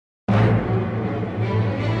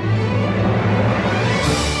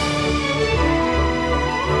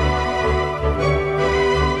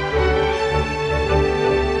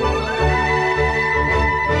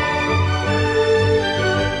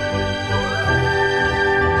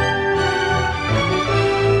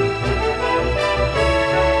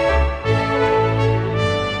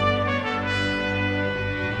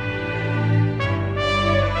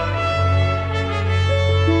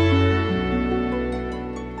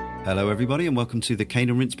Hello, everybody, and welcome to the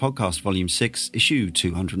Cane and Rinse Podcast, Volume 6, Issue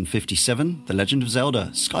 257, The Legend of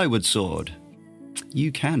Zelda, Skyward Sword.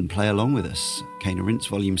 You can play along with us. Cane and Rinse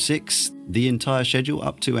Volume 6, the entire schedule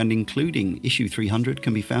up to and including Issue 300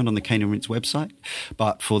 can be found on the Cane and Rinse website.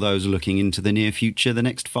 But for those looking into the near future, the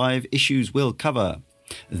next 5 issues will cover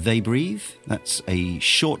They Breathe. That's a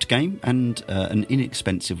short game and an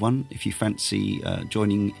inexpensive one if you fancy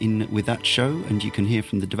joining in with that show, and you can hear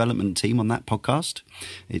from the development team on that podcast.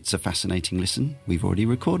 It's a fascinating listen. We've already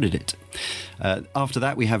recorded it. After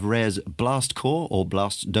that, we have Rare's Blast Core or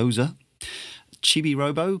Blast Dozer, Chibi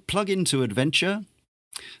Robo, Plug Into Adventure.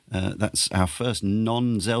 That's our first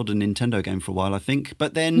non-Zelda Nintendo game for a while, I think.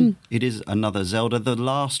 But then it is another Zelda, the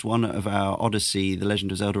last one of our Odyssey, The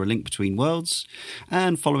Legend of Zelda: A Link Between Worlds.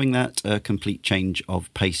 And following that, a complete change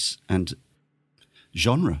of pace and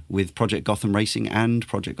genre with Project Gotham Racing and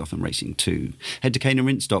Project Gotham Racing 2. Head to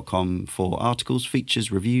caneandrinse.com for articles, features,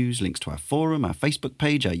 reviews, links to our forum, our Facebook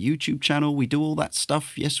page, our YouTube channel. We do all that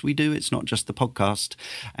stuff. Yes, we do. It's not just the podcast.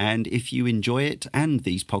 And if you enjoy it and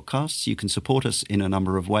these podcasts, you can support us in a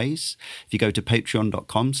number of ways. If you go to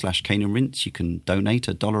patreon.com/caneandrinse, you can donate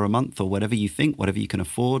 $1 a month or whatever you think, whatever you can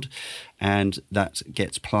afford. And that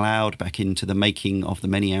gets ploughed back into the making of the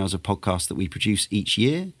many hours of podcasts that we produce each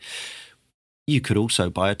year. You could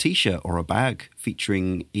also buy a t-shirt or a bag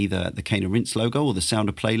featuring either the Cane and Rinse logo or the Sound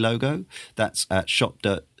of Play logo. That's at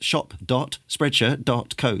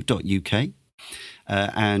shop.spreadshirt.co.uk.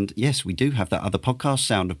 And yes, we do have that other podcast,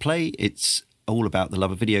 Sound of Play. It's all about the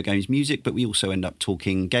love of video games music, but we also end up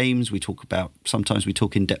talking games. Sometimes we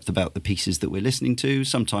talk in depth about the pieces that we're listening to.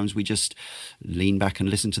 Sometimes we just lean back and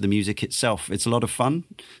listen to the music itself. It's a lot of fun.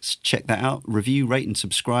 Check that out. Review, rate and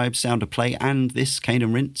subscribe Sound of Play and this Cane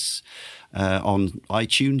and Rinse on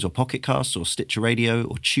iTunes or Pocket Casts or Stitcher Radio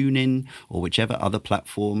or TuneIn or whichever other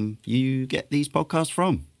platform you get these podcasts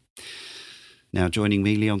from. Now joining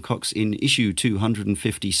me, Leon Cox, in issue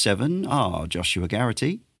 257 are Joshua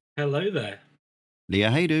Garrity. Hello there.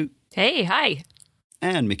 Leah Haydu. Hey, hi.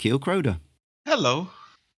 And Mikhail Kroder. Hello.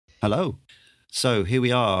 Hello. So here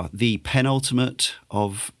we are, the penultimate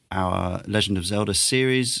of our Legend of Zelda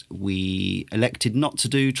series. We elected not to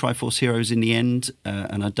do Triforce Heroes in the end,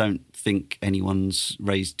 and I don't think anyone's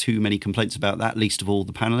raised too many complaints about that, least of all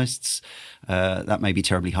the panelists. That may be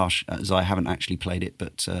terribly harsh, as I haven't actually played it,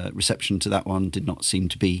 but reception to that one did not seem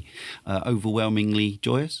to be overwhelmingly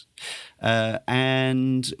joyous.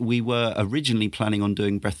 And we were originally planning on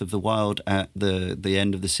doing Breath of the Wild at the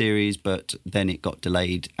end of the series, but then it got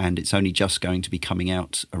delayed, and it's only just going to be coming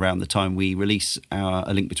out around the time we release our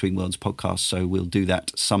A Link Between Worlds podcast, so we'll do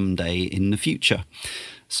that someday in the future.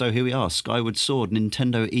 So here we are, Skyward Sword,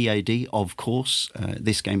 Nintendo EAD, of course.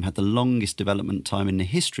 This game had the longest development time in the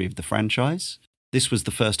history of the franchise. This was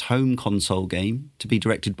the first home console game to be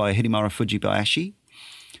directed by Hidemaro Fujibayashi,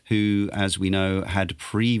 who, as we know, had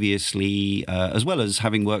previously, as well as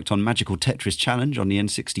having worked on Magical Tetris Challenge on the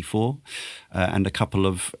N64 and a couple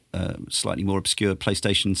of slightly more obscure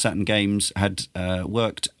PlayStation Saturn games, had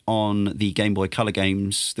worked on the Game Boy Color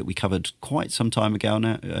games that we covered quite some time ago,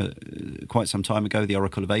 The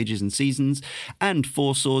Oracle of Ages and Seasons, and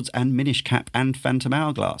Four Swords and Minish Cap and Phantom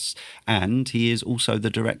Hourglass. And he is also the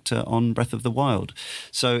director on Breath of the Wild.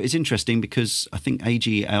 So it's interesting because I think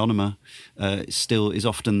Eiji Aonuma still is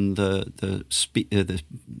often the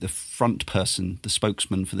front person, the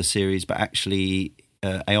spokesman for the series, but actually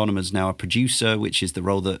Aonuma's now a producer, which is the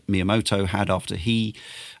role that Miyamoto had after he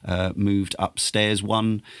moved upstairs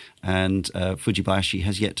one, and Fujibayashi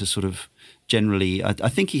has yet to sort of generally, I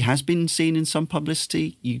think he has been seen in some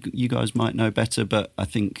publicity. You guys might know better, but I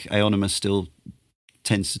think Aonuma still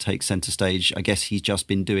tends to take centre stage. I guess he's just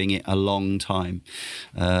been doing it a long time,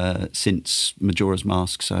 since Majora's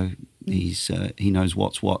Mask, so he knows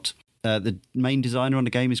what's what. The main designer on the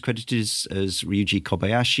game is credited as Ryuji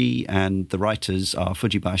Kobayashi, and the writers are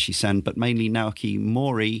Fujibayashi-san, but mainly Naoki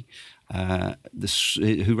Mori,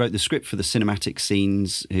 who wrote the script for the cinematic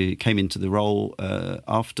scenes, who came into the role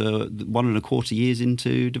after 1.25 years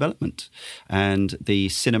into development. And the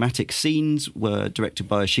cinematic scenes were directed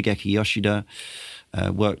by Shigeki Yoshida,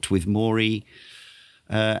 worked with Mori.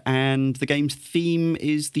 And the game's theme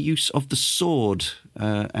is the use of the sword,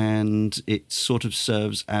 and it sort of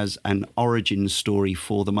serves as an origin story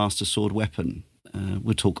for the Master Sword weapon.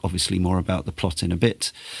 We'll talk obviously more about the plot in a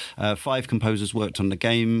bit. 5 composers worked on the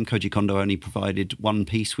game. Koji Kondo only provided one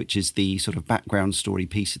piece, which is the sort of background story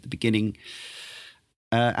piece at the beginning.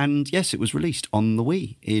 And yes, it was released on the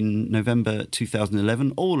Wii in November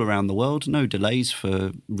 2011, all around the world. No delays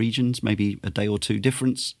for regions, maybe a day or two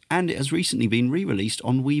difference. And it has recently been re-released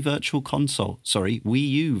on Wii U Virtual Console.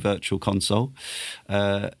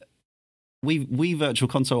 Wii Virtual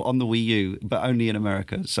Console on the Wii U, but only in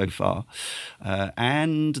America so far.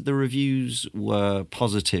 And the reviews were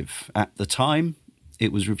positive. At the time,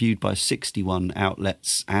 it was reviewed by 61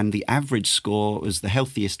 outlets, and the average score was the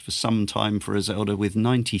healthiest for some time for a Zelda with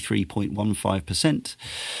 93.15%.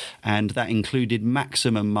 And that included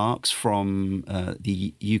maximum marks from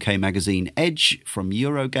the UK magazine Edge, from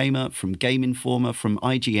Eurogamer, from Game Informer, from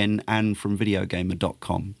IGN, and from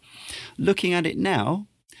Videogamer.com. Looking at it now,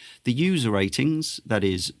 the user ratings, that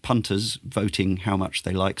is, punters voting how much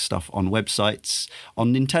they like stuff on websites,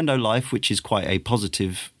 on Nintendo Life, which is quite a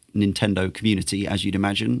positive Nintendo community, as you'd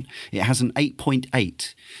imagine, it has an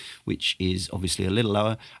 8.8, which is obviously a little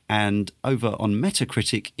lower. And over on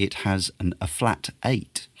Metacritic, it has a flat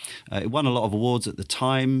 8. It won a lot of awards at the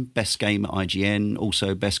time. Best game at IGN,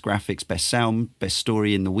 also best graphics, best sound, best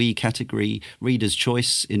story in the Wii category, Reader's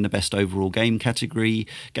Choice in the best overall game category,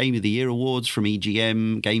 Game of the Year awards from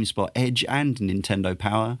EGM, GameSpot Edge, and Nintendo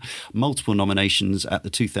Power. Multiple nominations at the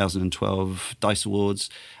 2012 DICE Awards,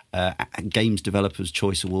 Games Developers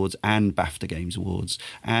Choice Awards, and BAFTA Games Awards.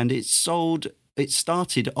 And it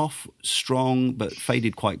started off strong but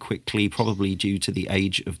faded quite quickly, probably due to the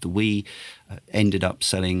age of the Wii. Ended up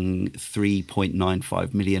selling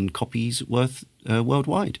 3.95 million copies worth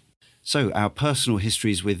worldwide. So our personal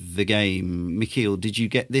histories with the game. Mikhail, did you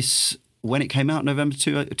get this when it came out, November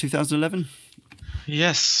 2011?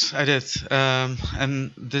 Yes, I did.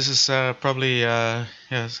 And this is probably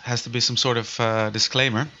has to be some sort of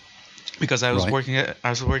disclaimer, because I was working at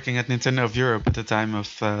Nintendo of Europe at the time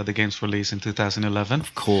of the game's release in 2011.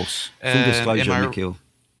 Of course, full disclosure, Mikhail.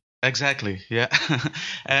 Exactly, yeah.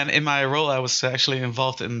 And in my role, I was actually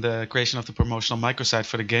involved in the creation of the promotional microsite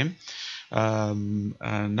for the game.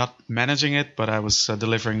 Not managing it, but I was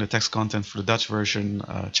delivering the text content for the Dutch version,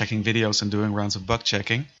 checking videos and doing rounds of bug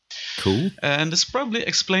checking. Cool. And this probably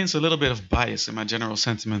explains a little bit of bias in my general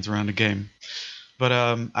sentiment around the game. But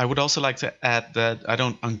I would also like to add that I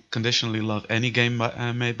don't unconditionally love any game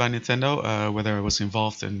made by Nintendo, whether I was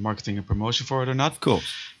involved in marketing and promotion for it or not. Of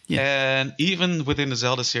course. Yeah. And even within the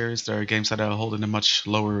Zelda series, there are games that I hold in a much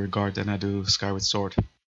lower regard than I do Skyward Sword.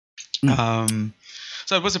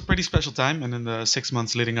 So it was a pretty special time, and in the 6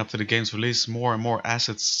 months leading up to the game's release, more and more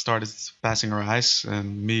assets started passing our eyes,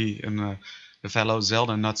 and me and the fellow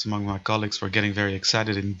Zelda nuts among my colleagues were getting very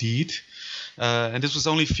excited indeed. And this was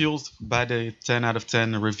only fueled by the 10 out of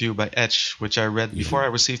 10 review by Edge, which I read before I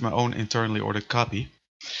received my own internally ordered copy,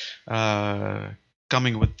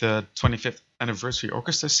 coming with the 25th anniversary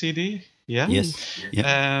orchestra CD. Yeah. Yes.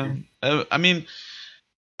 Yeah. I mean,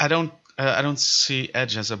 I don't see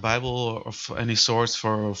Edge as a Bible of any sort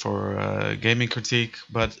for gaming critique,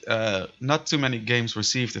 but not too many games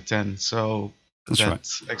received a 10, so that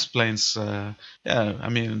explains. I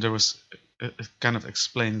mean, it kind of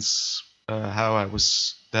explains how I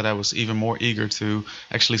was even more eager to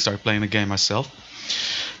actually start playing the game myself.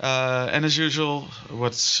 And as usual,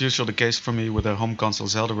 what's usually the case for me with a home console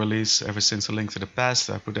Zelda release, ever since A Link to the Past,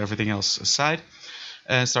 I put everything else aside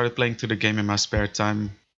and started playing through the game in my spare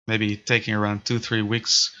time, maybe taking around 2-3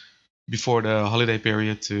 weeks before the holiday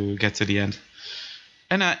period to get to the end.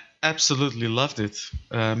 And I absolutely loved it,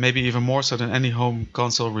 maybe even more so than any home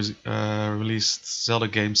console released Zelda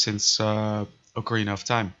game since Ocarina of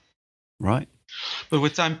Time. Right. But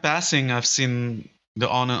with time passing, I've seen the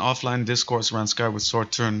on and offline discourse around Skyward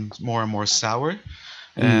Sword turn more and more sour,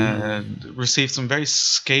 and received some very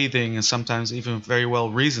scathing and sometimes even very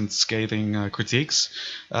well-reasoned scathing critiques.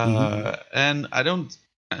 And I don't...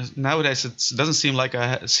 Nowadays, it doesn't seem like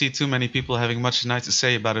I see too many people having much nice to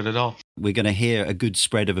say about it at all. We're going to hear a good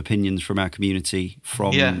spread of opinions from our community,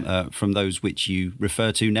 from those which you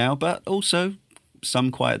refer to now, but also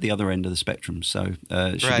some quite at the other end of the spectrum. So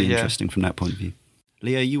it should be interesting from that point of view.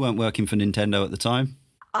 Leah, you weren't working for Nintendo at the time.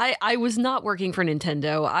 I was not working for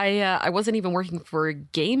Nintendo. I wasn't even working for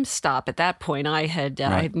GameStop at that point. I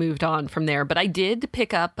had moved on from there, but I did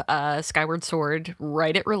pick up Skyward Sword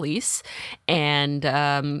right at release, and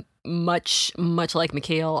much like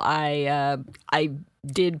Mikhail, I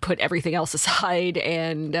did put everything else aside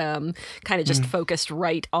and kind of just focused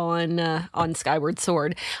right on Skyward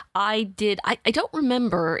Sword. I don't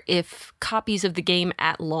remember if copies of the game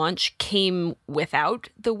at launch came without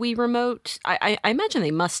the Wii remote. I imagine they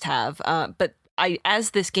must have, but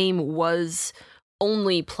as this game was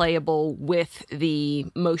only playable with the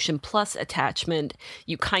Motion Plus attachment,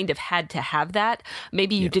 you kind of had to have that.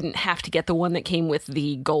 Maybe you didn't have to get the one that came with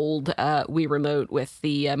the gold Wii remote with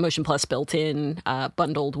the Motion Plus built in,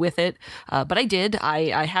 bundled with it. But I did.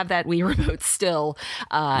 I have that Wii remote still,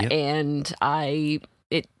 and I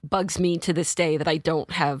it bugs me to this day that I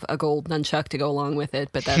don't have a gold nunchuck to go along with it,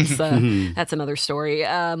 but that's that's another story.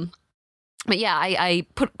 But yeah, I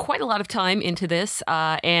put quite a lot of time into this,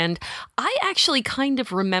 and I actually kind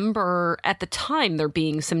of remember at the time there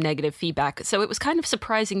being some negative feedback. So it was kind of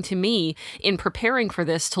surprising to me in preparing for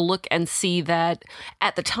this to look and see that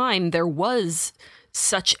at the time there was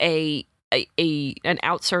such an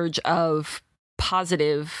outsurge of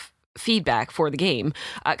positive feedback for the game,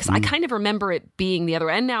 because I kind of remember it being the other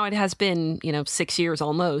end. Now it has been 6 years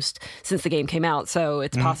almost since the game came out, so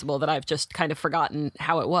it's possible that I've just kind of forgotten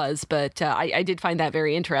how it was, but I did find that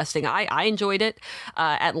very interesting. I enjoyed it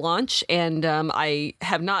at launch, and I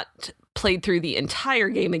have not played through the entire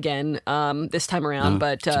game again this time around,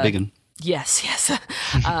 but it's a big one. Yes.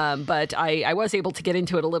 But I was able to get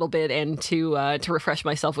into it a little bit and to refresh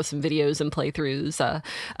myself with some videos and playthroughs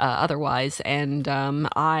otherwise. And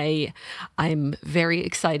I'm very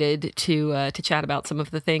excited to chat about some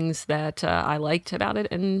of the things that I liked about it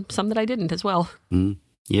and some that I didn't as well.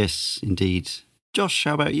 Yes, indeed. Josh,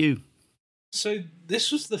 how about you? So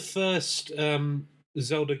this was the first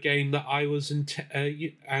Zelda game that I was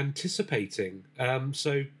anticipating.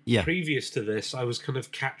 Previous to this, I was kind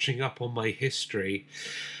of catching up on my history,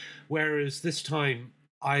 whereas this time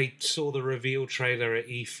I saw the reveal trailer at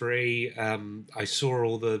E3. I saw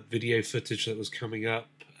all the video footage that was coming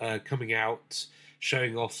out,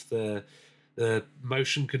 showing off the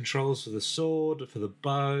motion controls for the sword, for the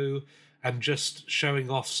bow, and just showing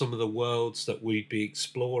off some of the worlds that we'd be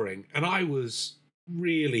exploring. And I was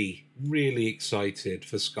really, really excited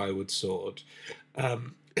for Skyward Sword.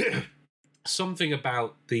 Something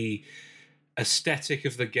about the aesthetic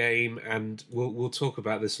of the game, and we'll talk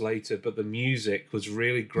about this later, but the music was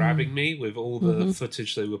really grabbing me with all the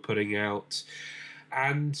footage they were putting out.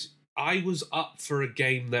 And I was up for a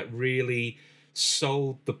game that really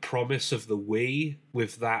sold the promise of the Wii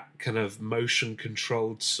with that kind of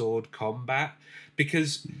motion-controlled sword combat.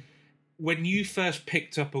 Because when you first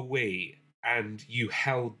picked up a Wii and you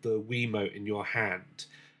held the Wiimote in your hand,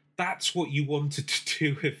 that's what you wanted to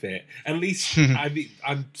do with it. At least,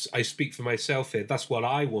 I speak for myself here. That's what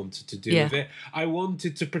I wanted to do with it. I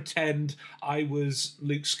wanted to pretend I was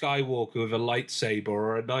Luke Skywalker with a lightsaber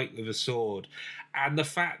or a knight with a sword. And the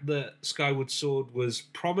fact that Skyward Sword was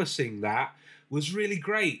promising that was really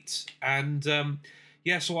great. And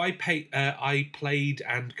so I played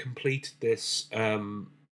and completed this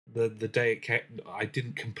the day it came. I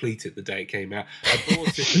didn't complete it the day it came out. I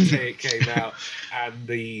bought it the day it came out, and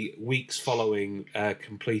the weeks following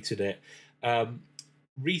completed it.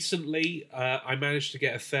 Recently, I managed to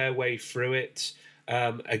get a fair way through it.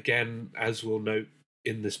 Again, as we'll note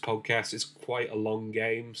in this podcast, it's quite a long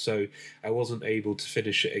game, so I wasn't able to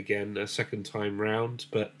finish it again a second time round.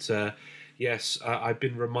 But yes, I've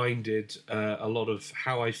been reminded a lot of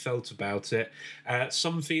how I felt about it.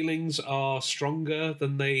 Some feelings are stronger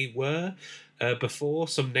than they were before.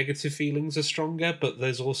 Some negative feelings are stronger, but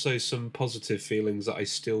there's also some positive feelings that I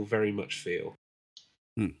still very much feel.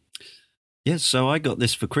 Yes, so I got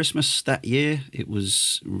this for Christmas that year. It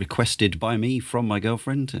was requested by me from my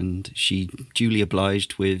girlfriend, and she duly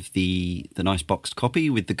obliged with the nice boxed copy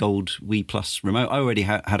with the gold Wii Plus remote. I already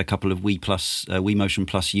had a couple of Wii Motion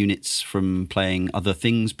Plus units from playing other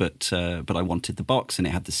things, but I wanted the box, and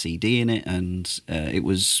it had the CD in it, and it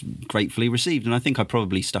was gratefully received. And I think I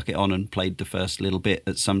probably stuck it on and played the first little bit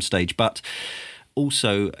at some stage. But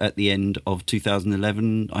also at the end of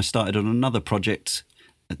 2011, I started on another project,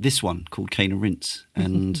 this one called Cane and Rinse,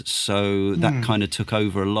 and so that kind of took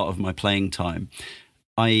over a lot of my playing time.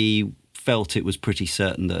 I felt it was pretty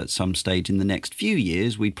certain that at some stage in the next few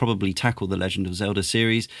years we'd probably tackle the Legend of Zelda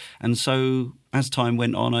series, and so as time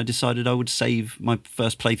went on I decided I would save my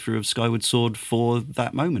first playthrough of Skyward Sword for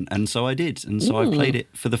that moment, and so I did. And so I played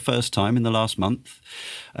it for the first time in the last month.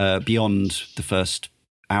 Beyond the first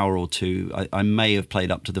hour or two, I may have played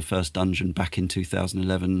up to the first dungeon back in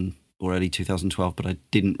 2011 or early 2012, but I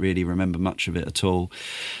didn't really remember much of it at all.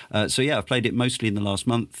 So yeah, I've played it mostly in the last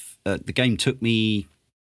month. The game took me...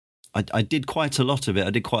 I did quite a lot of it. I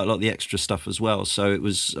did quite a lot of the extra stuff as well. So it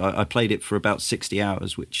was... I played it for about 60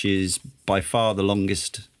 hours, which is by far the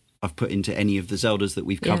longest I've put into any of the Zeldas that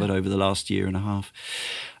we've covered over the last year and a half.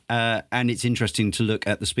 And it's interesting to look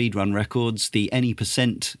at the speedrun records. The any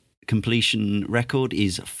 % completion record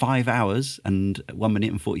is 5 hours and 1 minute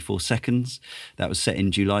and 44 seconds. That was set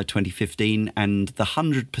in July 2015. And the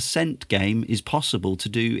 100% game is possible to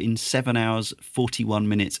do in 7 hours, 41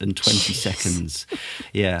 minutes and 20 seconds.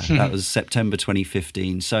 Yeah, that was September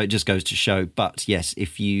 2015. So it just goes to show. But yes,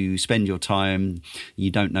 if you spend your time, you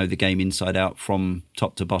don't know the game inside out from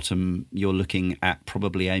top to bottom, you're looking at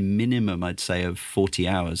probably a minimum, I'd say, of 40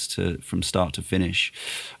 hours from start to finish,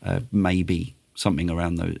 maybe something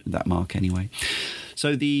around that mark anyway.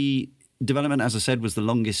 So the development, as I said, was the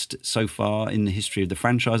longest so far in the history of the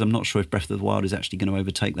franchise. I'm not sure if Breath of the Wild is actually going to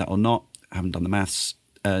overtake that or not. I haven't done the maths.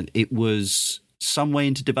 It was some way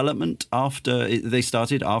into development they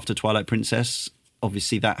started after Twilight Princess.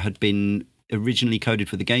 Obviously, that had been originally coded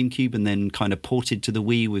for the GameCube and then kind of ported to the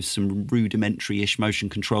Wii with some rudimentary-ish motion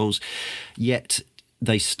controls. Yet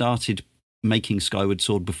they started making Skyward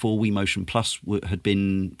Sword before Wii Motion Plus had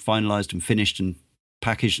been finalised and finished and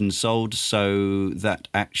packaged and sold, so that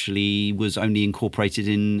actually was only incorporated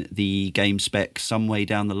in the game spec some way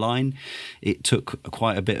down the line. It took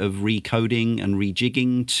quite a bit of recoding and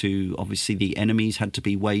rejigging to, obviously the enemies had to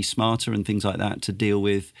be way smarter and things like that to deal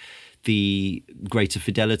with the greater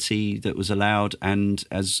fidelity that was allowed. And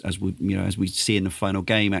as we see in the final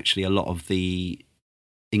game, actually a lot of the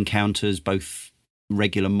encounters, both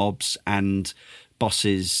regular mobs and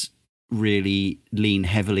bosses, really lean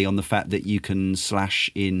heavily on the fact that you can slash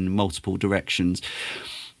in multiple directions.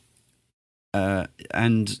 So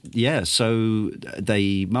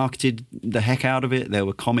they marketed the heck out of it. There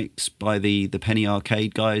were comics by the Penny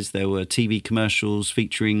Arcade guys. There were TV commercials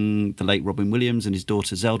featuring the late Robin Williams and his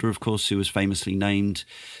daughter Zelda, of course, who was famously named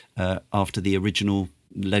after the original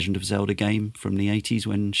Legend of Zelda game from the 80s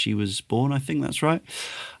when she was born. I think that's right.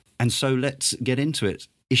 And so let's get into it.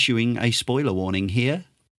 Issuing a spoiler warning here.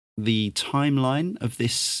 The timeline of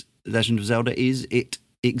this Legend of Zelda it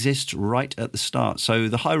exists right at the start. So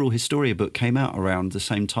the Hyrule Historia book came out around the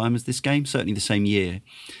same time as this game, certainly the same year.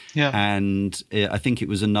 Yeah. And I think it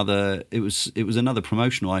was another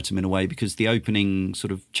promotional item in a way, because the opening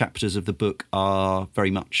sort of chapters of the book are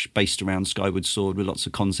very much based around Skyward Sword with lots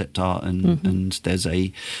of concept art and there's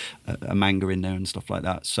a manga in there and stuff like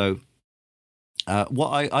that. So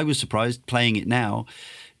what I was surprised playing it now,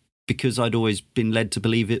 because I'd always been led to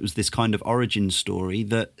believe it was this kind of origin story,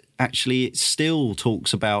 that actually it still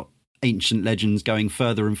talks about ancient legends going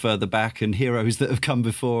further and further back and heroes that have come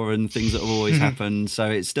before and things that have always happened. So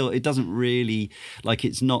it doesn't really, like,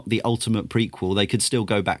 it's not the ultimate prequel. They could still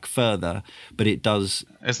go back further, but it does.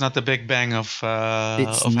 It's not the Big Bang of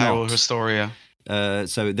Hyrule Historia.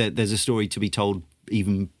 So there's a story to be told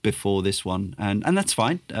even before this one, and that's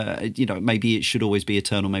fine. Maybe it should always be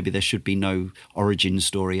eternal. Maybe there should be no origin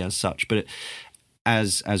story as such. But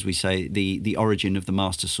as we say, the origin of the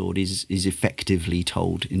Master Sword is effectively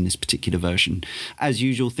told in this particular version. As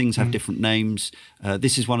usual, things have different names.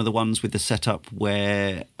 This is one of the ones with the setup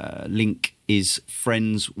where Link is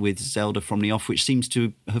friends with Zelda from the off, which seems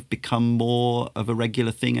to have become more of a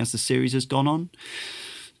regular thing as the series has gone on.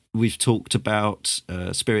 We've talked about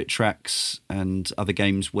Spirit Tracks and other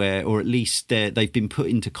games where, or at least they've been put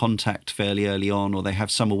into contact fairly early on, or they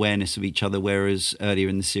have some awareness of each other, whereas earlier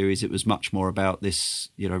in the series it was much more about this,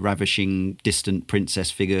 ravishing, distant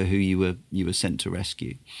princess figure who you were sent to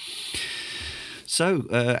rescue.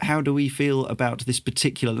 So how do we feel about this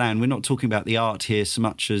particular land? We're not talking about the art here so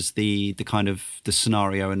much as the kind of the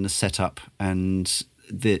scenario and the setup and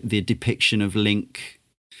the depiction of Link,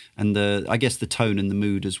 and I guess the tone and the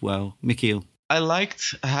mood as well. Mikhail? I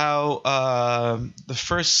liked how the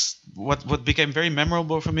first, what became very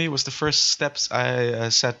memorable for me was the first steps I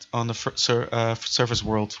set on the surface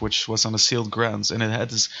world, which was on the sealed grounds, and it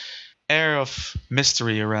had this air of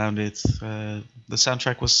mystery around it. The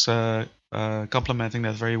soundtrack was complementing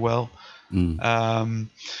that very well.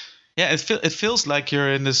 It feels like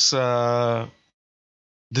you're in this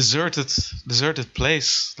deserted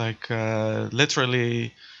place, like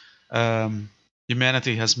literally.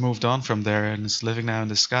 Humanity has moved on from there and is living now in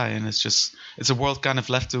the sky, and it's a world kind of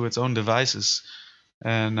left to its own devices,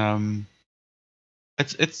 and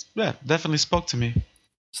it's definitely spoke to me.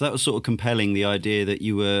 So that was sort of compelling, the idea that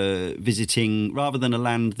you were visiting rather than a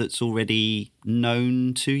land that's already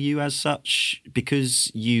known to you as such, because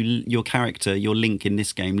your character, your Link in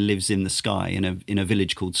this game, lives in the sky in a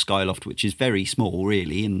village called Skyloft, which is very small,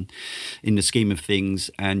 really, in the scheme of things,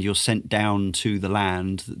 and you're sent down to the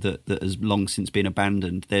land that has long since been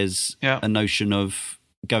abandoned. There's a notion of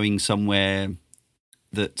going somewhere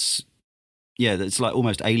that's like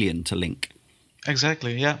almost alien to Link.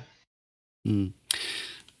 Exactly, yeah.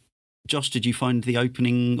 Josh, did you find the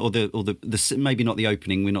opening or the maybe not the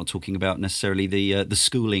opening? We're not talking about necessarily the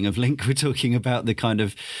schooling of Link. We're talking about the kind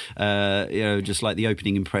of just like the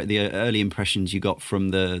opening the early impressions you got from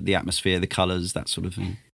the atmosphere, the colours, that sort of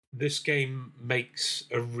thing. This game makes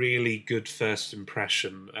a really good first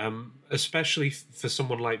impression, especially for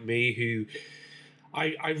someone like me who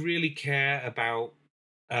I really care about.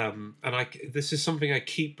 This is something I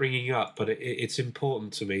keep bringing up, but it's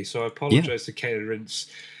important to me. So I apologise to Kayla Rince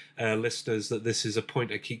listeners that this is a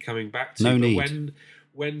point I keep coming back to. No but need.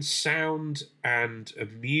 When sound and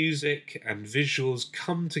music and visuals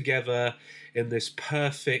come together in this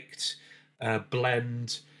perfect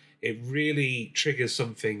blend, it really triggers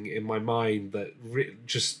something in my mind that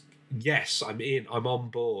yes, I'm on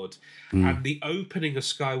board. And the opening of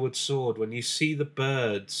Skyward Sword, when you see the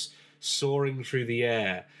birds soaring through the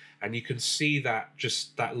air, and you can see that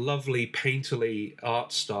lovely painterly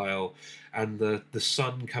art style, and the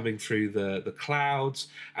sun coming through the clouds,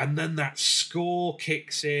 and then that score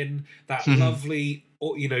kicks in, that lovely,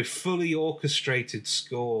 fully orchestrated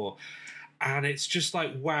score, and it's just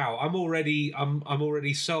like, wow, I'm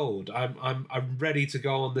already sold. I'm ready to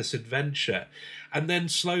go on this adventure. And then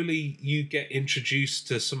slowly you get introduced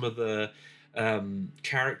to some of the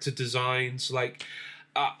character designs, like.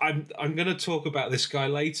 I'm going to talk about this guy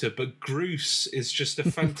later, but Groose is just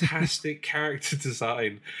a fantastic character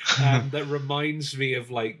design that reminds me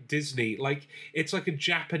of like Disney. Like it's like a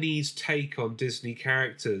Japanese take on Disney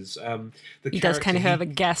characters. He does kind of have a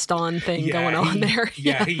Gaston thing going on there.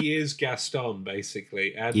 Yeah, he is Gaston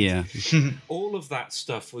basically, and all of that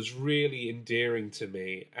stuff was really endearing to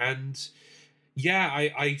me. And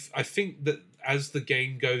I think that as the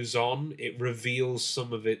game goes on, it reveals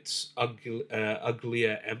some of its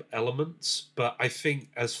uglier elements. But I think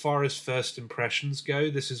as far as first impressions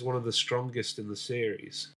go, this is one of the strongest in the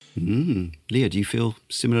series. Leah, do you feel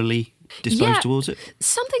similarly disposed towards it?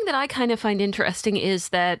 Something that I kind of find interesting is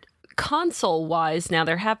that console-wise, now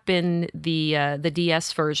there have been the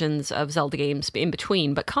DS versions of Zelda games in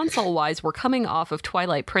between, but console-wise, we're coming off of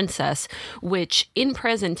Twilight Princess, which in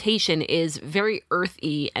presentation is very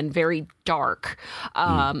earthy and very dark.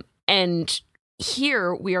 And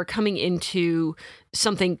here we are coming into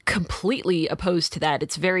something completely opposed to that.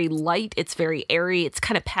 It's very light, it's very airy, it's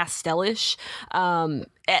kind of pastelish,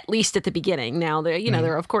 at least at the beginning. Now,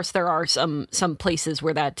 there of course there are some places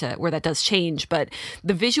where that does change, but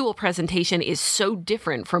the visual presentation is so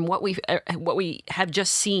different from what we have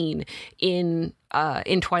just seen in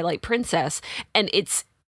Twilight Princess, and it's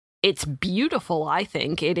beautiful. I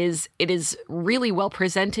think it is really well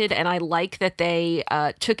presented, and I like that they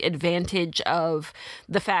took advantage of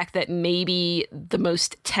the fact that maybe the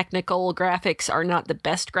most technical graphics are not the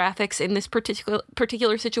best graphics in this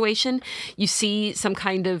particular situation. You see some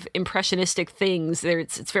kind of impressionistic things there.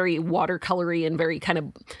 It's very watercolory and very kind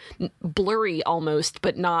of blurry almost,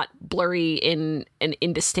 but not blurry in an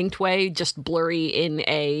indistinct way, just blurry in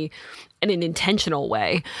an intentional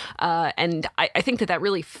way. And I think that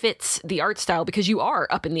really fits the art style, because you are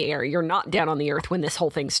up in the air. You're not down on the earth when this whole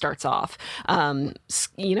thing starts off.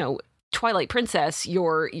 Twilight Princess,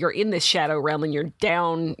 you're in this shadow realm and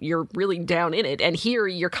you're really down in it. And here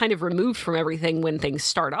you're kind of removed from everything when things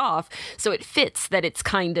start off. So it fits that it's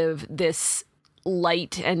kind of this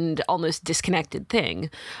light and almost disconnected thing.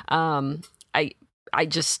 I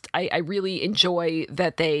really enjoy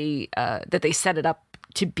that they set it up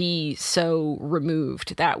to be so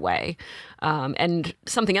removed that way. And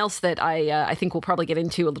something else that I think we'll probably get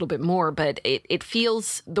into a little bit more, but it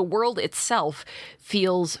feels, the world itself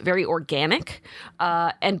feels very organic.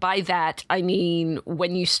 And by that, I mean,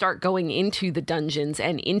 when you start going into the dungeons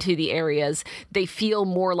and into the areas, they feel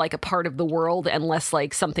more like a part of the world and less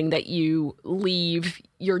like something that you leave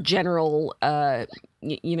your general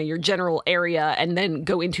your general area and then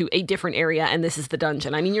go into a different area and this is the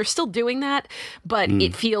dungeon. I mean, you're still doing that, but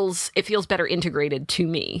it feels better integrated to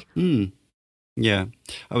me. Yeah,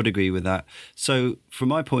 I would agree with that. So from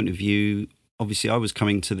my point of view, obviously I was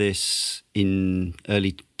coming to this in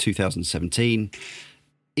early 2017.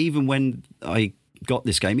 Even when I got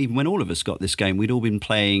this game, even when all of us got this game, we'd all been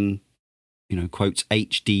playing, quotes,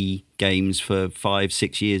 HD games for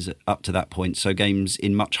 5-6 years up to that point. So games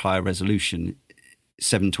in much higher resolution,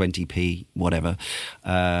 720p, whatever,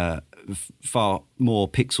 far more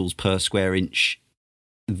pixels per square inch.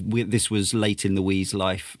 This was late in the Wii's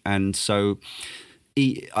life, and so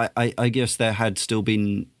I guess there had still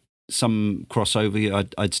been some crossover.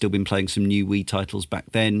 I'd still been playing some new Wii titles back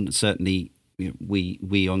then. Certainly,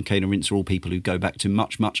 we on Cane and Rinse are all people who go back to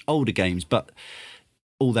much older games, but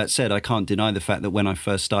all that said, I can't deny the fact that when I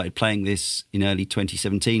first started playing this in early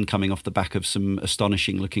 2017, coming off the back of some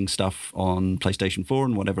astonishing looking stuff on PlayStation 4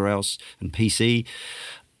 and whatever else and PC,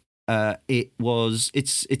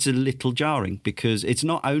 it's a little jarring because it's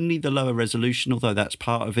not only the lower resolution, although that's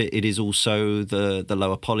part of it. It is also the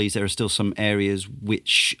lower polys. There are still some areas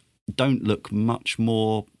which don't look much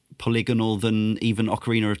more polygonal than even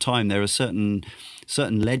Ocarina of Time. There are certain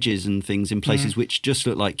ledges and things in places which just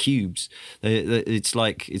look like cubes. It's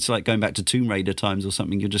like going back to Tomb Raider times or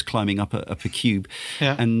something. You're just climbing up a cube,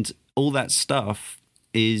 and all that stuff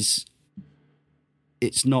is.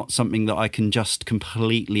 It's not something that I can just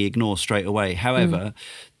completely ignore straight away. However,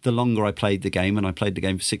 the longer I played the game, and I played the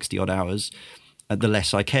game for 60 odd hours, the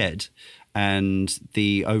less I cared. And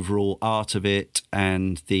the overall art of it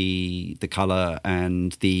and the colour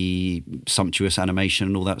and the sumptuous animation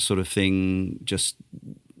and all that sort of thing just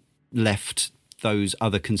left those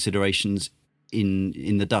other considerations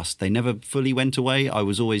in the dust. They never fully went away. I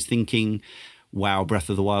was always thinking, wow, Breath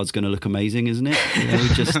of the Wild's going to look amazing, isn't it?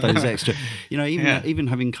 Just those extra, even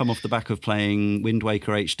having come off the back of playing Wind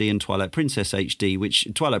Waker HD and Twilight Princess HD, which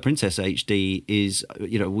Twilight Princess HD is,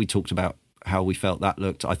 we talked about how we felt that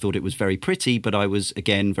looked. I thought it was very pretty, but I was,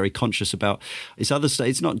 again, very conscious about its other stuff.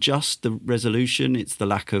 It's not just the resolution, it's the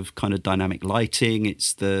lack of kind of dynamic lighting.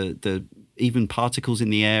 It's the even particles in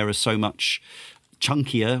the air are so much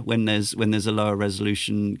chunkier when there's a lower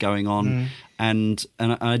resolution going on. And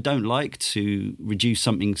I don't like to reduce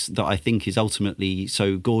something that I think is ultimately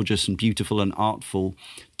so gorgeous and beautiful and artful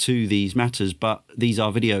to these matters. But these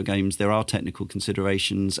are video games. There are technical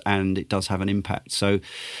considerations, and it does have an impact. So,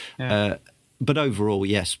 but overall,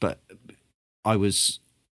 yes. But I was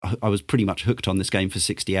pretty much hooked on this game for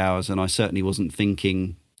 60 hours, and I certainly wasn't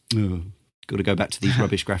thinking, got to go back to these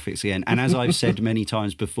rubbish graphics again. And as I've said many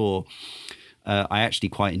times before, I actually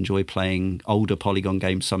quite enjoy playing older polygon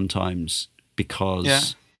games sometimes,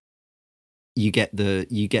 because you get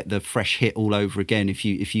the fresh hit all over again. If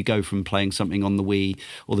you go from playing something on the Wii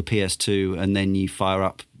or the PS2 and then you fire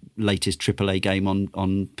up latest AAA game on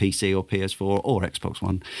PC or PS4 or Xbox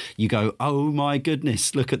One, you go, oh my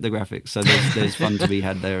goodness, look at the graphics. So there's fun to be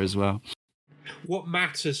had there as well. What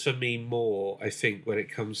matters for me more, I think, when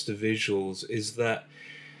it comes to visuals is that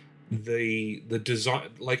the design,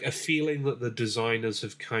 like a feeling that the designers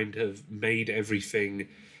have kind of made everything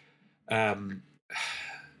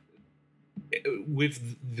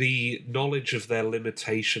with the knowledge of their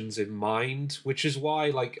limitations in mind, which is why,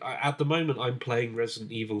 like, at the moment I'm playing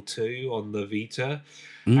Resident Evil 2 on the Vita,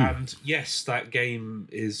 and yes, that game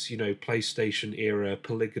is, PlayStation era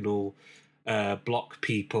polygonal block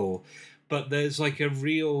people, but there's like a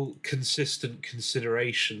real consistent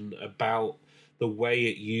consideration about the way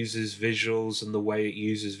it uses visuals and the way it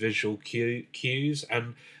uses visual cues,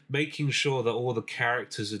 and making sure that all the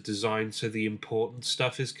characters are designed so the important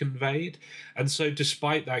stuff is conveyed. And so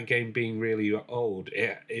despite that game being really old,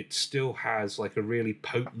 it still has like a really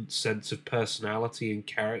potent sense of personality and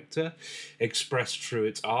character expressed through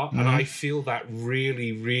its art. And I feel that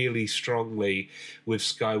really, really strongly with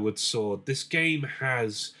Skyward Sword. This game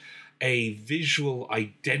has a visual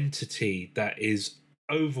identity that is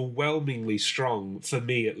overwhelmingly strong, for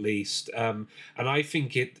me at least, and I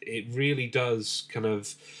think it really does kind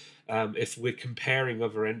of, if we're comparing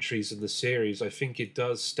other entries in the series, I think it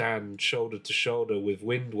does stand shoulder to shoulder with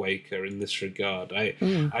Wind Waker in this regard.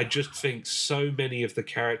 I just think so many of the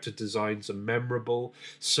character designs are memorable,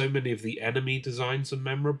 so many of the enemy designs are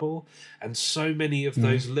memorable, and so many of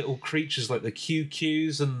those little creatures like the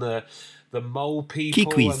QQs and the mole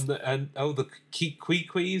people Kikwis. the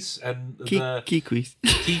Kikwis and the Kikwis.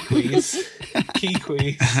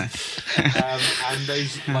 And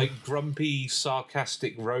those like grumpy,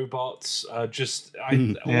 sarcastic robots are just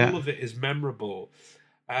all of it is memorable,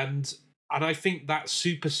 and I think that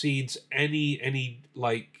supersedes any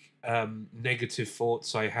like negative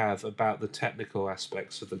thoughts I have about the technical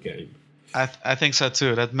aspects of the game. I think so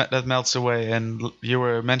too. That melts away. And you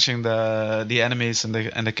were mentioning the enemies and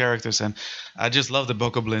the characters, and I just love the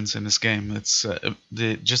bokoblins in this game. It's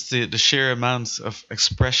the sheer amount of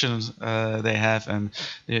expression they have, and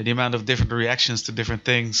the amount of different reactions to different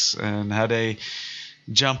things, and how they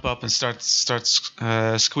jump up and start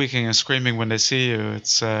squeaking and screaming when they see you.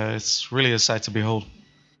 It's really a sight to behold.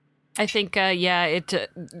 I think,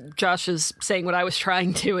 Josh is saying what I was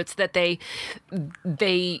trying to. It's that they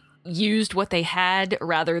used what they had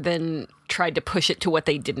rather than tried to push it to what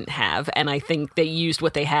they didn't have. And I think they used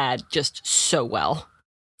what they had just so well.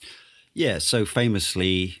 Yeah, so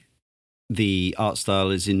famously, the art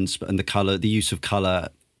style is and the color, the use of color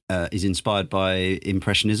is inspired by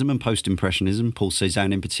Impressionism and Post-Impressionism, Paul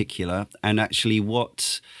Cézanne in particular. And actually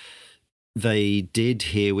what they did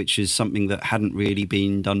here, which is something that hadn't really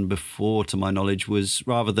been done before to my knowledge, was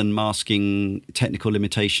rather than masking technical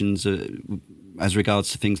limitations as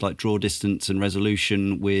regards to things like draw distance and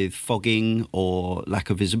resolution with fogging or lack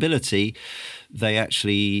of visibility, they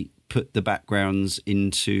actually put the backgrounds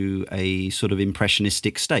into a sort of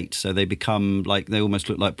impressionistic state. So they become like, they almost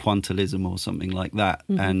look like pointillism or something like that.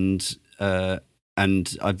 Mm-hmm.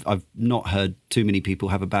 And I've not heard too many people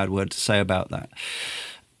have a bad word to say about that.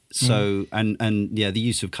 So, and yeah, the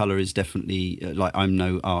use of colour is definitely, like, I'm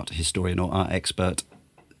no art historian or art expert,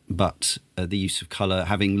 but the use of colour,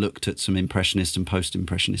 having looked at some Impressionist and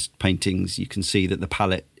Post-Impressionist paintings, you can see that the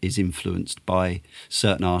palette is influenced by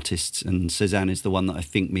certain artists, and Cézanne is the one that I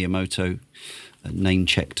think Miyamoto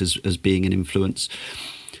name-checked as being an influence.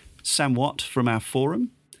 Sam Watt from our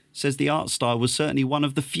forum says the art style was certainly one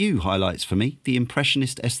of the few highlights for me. The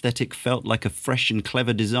Impressionist aesthetic felt like a fresh and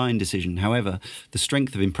clever design decision. However, the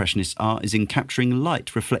strength of Impressionist art is in capturing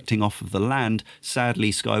light reflecting off of the land.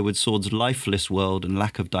 Sadly, Skyward Sword's lifeless world and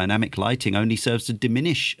lack of dynamic lighting only serves to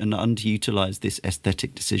diminish and underutilise this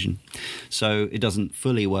aesthetic decision. So it doesn't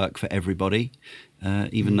fully work for everybody.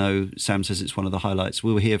 Even though Sam says it's one of the highlights.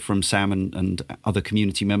 We'll hear from Sam and other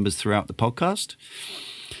community members throughout the podcast.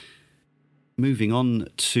 Moving on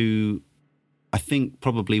to, I think,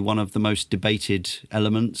 probably one of the most debated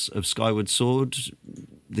elements of Skyward Sword.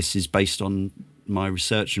 This is based on my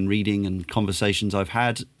research and reading and conversations I've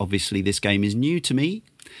had. Obviously, this game is new to me.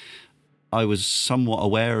 I was somewhat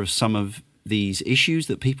aware of some of these issues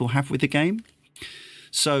that people have with the game.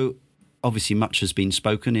 So, obviously, much has been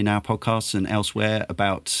spoken in our podcasts and elsewhere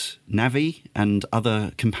about Navi and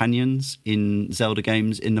other companions in Zelda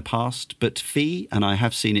games in the past. But Fi, and I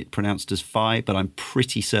have seen it pronounced as Fi, but I'm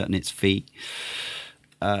pretty certain it's Fi,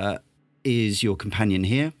 is your companion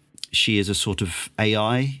here. She is a sort of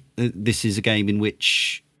AI. This is a game in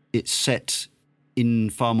which it's set in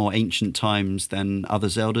far more ancient times than other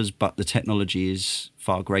Zeldas, but the technology is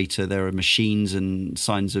far greater. There are machines and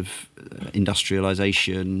signs of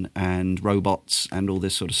industrialization and robots and all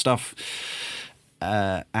this sort of stuff.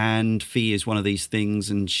 And Fi is one of these things,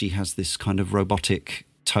 and she has this kind of robotic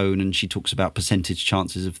tone, and she talks about percentage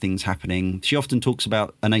chances of things happening. She often talks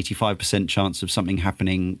about an 85% chance of something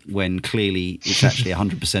happening when clearly it's actually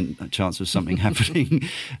 100% chance of something happening.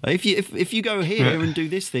 If you go here and do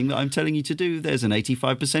this thing that I'm telling you to do, there's an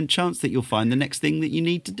 85% chance that you'll find the next thing that you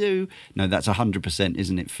need to do. No, that's 100%,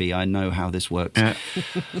 isn't it, Fi? I know how this works.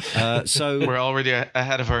 So we're already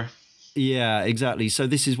ahead of her. Yeah, exactly. So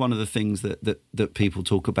this is one of the things that people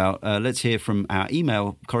talk about. Let's hear from our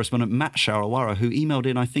email correspondent, Matt Sharawara, who emailed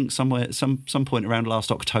in, I think, somewhere at some point around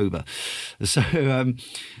last October. So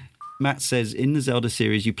Matt says, in the Zelda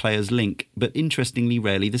series, you play as Link, but interestingly,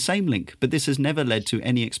 rarely the same Link. But this has never led to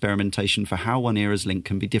any experimentation for how one era's Link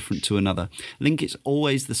can be different to another. Link is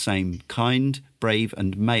always the same, kind, brave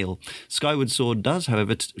and male. Skyward Sword does,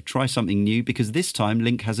 however, try something new, because this time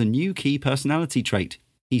Link has a new key personality trait.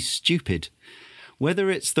 He's stupid. Whether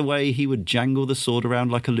it's the way he would jangle the sword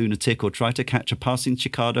around like a lunatic or try to catch a passing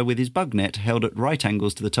cicada with his bug net held at right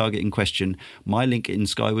angles to the target in question, my Link in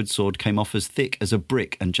Skyward Sword came off as thick as a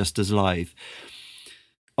brick and just as lithe.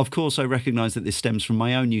 Of course, I recognise that this stems from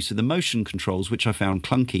my own use of the motion controls, which I found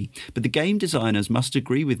clunky, but the game designers must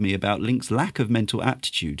agree with me about Link's lack of mental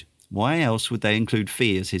aptitude. Why else would they include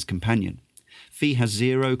Fi as his companion? Fi has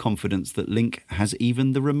zero confidence that Link has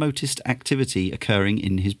even the remotest activity occurring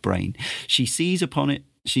in his brain. She sees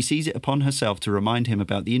it upon herself to remind him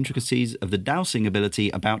about the intricacies of the dowsing ability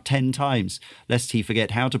about 10 times, lest he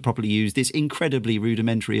forget how to properly use this incredibly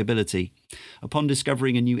rudimentary ability. Upon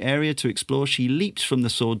discovering a new area to explore, she leaps from the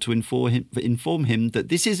sword to inform him that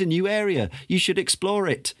this is a new area, you should explore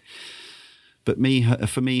it. But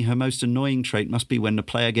for me, her most annoying trait must be when the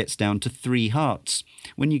player gets down to 3 hearts.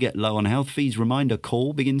 When you get low on health, Fi's reminder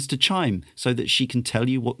call begins to chime so that she can tell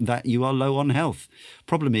you that you are low on health.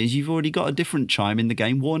 Problem is, you've already got a different chime in the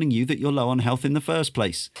game warning you that you're low on health in the first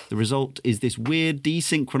place. The result is this weird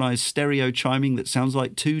desynchronized stereo chiming that sounds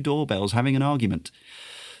like 2 doorbells having an argument.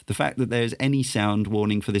 The fact that there's any sound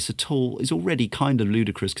warning for this at all is already kind of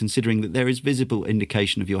ludicrous, considering that there is visible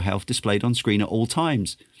indication of your health displayed on screen at all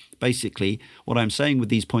times. Basically, what I'm saying with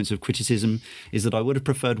these points of criticism is that I would have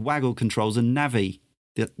preferred waggle controls and Navi.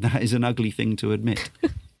 That is an ugly thing to admit.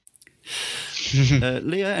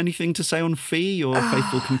 Leah, anything to say on Fi, your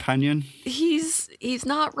faithful companion? He's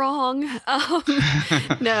not wrong.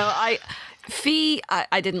 No, Fi,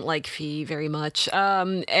 I didn't like Fi very much.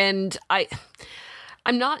 And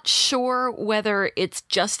I'm not sure whether it's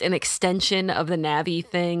just an extension of the Navi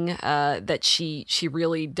thing that she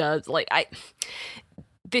really does. Like,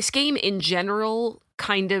 this game in general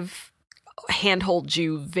kind of handholds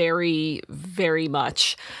you very, very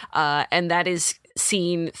much, and that is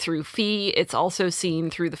seen through Fee. It's also seen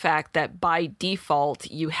through the fact that by default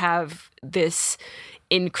you have this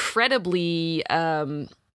incredibly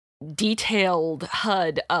detailed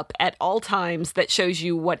HUD up at all times that shows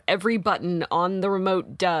you what every button on the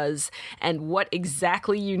remote does and what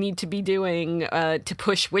exactly you need to be doing to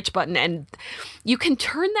push which button. And you can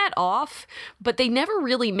turn that off, but they never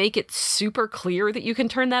really make it super clear that you can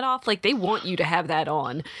turn that off. Like, they want you to have that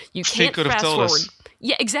on. You can't fast forward.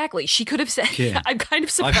 Yeah, exactly. She could have said. Yeah. I'm kind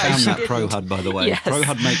of surprised. I found that didn't. Pro HUD, by the way. Yes. Pro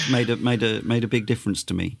HUD made a big difference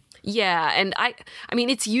to me. Yeah, and I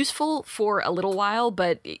mean, it's useful for a little while,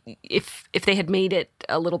 but if they had made it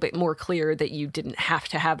a little bit more clear that you didn't have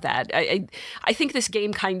to have that, I think this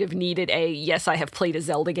game kind of needed a yes, I have played a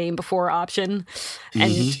Zelda game before option,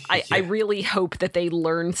 and I really hope that they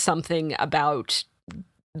learned something about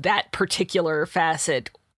that particular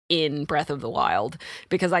facet in Breath of the Wild,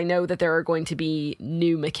 because I know that there are going to be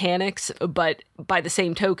new mechanics, but by the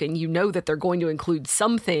same token, you know that they're going to include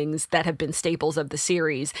some things that have been staples of the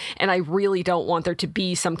series, and I really don't want there to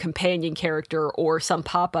be some companion character or some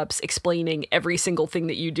pop-ups explaining every single thing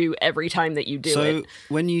that you do every time that you do it. So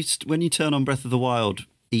when you turn on Breath of the Wild,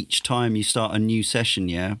 each time you start a new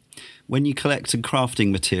session, when you collect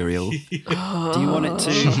crafting material, do you want it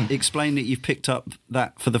to explain that you've picked up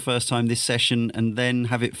that for the first time this session and then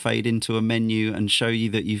have it fade into a menu and show you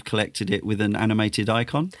that you've collected it with an animated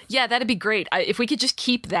icon? Yeah, that'd be great. If we could just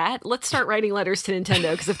keep that, let's start writing letters to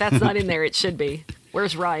Nintendo, because if that's not in there, it should be.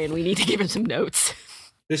 Where's Ryan? We need to give him some notes.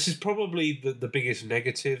 This is probably the biggest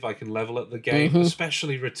negative I can level at the game,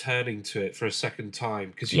 especially returning to it for a second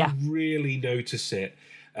time, because you really notice it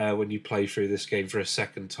when you play through this game for a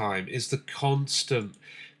second time, is the constant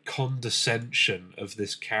condescension of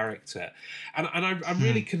this character. And I'm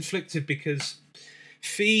really conflicted, because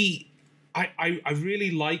Fee, I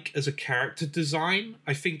really like as a character design.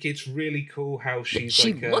 I think it's really cool how she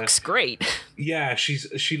looks great. Yeah,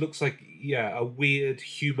 she looks like a weird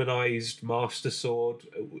humanized Master Sword,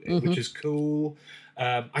 which is cool.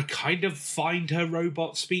 I kind of find her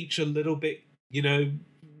robot speech a little bit,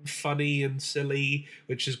 funny and silly,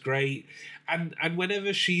 which is great. And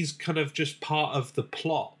whenever she's kind of just part of the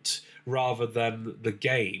plot rather than the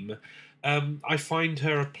game, I find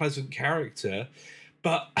her a pleasant character.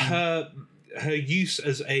 But her use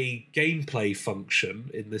as a gameplay function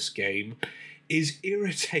in this game is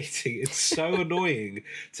irritating. It's so annoying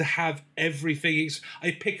to have everything.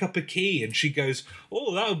 I pick up a key and she goes,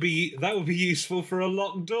 "Oh, that would be useful for a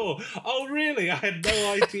locked door." Oh, really? I had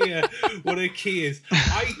no idea what a key is.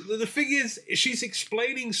 The thing is, she's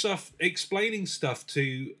explaining stuff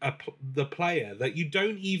to the player that you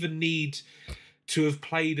don't even need to have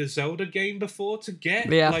played a Zelda game before to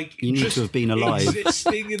get. Yeah. Like, you need to have been alive.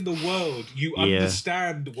 Existing in the world, you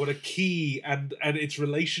understand what a key and its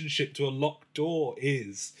relationship to a locked door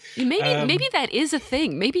is. Maybe that is a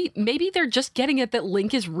thing. Maybe they're just getting at that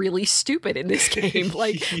Link is really stupid in this game.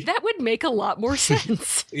 Like, that would make a lot more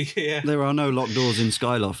sense. Yeah. There are no locked doors in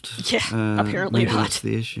Skyloft. Yeah, apparently maybe not. That's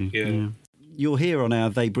the issue. Yeah. You're here on our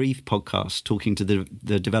They Breathe podcast talking to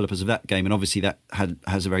the developers of that game, and obviously that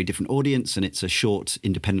has a very different audience, and it's a short,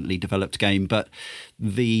 independently developed game, but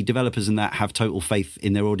the developers in that have total faith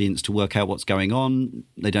in their audience to work out what's going on.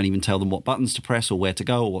 They don't even tell them what buttons to press or where to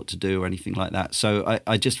go or what to do or anything like that. So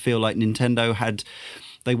I just feel like Nintendo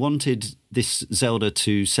they wanted this Zelda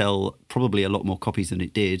to sell probably a lot more copies than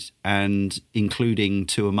it did, and including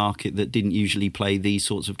to a market that didn't usually play these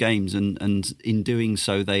sorts of games. And in doing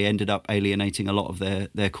so, they ended up alienating a lot of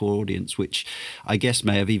their core audience, which I guess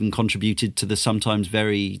may have even contributed to the sometimes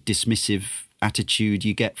very dismissive attitude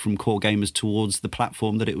you get from core gamers towards the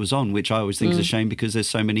platform that it was on, which I always think is a shame, because there's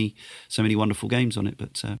so many wonderful games on it.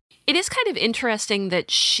 But it is kind of interesting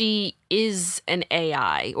that she is an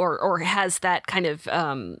AI, or has that kind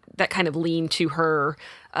of lean to her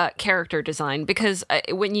character design, because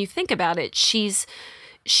when you think about it, she's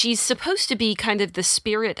supposed to be kind of the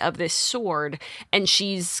spirit of this sword, and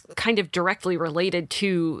she's kind of directly related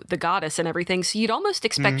to the goddess and everything. So you'd almost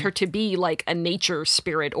expect her to be like a nature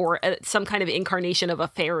spirit, or some kind of incarnation of a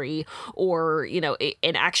fairy, or,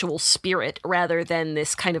 an actual spirit, rather than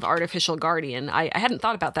this kind of artificial guardian. I hadn't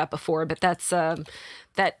thought about that before, but that's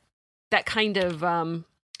that kind of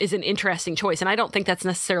is an interesting choice. And I don't think that's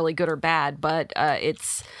necessarily good or bad, but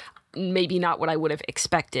it's maybe not what I would have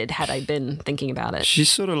expected had I been thinking about it. she's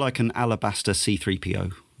sort of like an alabaster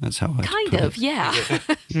C-3PO. That's how I kind of, yeah.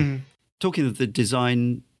 Talking of the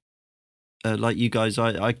design, like you guys,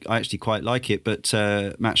 I actually quite like it, but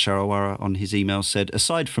Matt Sharawara on his email said,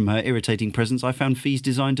 aside from her irritating presence, I found Fee's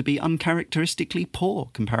design to be uncharacteristically poor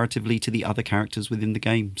comparatively to the other characters within the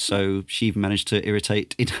game. So she even managed to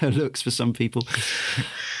irritate in her looks for some people.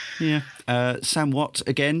 Yeah. Sam Watt,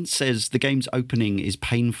 again, says the game's opening is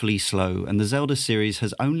painfully slow and the Zelda series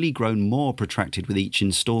has only grown more protracted with each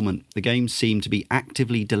instalment. The game seemed to be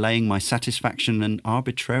actively delaying my satisfaction and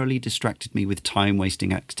arbitrarily distracted me with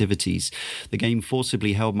time-wasting activities. The game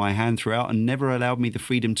forcibly held my hand throughout and never allowed me the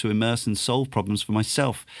freedom to immerse and solve problems for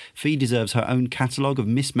myself. Fee deserves her own catalogue of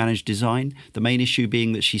mismanaged design, the main issue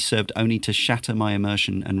being that she served only to shatter my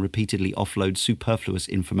immersion and repeatedly offload superfluous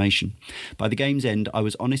information. By the game's end, I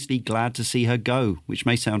was honestly glad to see her go, which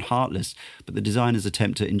may sound heartless, but the designer's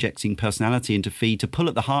attempt at injecting personality into Fee to pull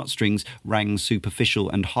at the heartstrings rang superficial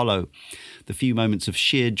and hollow. The few moments of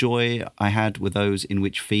sheer joy I had were those in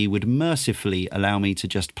which Fee would mercifully allow me to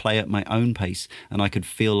just play at my own pace, and I could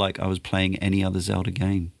feel like I was playing any other Zelda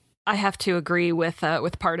game. I have to agree with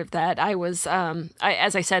part of that. I was,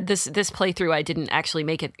 as I said, this playthrough, I didn't actually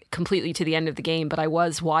make it completely to the end of the game, but I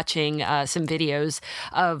was watching some videos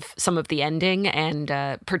of some of the ending and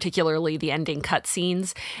particularly the ending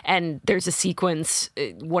cutscenes. And there's a sequence.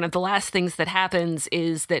 One of the last things that happens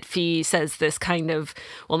is that Fee says this kind of,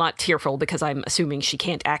 well, not tearful because I'm assuming she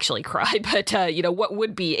can't actually cry, but what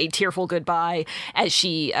would be a tearful goodbye as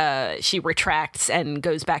she retracts and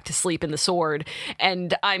goes back to sleep in the sword.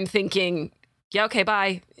 And I'm thinking, yeah, okay,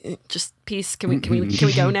 bye. Just peace. Can we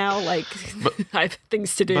go now? Like, I have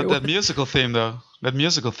things to do. But that musical theme, though.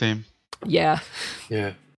 Yeah.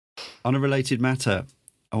 Yeah. On a related matter,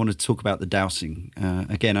 I want to talk about the dowsing.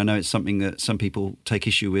 Again, I know it's something that some people take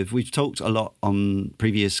issue with. We've talked a lot on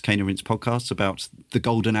previous Cane and Rinse podcasts about the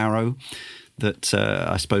golden arrow. That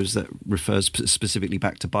I suppose that refers specifically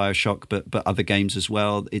back to BioShock, but other games as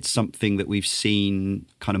well. It's something that we've seen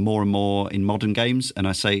kind of more and more in modern games. And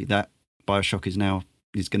I say that BioShock is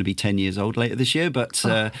going to be 10 years old later this year. But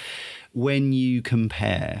when you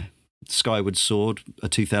compare Skyward Sword, a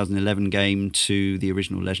 2011 game, to the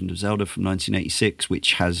original Legend of Zelda from 1986,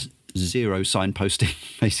 which has zero signposting,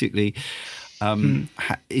 basically,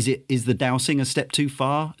 is the dowsing a step too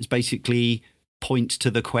far? It's basically point to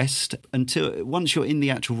the quest until once you're in the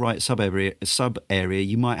actual right sub area,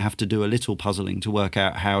 you might have to do a little puzzling to work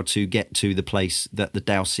out how to get to the place that the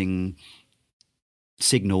dowsing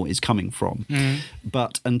signal is coming from.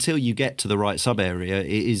 But until you get to the right sub area, it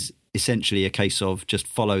is essentially a case of just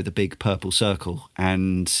follow the big purple circle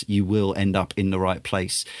and you will end up in the right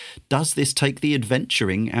place. Does this take the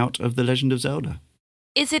adventuring out of The Legend of Zelda?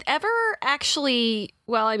 Is it ever actually,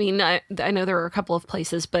 well, I mean, I know there are a couple of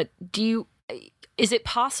places, but is it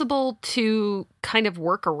possible to kind of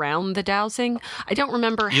work around the dowsing? I don't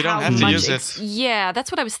remember you how don't have much to use it. Yeah,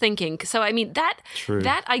 that's what I was thinking. So I mean that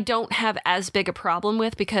I don't have as big a problem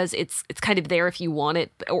with because it's kind of there if you want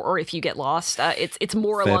it or if you get lost. It's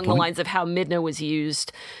more Fair along the point. lines of how Midna was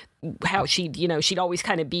used. How she'd always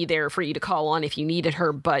kind of be there for you to call on if you needed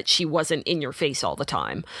her, but she wasn't in your face all the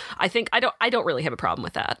time. I think I don't really have a problem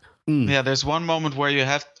with that. Yeah, there's one moment where you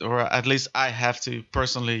have, or at least I have to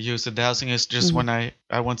personally use the dowsing. Is just when I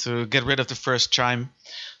want to get rid of the first chime,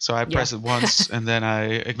 so I press it once and then I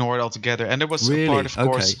ignore it altogether. And there was a part, of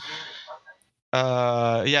course.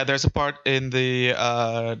 There's a part in the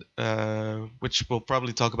which we'll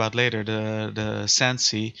probably talk about later, the Sand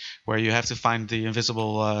Sea, where you have to find the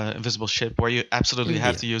invisible ship, where you absolutely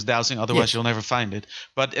have to use dowsing, otherwise you'll never find it.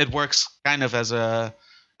 But it works kind of as a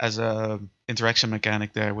interaction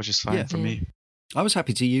mechanic there, which is fine for me. I was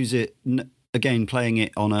happy to use it again, playing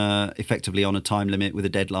it effectively on a time limit with a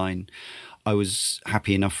deadline. I was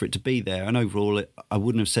happy enough for it to be there. And overall, I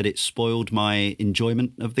wouldn't have said it spoiled my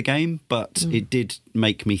enjoyment of the game, but it did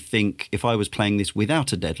make me think if I was playing this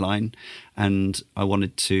without a deadline and I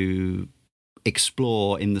wanted to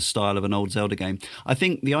explore in the style of an old Zelda game, I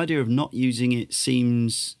think the idea of not using it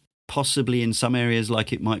seems possibly in some areas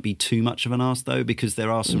like it might be too much of an ask, though, because there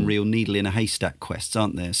are some real needle in a haystack quests,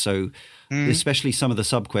 aren't there? So especially some of the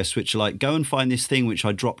sub-quests which are like, go and find this thing which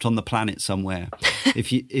I dropped on the planet somewhere.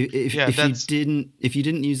 If you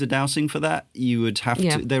didn't use the dowsing for that, you would have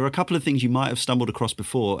to. There are a couple of things you might have stumbled across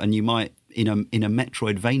before, and you might in a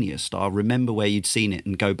Metroidvania style remember where you'd seen it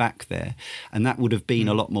and go back there, and that would have been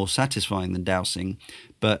a lot more satisfying than dowsing.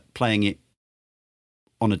 But playing it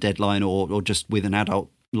on a deadline or just with an adult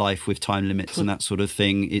life with time limits and that sort of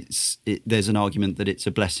thing, there's an argument that it's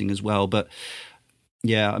a blessing as well. But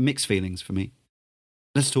yeah, mixed feelings for me.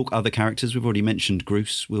 Let's talk other characters. We've already mentioned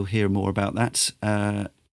Groose. We'll hear more about that.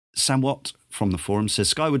 Sam Watt from the forum says,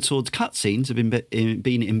 Skyward Sword's cutscenes have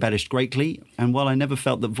been embellished greatly, and while I never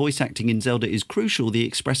felt that voice acting in Zelda is crucial, the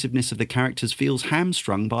expressiveness of the characters feels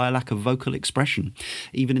hamstrung by a lack of vocal expression.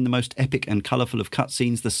 Even in the most epic and colourful of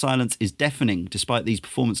cutscenes, the silence is deafening. Despite these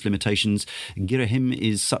performance limitations, Girahim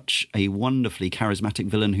is such a wonderfully charismatic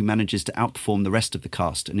villain who manages to outperform the rest of the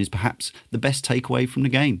cast and is perhaps the best takeaway from the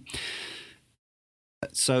game.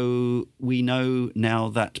 So we know now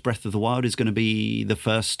that Breath of the Wild is going to be the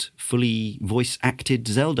first fully voice-acted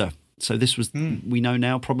Zelda. So this was, we know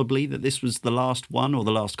now probably that this was the last one, or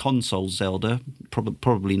the last console Zelda,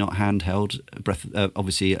 probably not handheld.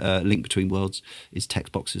 Obviously, Link Between Worlds is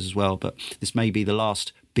text boxes as well, but this may be the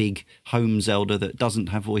last big home Zelda that doesn't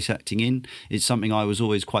have voice acting in. It's something I was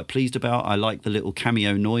always quite pleased about. I like the little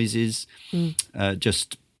cameo noises,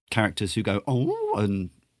 just characters who go, oh, and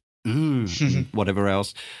whatever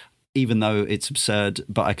else, even though it's absurd,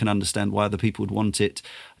 but I can understand why other people would want it.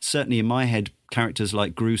 Certainly in my head, characters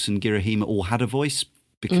like Groose and Girahim all had a voice,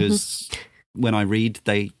 because when I read,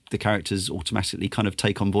 the characters automatically kind of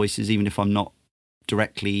take on voices, even if I'm not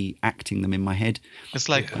directly acting them in my head. It's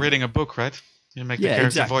like reading a book, right? You make the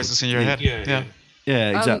character voices in your head.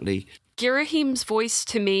 Yeah, exactly. Girahim's voice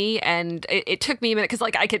to me, and it took me a minute, because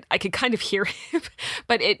like I could kind of hear him,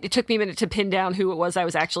 but it took me a minute to pin down who it was I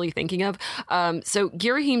was actually thinking of. So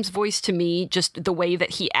Girahim's voice to me, just the way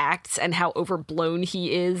that he acts and how overblown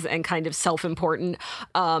he is and kind of self-important.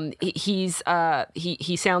 He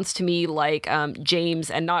sounds to me like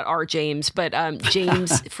James, and not our James, but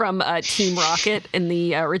James from Team Rocket in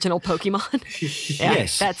the original Pokemon.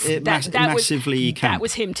 Yes, that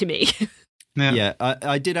was him to me. Yeah,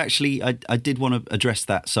 I did actually. I did want to address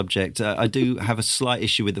that subject. I do have a slight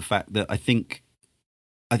issue with the fact that I think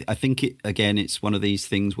it again. It's one of these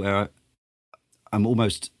things where I'm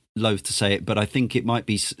almost loath to say it, but I think it might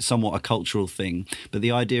be somewhat a cultural thing. But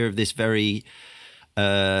the idea of this very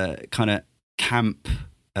kind of camp,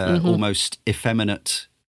 almost effeminate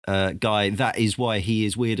guy, that is why he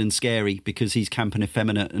is weird and scary, because he's camp and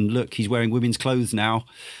effeminate. And look, he's wearing women's clothes now.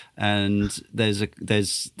 And there's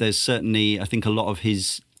certainly, I think, a lot of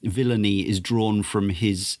his villainy is drawn from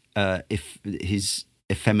his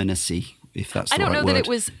effeminacy, if that's the right word.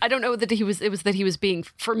 I don't know that it was that he was being,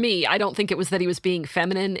 for me, I don't think it was that he was being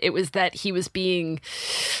feminine. It was that he was being,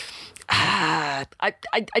 I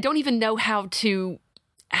don't even know how to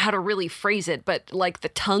really phrase it, but like the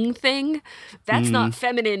tongue thing, that's not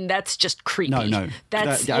feminine, that's just creepy. No.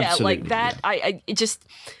 That's like that. Yeah.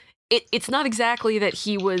 It's not exactly that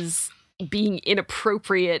he was being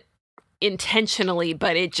inappropriate intentionally,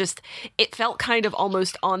 but it felt kind of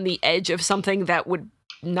almost on the edge of something that would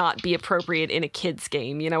not be appropriate in a kid's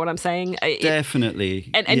game. You know what I'm saying?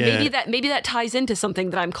 Definitely. And maybe that ties into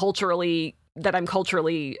something that I'm culturally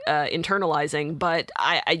internalizing, but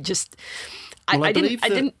I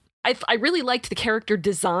really liked the character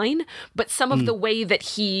design, but some of the way that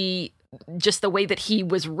he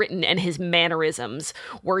was written and his mannerisms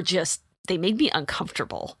were they made me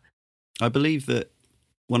uncomfortable. I believe that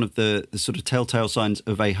one of the sort of telltale signs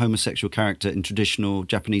of a homosexual character in traditional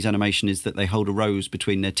Japanese animation is that they hold a rose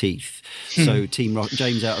between their teeth. So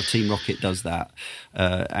James out of Team Rocket does that.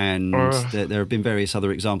 And there have been various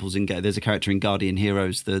other examples. There's a character in Guardian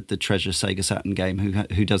Heroes, the Treasure Sega Saturn game,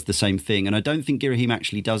 who does the same thing. And I don't think Girahim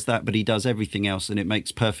actually does that, but he does everything else. And it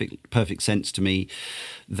makes perfect sense to me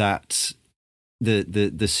that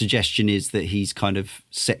the suggestion is that he's kind of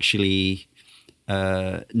sexually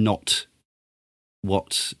not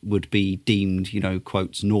what would be deemed,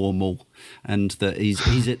 quotes, normal, and that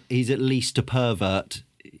he's at least a pervert,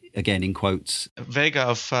 again in quotes. Vega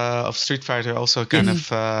of Street Fighter also kind of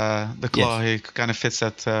the claw. He kind of fits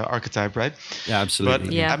that archetype, right? Yeah,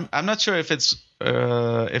 absolutely. But I'm not sure if it's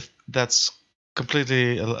if that's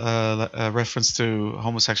completely a reference to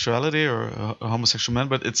homosexuality or a homosexual man,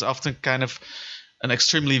 but it's often kind of an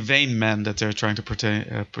extremely vain man that they're trying to portray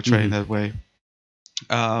in that way.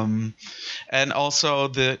 And also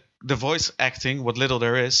the voice acting, what little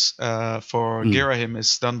there is for Girahim,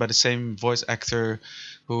 is done by the same voice actor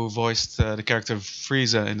who voiced the character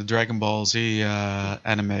Frieza in the Dragon Ball Z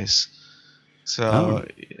animes. So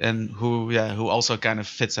and who also kind of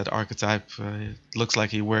fits that archetype. It looks like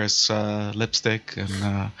he wears lipstick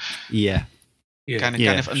and kind of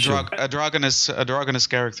androgynous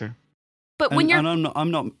character. But when I'm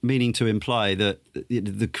not meaning to imply that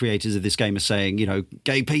the creators of this game are saying,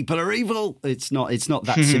 gay people are evil. It's not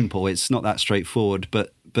that simple. It's not that straightforward.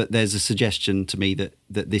 But there's a suggestion to me that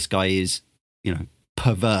this guy is,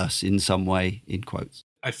 perverse in some way, in quotes.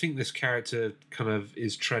 I think this character kind of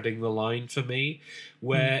is treading the line for me,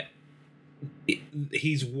 where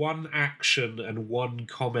he's one action and one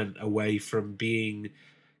comment away from being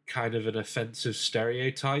kind of an offensive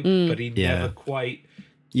stereotype, but he never quite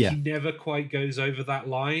goes over that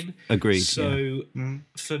line. Agreed. So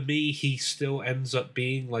for me, he still ends up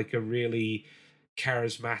being like a really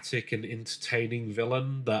charismatic and entertaining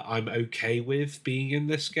villain that I'm okay with being in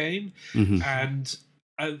this game. And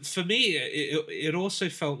for me, it also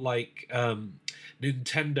felt like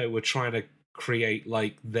Nintendo were trying to create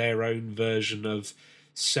like their own version of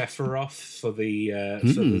Sephiroth for the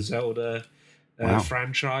Zelda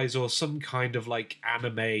franchise, or some kind of like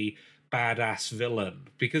anime badass villain,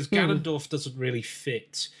 because Ganondorf doesn't really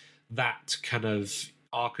fit that kind of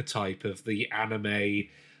archetype of the anime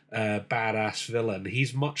badass villain.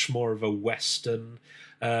 He's much more of a Western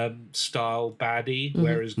style baddie,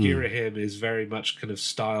 whereas Girahim is very much kind of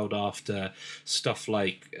styled after stuff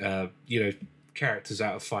like characters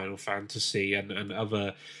out of Final Fantasy and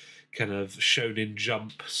other kind of Shonen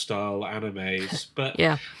Jump style animes. But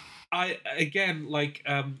I again, like,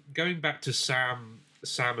 going back to Sam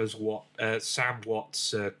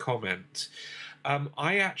Watt's comment,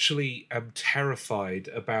 I actually am terrified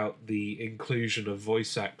about the inclusion of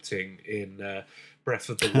voice acting in Breath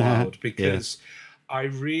of the Wild, because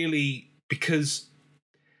because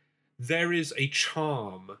there is a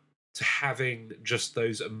charm to having just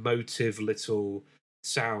those emotive little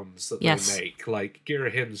sounds that they make, like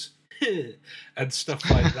Girahim's and stuff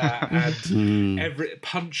like that, and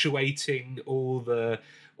punctuating all the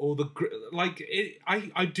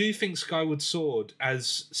I do think Skyward Sword,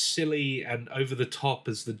 as silly and over the top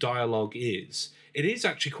as the dialogue is, it is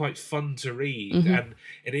actually quite fun to read, and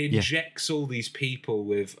it injects all these people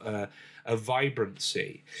with a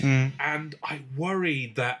vibrancy. And I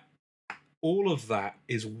worry that all of that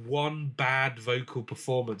is one bad vocal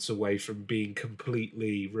performance away from being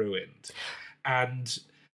completely ruined. And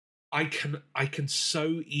I can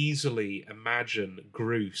so easily imagine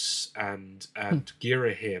Groose and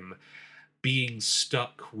Girahim being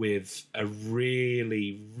stuck with a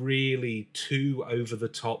really, really too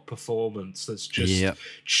over-the-top performance that's just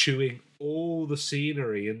chewing all the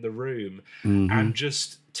scenery in the room and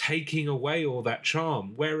just taking away all that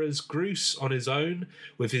charm. Whereas Groose on his own,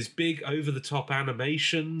 with his big over-the-top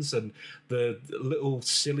animations and the little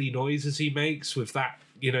silly noises he makes with that,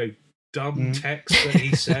 dumb text that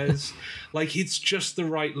he says, like, it's just the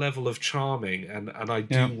right level of charming, and I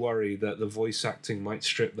do worry that the voice acting might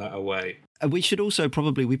strip that away. We should also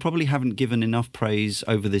we probably haven't given enough praise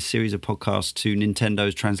over this series of podcasts to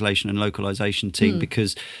Nintendo's translation and localization team,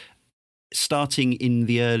 because starting in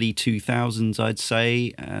the early 2000s, I'd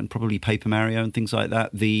say, and probably Paper Mario and things like that,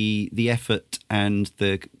 the effort and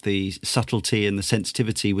the subtlety and the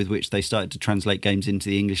sensitivity with which they started to translate games into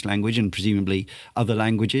the English language and presumably other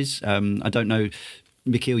languages. I don't know,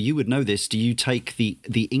 Mikhail, you would know this. Do you take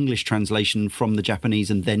the English translation from the Japanese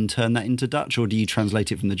and then turn that into Dutch, or do you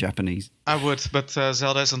translate it from the Japanese? I would, but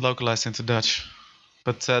Zelda isn't localized into Dutch.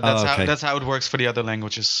 But that's how it works for the other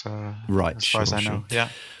languages, right? As far as I know, yeah.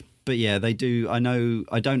 But yeah, they do. I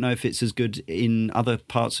don't know if it's as good in other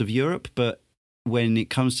parts of Europe, but when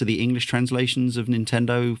it comes to the English translations of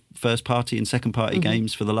Nintendo first-party and second-party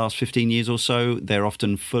games for the last 15 years or so, they're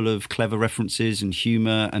often full of clever references and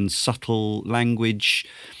humour and subtle language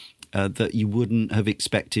that you wouldn't have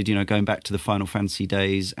expected, going back to the Final Fantasy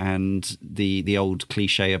days and the old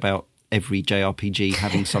cliche about every JRPG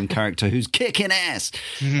having some character who's kicking ass.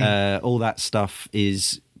 All that stuff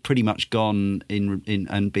is pretty much gone in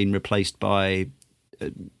and been replaced by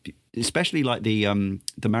especially like the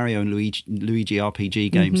Mario and Luigi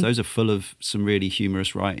RPG games. Those are full of some really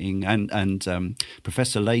humorous writing, and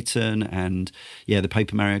Professor Layton, and the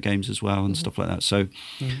Paper Mario games as well, and stuff like that. So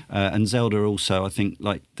and Zelda also, I think,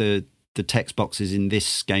 like the text boxes in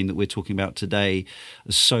this game that we're talking about today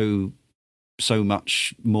are so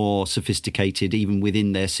much more sophisticated, even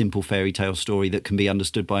within their simple fairy tale story that can be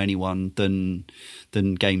understood by anyone than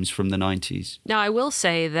games from the 90s. Now, I will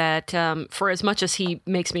say that for as much as he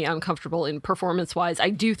makes me uncomfortable in performance-wise,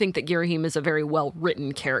 I do think that Girahim is a very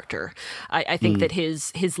well-written character. I think that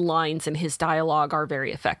his lines and his dialogue are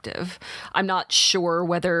very effective. I'm not sure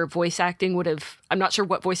whether voice acting would have... I'm not sure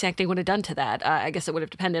what voice acting would have done to that. I guess it would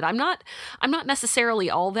have depended. I'm not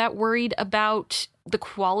necessarily all that worried about the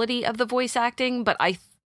quality of the voice acting, but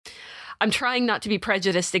I'm trying not to be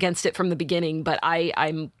prejudiced against it from the beginning, but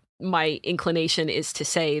my inclination is to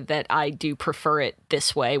say that I do prefer it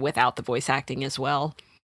this way without the voice acting as well.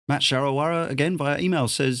 Matt Sharawara, again via email,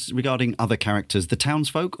 says regarding other characters, the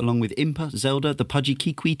townsfolk, along with Impa, Zelda, the pudgy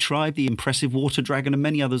Kikwi tribe, the impressive water dragon, and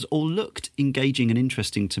many others, all looked engaging and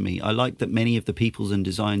interesting to me. I like that many of the peoples and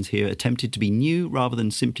designs here attempted to be new rather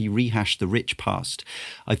than simply rehash the rich past.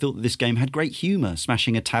 I thought that this game had great humour.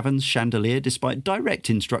 Smashing a tavern's chandelier, despite direct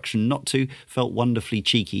instruction not to, felt wonderfully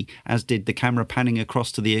cheeky, as did the camera panning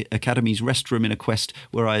across to the Academy's restroom in a quest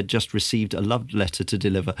where I had just received a love letter to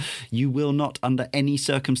deliver. You will not, under any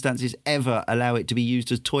circumstances, ever allow it to be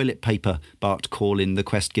used as toilet paper, barked Corlin, the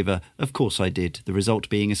quest giver. Of course I did, the result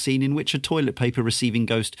being a scene in which a toilet paper receiving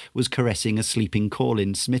ghost was caressing a sleeping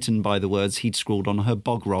Corlin, smitten by the words he'd scrawled on her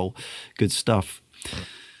bog roll. Good stuff.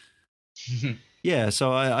 Yeah,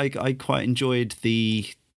 so I quite enjoyed the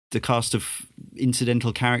cast of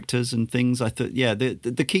incidental characters and things. I thought, yeah, the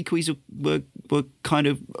Kikwis were kind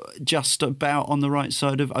of just about on the right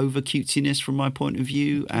side of over cutesiness from my point of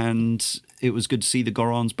view, and it was good to see the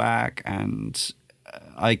Gorons back. And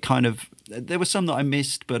I kind of, there were some that I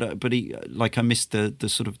missed, but I missed the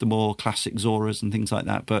sort of the more classic Zoras and things like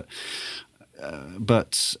that. But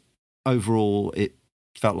overall, it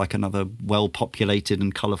felt like another well-populated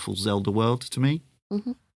and colourful Zelda world to me.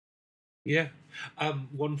 Mm-hmm. Yeah.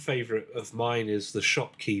 One favourite of mine is the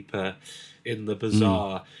shopkeeper in the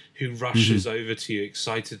bazaar who rushes over to you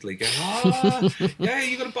excitedly going, yeah,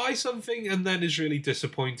 you're going to buy something, and then is really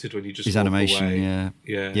disappointed when you just his walk animation, away.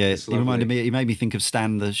 Yeah. It reminded me, it made me think of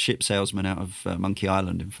Stan, the ship salesman out of Monkey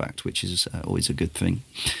Island, in fact, which is always a good thing.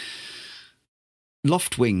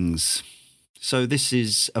 Loft Wings. So this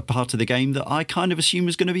is a part of the game that I kind of assume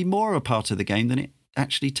was going to be more a part of the game than it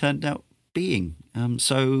actually turned out being.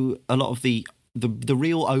 So a lot of the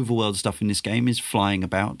real overworld stuff in this game is flying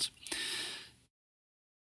about.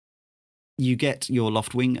 You get your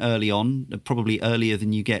Loft Wing early on, probably earlier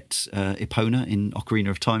than you get Epona in Ocarina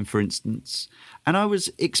of Time, for instance. And I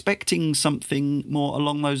was expecting something more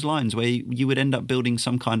along those lines, where you would end up building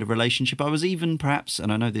some kind of relationship. I was even perhaps,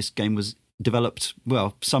 and I know this game was developed,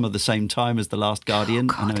 well, some of the same time as The Last Guardian.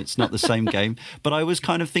 I know it's not the same game, but I was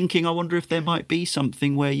kind of thinking, I wonder if there might be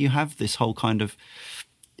something where you have this whole kind of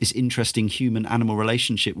this interesting human-animal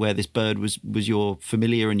relationship where this bird was your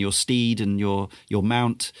familiar and your steed and your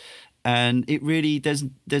mount. And it really,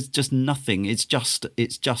 there's just nothing. It's just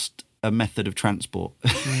a method of transport.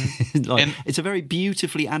 It's a very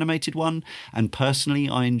beautifully animated one, and personally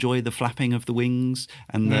I enjoy the flapping of the wings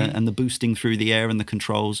and the boosting through the air and the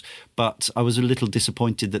controls, but I was a little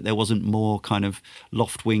disappointed that there wasn't more kind of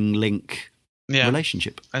Loft Wing Link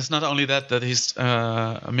relationship. It's not only that he's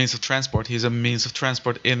a means of transport, he's a means of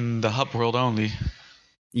transport in the hub world only.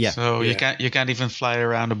 Yeah. So you can't even fly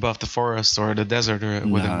around above the forest or the desert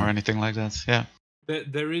with him or anything like that. Yeah.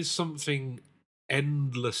 There is something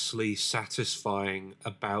endlessly satisfying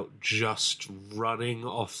about just running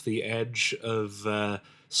off the edge of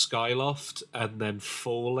Skyloft and then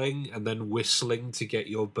falling and then whistling to get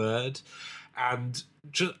your bird, and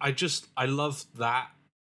I love that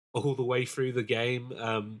all the way through the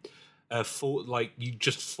game. You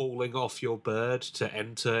just falling off your bird to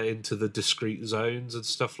enter into the discrete zones and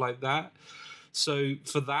stuff like that. So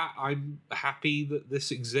for that, I'm happy that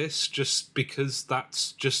this exists, just because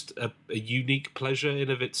that's just a unique pleasure in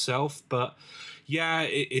of itself. But yeah,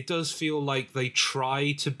 it does feel like they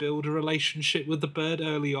try to build a relationship with the bird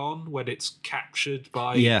early on when it's captured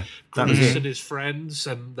by Grace and his friends,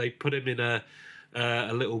 and they put him in a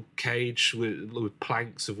little cage with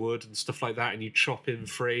planks of wood and stuff like that, and you chop him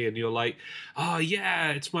free, and you're like, oh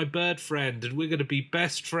yeah, it's my bird friend, and we're going to be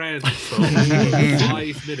best friends for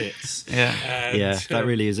 5 minutes. That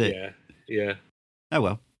really is it. Yeah. Oh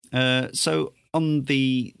well. So on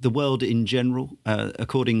the world in general,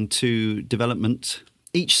 according to development,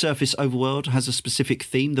 each surface overworld has a specific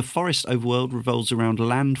theme. The forest overworld revolves around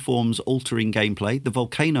landforms altering gameplay. The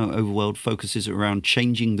volcano overworld focuses around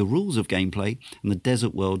changing the rules of gameplay. And the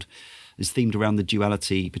desert world is themed around the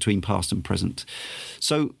duality between past and present.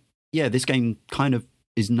 So, yeah, this game kind of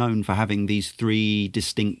is known for having these 3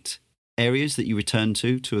 distinct areas that you return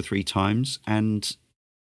to 2 or 3 times. And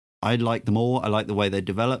I like them all. I like the way they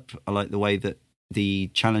develop. I like the way that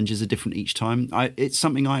the challenges are different each time. It's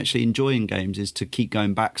something I actually enjoy in games, is to keep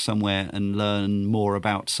going back somewhere and learn more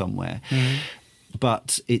about somewhere.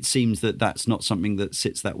 But it seems that that's not something that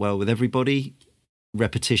sits that well with everybody.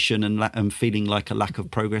 Repetition and feeling like a lack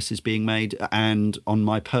of progress is being made. And on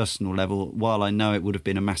my personal level, while I know it would have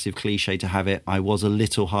been a massive cliche to have it, I was a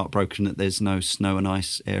little heartbroken that there's no snow and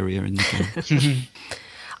ice area in the game.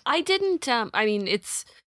 I didn't, it's...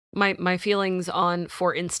 My feelings on,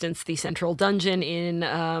 for instance, the central dungeon in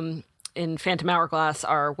Phantom Hourglass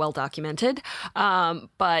are well documented,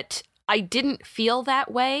 but I didn't feel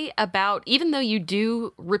that way about, even though you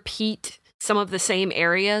do repeat some of the same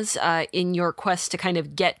areas in your quest to kind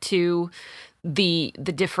of get to the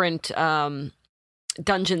different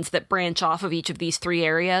dungeons that branch off of each of these 3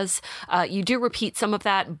 areas. You do repeat some of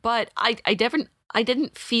that, but I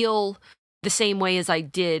didn't feel the same way as I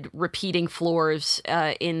did repeating floors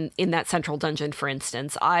in that central dungeon, for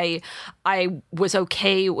instance. I was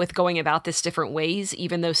okay with going about this different ways,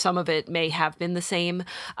 even though some of it may have been the same.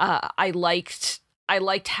 I liked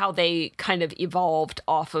how they kind of evolved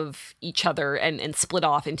off of each other and split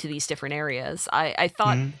off into these different areas. I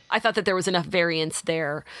thought that there was enough variance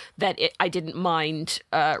there that I didn't mind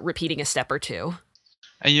repeating a step or two.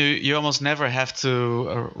 And you almost never have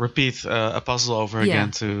to repeat a puzzle over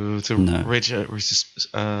again to reach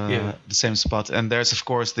the same spot. And there's of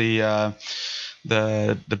course the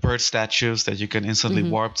bird statues that you can instantly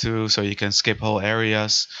warp to, so you can skip whole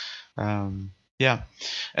areas. And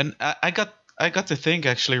I got to think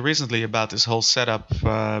actually recently about this whole setup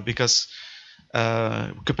because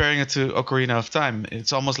comparing it to Ocarina of Time,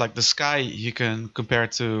 it's almost like the sky you can compare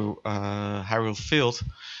to Hyrule Field.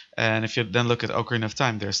 And if you then look at Ocarina of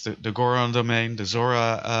Time, there's the Goron domain, the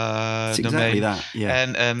Zora domain, exactly that, yeah.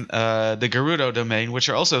 and the Gerudo domain, which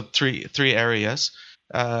are also three areas,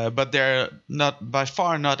 but they're by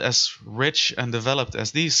far not as rich and developed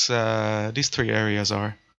as these 3 areas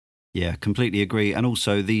are. Yeah, completely agree. And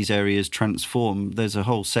also these areas transform. There's a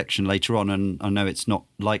whole section later on, and I know it's not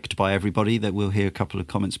liked by everybody, that we'll hear a couple of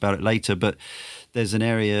comments about it later, but there's an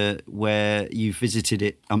area where you've visited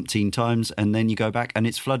it umpteen times and then you go back and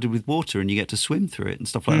it's flooded with water and you get to swim through it and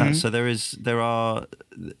stuff like that. So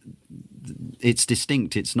it's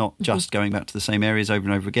distinct. It's not just going back to the same areas over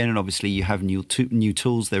and over again. And obviously you have new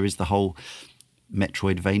tools. There is the whole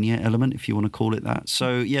Metroidvania element, if you want to call it that.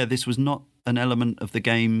 So yeah, this was not an element of the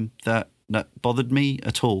game that bothered me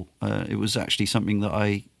at all. It was actually something that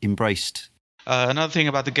I embraced. Another thing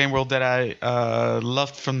about the game world that I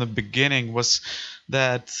loved from the beginning was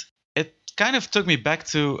that it kind of took me back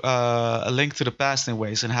to A Link to the Past in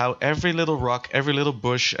ways, and how every little rock, every little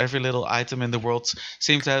bush, every little item in the world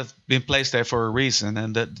seemed to have been placed there for a reason,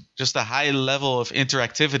 and that just the high level of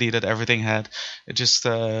interactivity that everything had. It just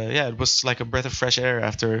it was like a breath of fresh air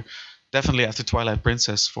definitely after Twilight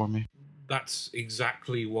Princess for me. That's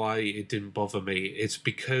exactly why it didn't bother me. It's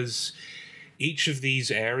because each of these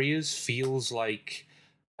areas feels like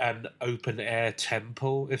an open air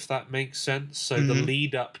temple, if that makes sense. So the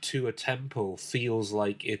lead up to a temple feels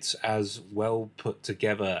like it's as well put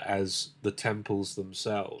together as the temples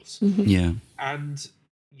themselves. Yeah. And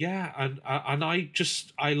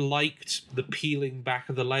I liked the peeling back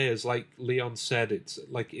of the layers. Like Leon said, it's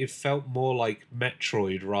like it felt more like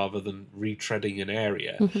Metroid rather than retreading an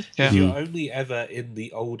area. You're only ever in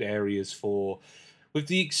the old areas with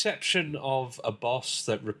the exception of a boss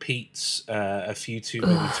that repeats a few too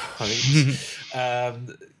many times,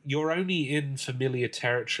 you're only in familiar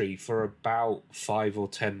territory for about 5 or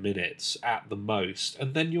 10 minutes at the most,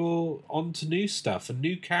 and then you're on to new stuff and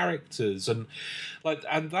new characters, and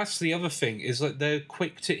that's the other thing, is that they're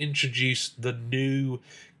quick to introduce the new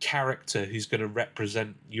character who's going to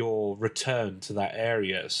represent your return to that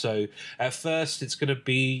area. So at first it's going to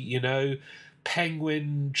be,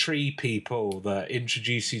 penguin tree people that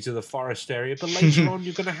introduce you to the forest area, but later on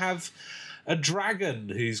you're going to have a dragon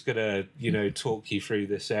who's going to talk you through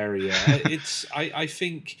this area. I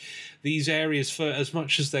think these areas, for as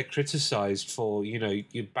much as they're criticized for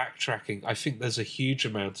your backtracking, I think there's a huge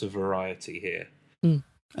amount of variety here.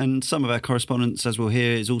 And some of our correspondence, as we'll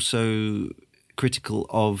hear, is also critical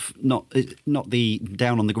of not the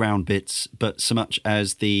down on the ground bits, but so much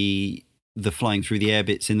as the flying through the air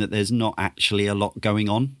bits, in that there's not actually a lot going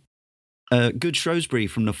on. Good Shrewsbury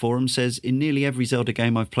from the forum says, in nearly every Zelda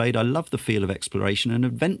game I've played, I love the feel of exploration and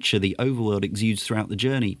adventure the overworld exudes throughout the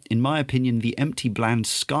journey. In my opinion, the empty, bland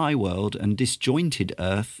Skyward and disjointed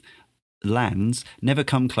Earth lands never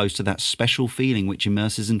come close to that special feeling which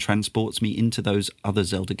immerses and transports me into those other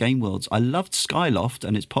Zelda game worlds. I loved Skyloft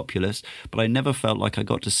and its populace, but I never felt like I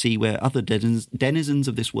got to see where other denizens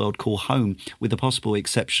of this world call home, with the possible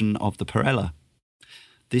exception of the Perella.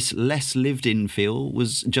 This less lived-in feel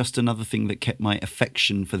was just another thing that kept my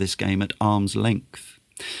affection for this game at arm's length.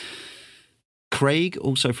 Craig,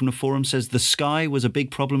 also from the forum, says, the sky was a big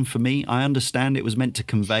problem for me. I understand it was meant to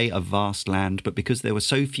convey a vast land, but because there were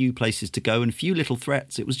so few places to go and few little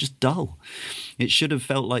threats, it was just dull. It should have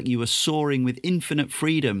felt like you were soaring with infinite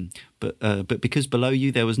freedom, but because below you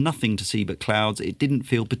there was nothing to see but clouds, it didn't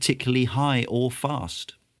feel particularly high or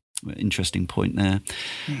fast. Interesting point there.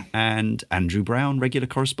 And Andrew Brown, regular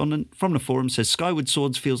correspondent from the forum, says Skyward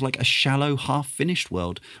Swords feels like a shallow, half-finished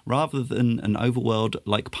world. Rather than an overworld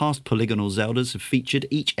like past polygonal Zeldas have featured,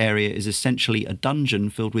 each area is essentially a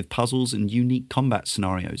dungeon filled with puzzles and unique combat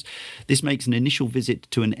scenarios. This makes an initial visit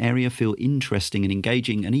to an area feel interesting and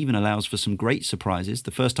engaging, and even allows for some great surprises.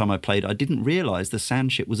 The first time I played, I didn't realise the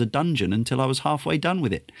sandship was a dungeon until I was halfway done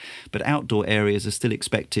with it. But outdoor areas are still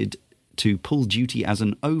expected to pull duty as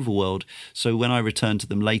an overworld, so when I return to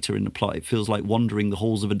them later in the plot, it feels like wandering the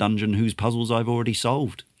halls of a dungeon whose puzzles I've already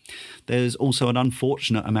solved. There's also an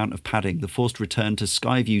unfortunate amount of padding. The forced return to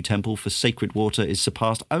Skyview Temple for sacred water is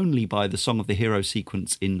surpassed only by the Song of the Hero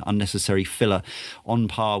sequence in unnecessary filler, on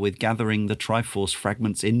par with gathering the Triforce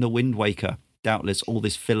fragments in the Wind Waker. Doubtless all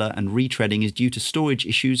this filler and retreading is due to storage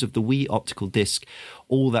issues of the Wii optical disc.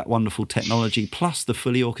 All that wonderful technology, plus the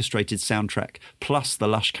fully orchestrated soundtrack, plus the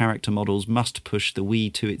lush character models must push the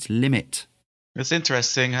Wii to its limit. It's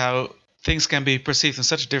interesting how things can be perceived in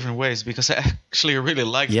such different ways, because I actually really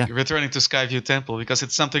liked returning to Skyview Temple, because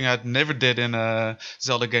it's something I never did in a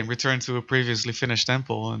Zelda game, return to a previously finished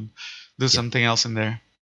temple and do something else in there.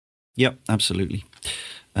 Yep, absolutely.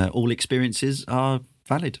 All experiences are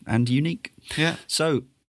valid and unique. Yeah. So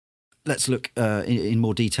let's look in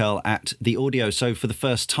more detail at the audio. So for the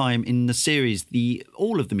first time in the series,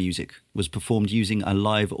 all of the music was performed using a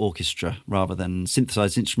live orchestra rather than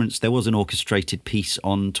synthesized instruments. There was an orchestrated piece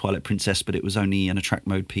on Twilight Princess, but it was only an attract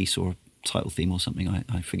mode piece or title theme or something,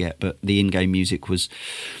 I forget. But the in-game music was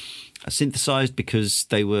synthesized because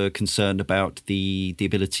they were concerned about the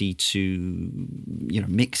ability to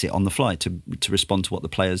mix it on the fly to respond to what the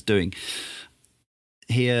player's doing.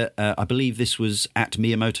 Here, I believe this was at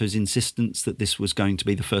Miyamoto's insistence that this was going to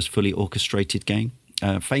be the first fully orchestrated game.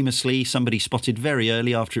 Famously, somebody spotted very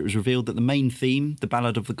early after it was revealed that the main theme, the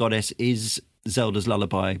Ballad of the Goddess, is Zelda's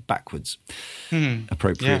Lullaby backwards,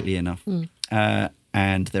 appropriately enough.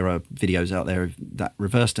 And there are videos out there that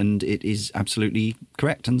reversed, and it is absolutely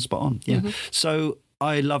correct and spot on. Yeah. So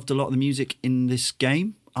I loved a lot of the music in this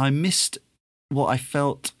game. I missed what I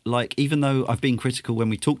felt like, even though I've been critical when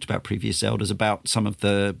we talked about previous Zeldas about some of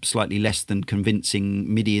the slightly less than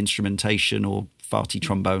convincing MIDI instrumentation or farty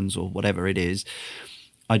trombones or whatever it is,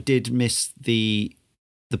 I did miss the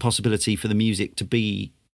possibility for the music to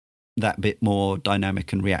be that bit more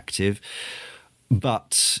dynamic and reactive.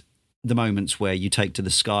 But the moments where you take to the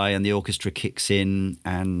sky and the orchestra kicks in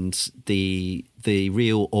and the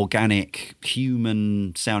real organic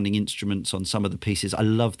human sounding instruments on some of the pieces. I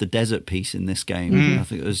love the desert piece in this game. I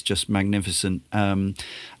think it was just magnificent. And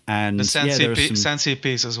the Sansi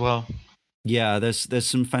piece as well. Yeah, there's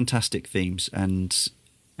some fantastic themes, and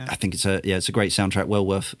I think it's a great soundtrack, well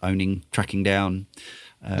worth owning, tracking down.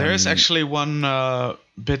 There is actually one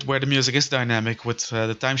bit where the music is dynamic with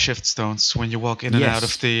the time shift stones. When you walk in and out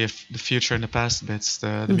of the future and the past bits,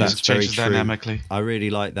 the music changes dynamically. I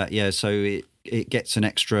really like that. Yeah, so it gets an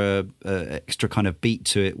extra kind of beat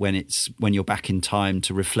to it when you're back in time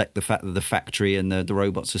to reflect the fact that the factory and the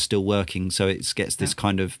robots are still working. So it gets this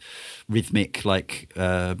kind of rhythmic, like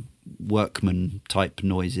workman type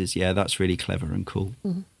noises. Yeah, that's really clever and cool.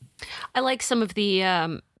 I like some of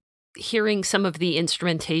the hearing some of the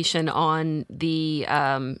instrumentation on the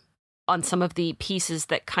on some of the pieces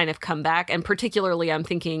that kind of come back, and particularly I'm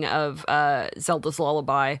thinking of Zelda's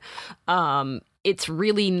Lullaby. It's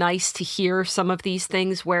really nice to hear some of these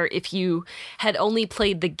things where if you had only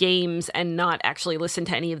played the games and not actually listened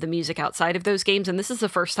to any of the music outside of those games, and this is the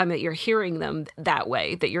first time that you're hearing them that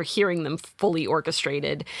way, that you're hearing them fully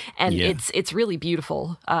orchestrated, and it's really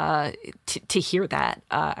beautiful to hear that.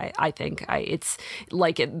 I think it's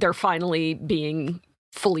like they're finally being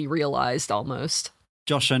fully realized almost.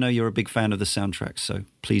 Josh, I know you're a big fan of the soundtrack, so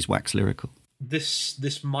please wax lyrical.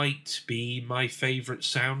 This might be my favourite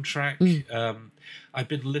soundtrack. I've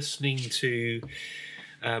been listening to,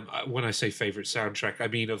 when I say favourite soundtrack, I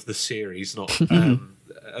mean of the series, not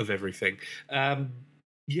of everything. I've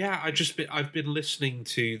been listening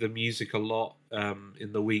to the music a lot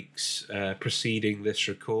in the weeks preceding this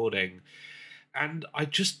recording, and I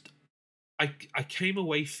came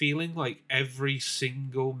away feeling like every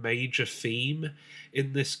single major theme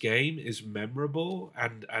in this game is memorable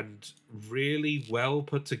and really well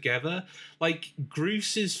put together. Like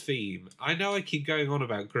Groos's theme. I know I keep going on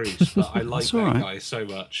about Groos, but I like that guy so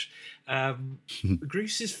much.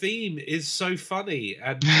 Groos's theme is so funny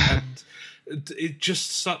and it's just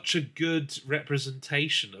such a good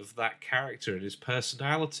representation of that character and his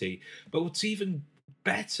personality. But what's even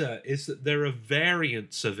better is that there are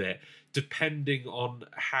variants of it depending on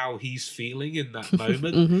how he's feeling in that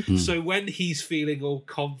moment. So when he's feeling all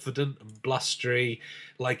confident and blustery,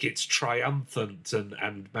 like it's triumphant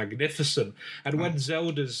and magnificent, and when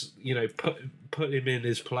Zelda's, put him in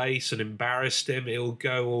his place and embarrassed him, it'll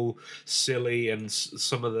go all silly, and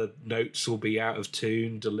some of the notes will be out of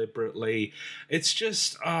tune deliberately. It's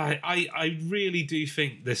just, I really do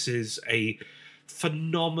think this is a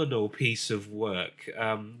phenomenal piece of work.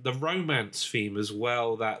 The romance theme as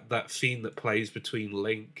well, that theme that plays between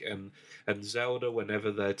Link and Zelda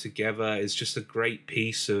whenever they're together, is just a great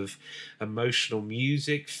piece of emotional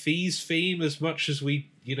music. Fee's theme, as much as we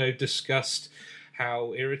discussed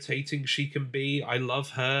how irritating she can be, I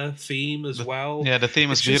love her theme as well. Yeah, the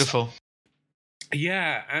theme is beautiful.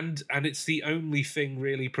 Yeah, and it's the only thing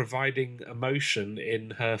really providing emotion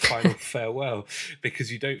in her final farewell,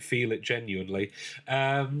 because you don't feel it genuinely.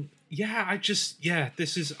 This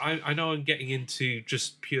is, I know I'm getting into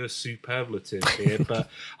just pure superlative here, but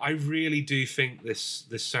I really do think this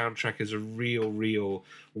soundtrack is a real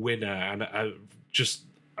winner, and just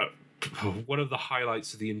one of the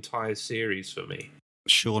highlights of the entire series for me.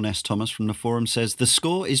 Sean S. Thomas from the forum says, the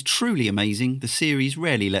score is truly amazing. The series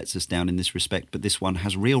rarely lets us down in this respect, but this one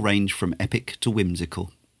has real range from epic to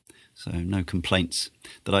whimsical. So no complaints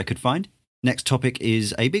that I could find. Next topic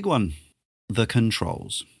is a big one. The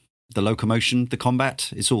controls. The locomotion, the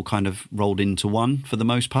combat, it's all kind of rolled into one for the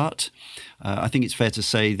most part. I think it's fair to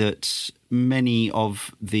say that many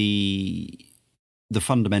of the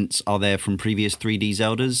fundaments are there from previous 3D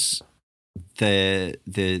Zeldas.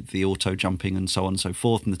 The auto jumping and so on and so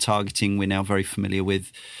forth, and the targeting we're now very familiar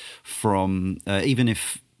with from even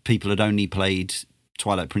if people had only played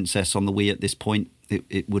Twilight Princess on the Wii at this point,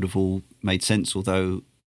 it would have all made sense. Although,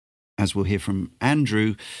 as we'll hear from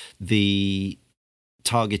Andrew, the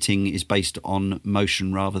targeting is based on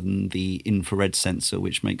motion rather than the infrared sensor,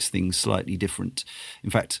 which makes things slightly different. In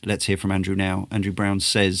fact, let's hear from Andrew now. Andrew Brown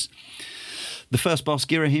says, the first boss,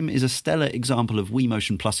 Girahim, is a stellar example of Wii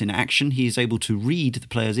Motion Plus in action. He is able to read the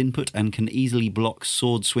player's input and can easily block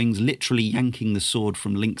sword swings, literally yanking the sword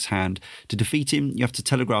from Link's hand. To defeat him, you have to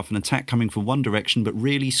telegraph an attack coming from one direction but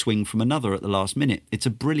really swing from another at the last minute. It's a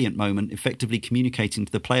brilliant moment, effectively communicating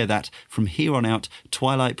to the player that, from here on out,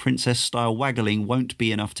 Twilight Princess-style waggling won't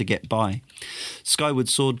be enough to get by. Skyward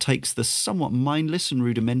Sword takes the somewhat mindless and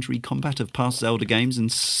rudimentary combat of past Zelda games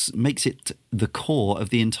and makes it the core of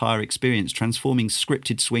the entire experience, transforming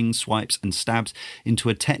scripted swings, swipes and stabs into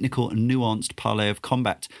a technical and nuanced parlay of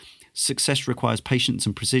combat. Success requires patience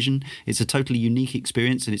and precision. It's a totally unique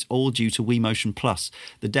experience, and it's all due to Wii Motion Plus.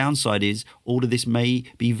 The downside is all of this may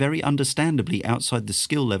be very understandably outside the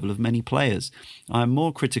skill level of many players. I am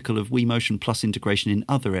more critical of Wii Motion Plus integration in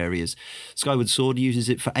other areas. Skyward Sword uses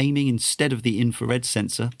it for aiming instead of the infrared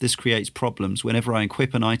sensor. This creates problems. Whenever I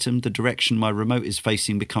equip an item, the direction my remote is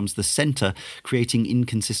facing becomes the center, creating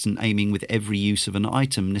inconsistent aiming with every use of an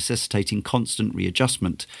item, necessitating constant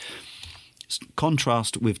readjustment.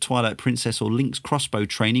 Contrast with Twilight Princess or Link's crossbow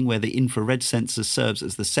training, where the infrared sensor serves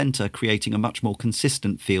as the center, creating a much more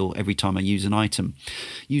consistent feel every time I use an item.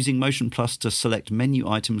 Using Motion Plus to select menu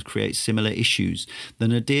items creates similar issues. The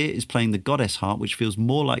Nadir is playing the goddess harp, which feels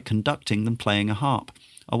more like conducting than playing a harp.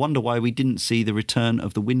 I wonder why we didn't see the return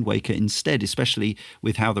of the Wind Waker instead, especially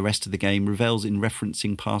with how the rest of the game revels in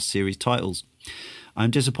referencing past series titles.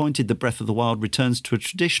 I'm disappointed that Breath of the Wild returns to a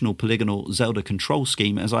traditional polygonal Zelda control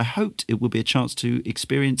scheme, as I hoped it would be a chance to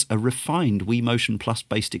experience a refined Wii Motion Plus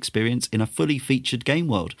based experience in a fully featured game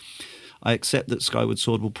world. I accept that Skyward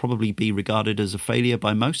Sword will probably be regarded as a failure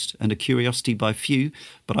by most and a curiosity by few,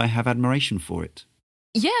 but I have admiration for it.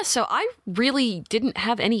 Yeah, so I really didn't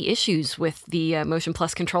have any issues with the Motion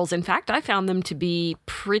Plus controls. In fact, I found them to be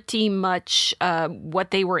pretty much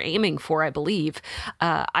what they were aiming for, I believe.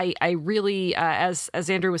 I really, as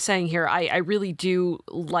Andrew was saying here, I really do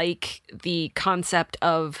like the concept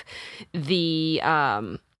of the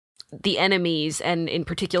enemies, and in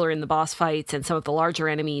particular in the boss fights and some of the larger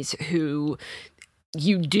enemies, who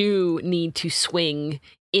you do need to swing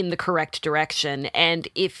in the correct direction. And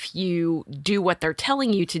if you do what they're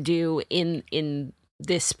telling you to do in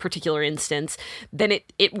this particular instance, then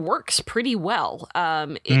it works pretty well.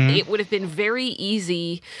 It would have been very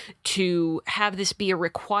easy to have this be a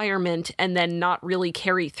requirement and then not really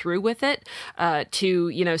carry through with it,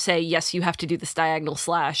 to, say, yes, you have to do this diagonal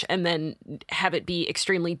slash, and then have it be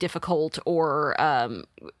extremely difficult or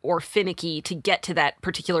finicky to get to that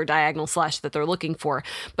particular diagonal slash that they're looking for.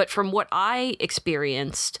 But from what I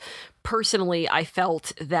experienced, personally, I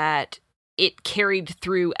felt that it carried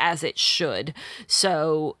through as it should.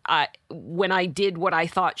 So when I did what I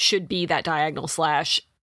thought should be that diagonal slash,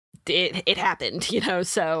 it happened,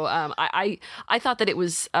 So I thought that it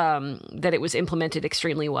was implemented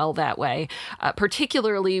extremely well that way,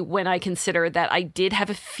 particularly when I consider that I did have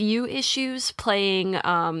a few issues playing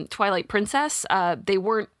Twilight Princess. They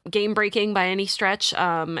weren't game breaking by any stretch,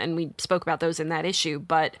 and we spoke about those in that issue.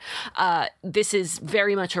 But this is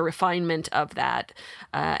very much a refinement of that,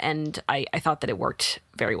 and I thought that it worked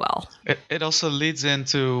very well. It also leads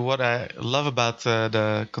into what I love about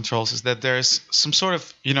the controls is that there's some sort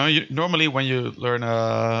of normally when you learn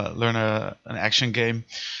an action game,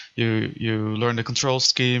 you learn the control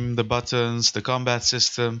scheme, the buttons, the combat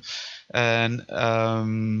system, and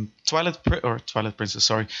Twilight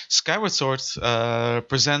Princess, Skyward Sword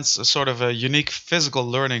presents a sort of a unique physical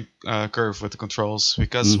learning curve with the controls.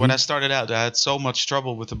 Because when I started out, I had so much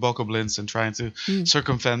trouble with the bokoblins and trying to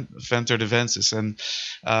circumvent their defenses. And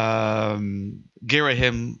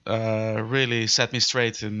Girahim really set me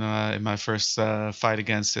straight in my first fight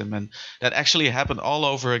against him. And that actually happened all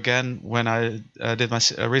over again when I did my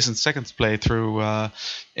recent second playthrough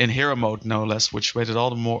in hero mode, no less, which made it all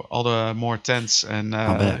the more tense, and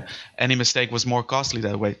any mistake was more costly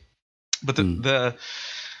that way. But the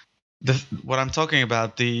what I'm talking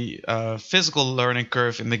about, the physical learning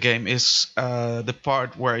curve in the game, is the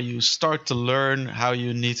part where you start to learn how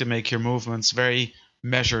you need to make your movements very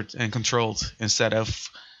measured and controlled, instead of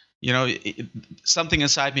something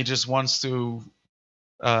inside me just wants to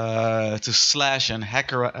slash and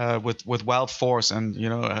hack with wild force, and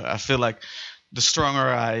I feel like the stronger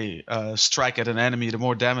I strike at an enemy, the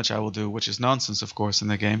more damage I will do, which is nonsense, of course, in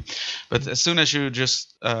the game. But as soon as you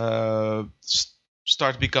just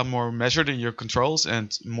start to become more measured in your controls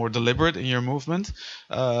and more deliberate in your movement,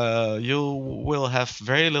 you will have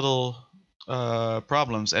very little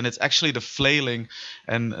problems. And it's actually the flailing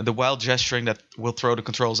and the wild gesturing that will throw the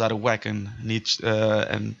controls out of whack and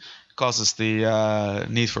causes the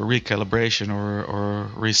need for recalibration or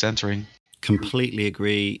recentering. Completely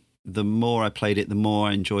agree. The more I played it, the more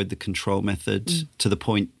I enjoyed the control method, to the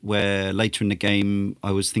point where later in the game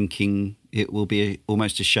I was thinking it will be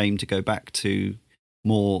almost a shame to go back to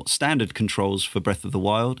more standard controls for Breath of the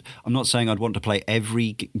Wild. I'm not saying I'd want to play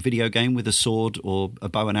every video game with a sword or a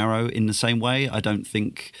bow and arrow in the same way. I don't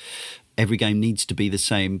think every game needs to be the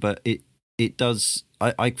same, but it does.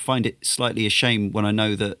 I find it slightly a shame when I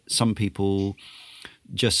know that some people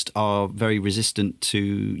just are very resistant to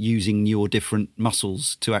using new or different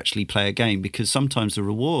muscles to actually play a game, because sometimes the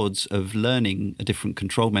rewards of learning a different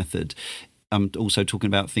control method, I'm also talking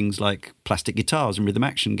about things like plastic guitars and rhythm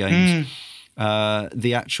action games,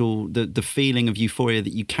 the feeling of euphoria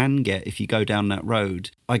that you can get if you go down that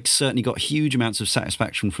road. I certainly got huge amounts of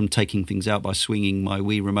satisfaction from taking things out by swinging my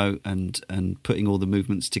Wii remote and putting all the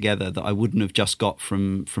movements together that I wouldn't have just got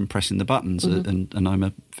from pressing the buttons. And I'm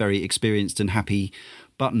a very experienced and happy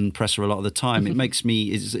button presser a lot of the time. It makes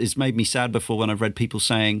me, it's made me sad before when I've read people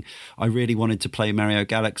saying I really wanted to play Mario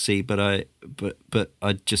Galaxy, but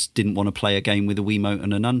I just didn't want to play a game with a Wiimote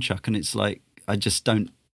and a nunchuck. And it's like, I just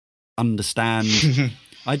don't understand.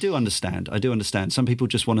 I do understand. Some people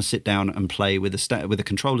just want to sit down and play with a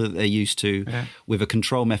controller that they're used to, with a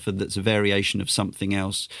control method that's a variation of something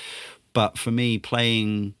else. But for me,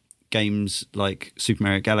 playing games like Super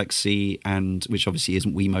Mario Galaxy, and which obviously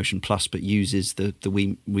isn't Wii Motion Plus, but uses the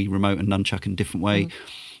Wii remote and nunchuck in a different way,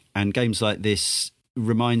 and games like this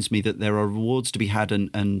reminds me that there are rewards to be had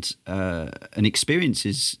and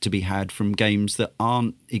experiences to be had from games that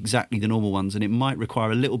aren't exactly the normal ones, and it might require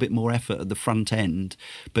a little bit more effort at the front end,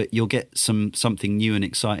 but you'll get something new and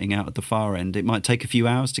exciting out at the far end. It might take a few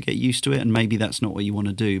hours to get used to it, and maybe that's not what you want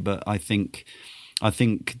to do, but I think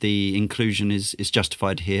the inclusion is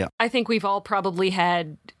justified here. I think we've all probably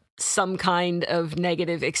had some kind of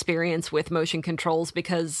negative experience with motion controls,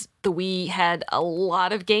 because the Wii had a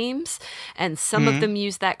lot of games, and some of them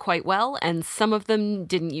used that quite well, and some of them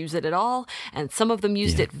didn't use it at all, and some of them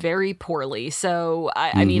used it very poorly. So,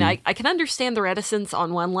 I mean, I can understand the reticence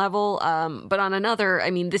on one level, but on another,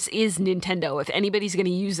 I mean, this is Nintendo. If anybody's going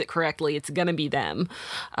to use it correctly, it's going to be them.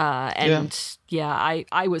 I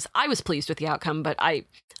was pleased with the outcome, but I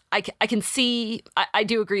can see, I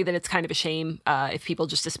do agree that it's kind of a shame if people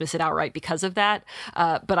just dismiss it outright because of that,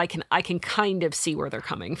 but I can kind of see where they're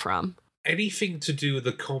coming from. Anything to do with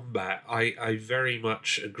the combat, I very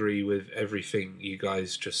much agree with everything you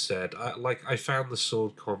guys just said. I found the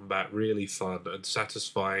sword combat really fun and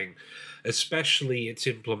satisfying, especially its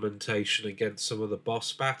implementation against some of the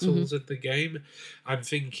boss battles in the game. I'm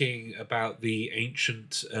thinking about the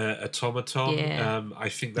ancient automaton. I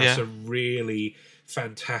think that's a really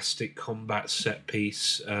fantastic combat set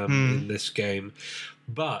piece in this game.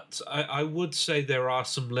 But I would say there are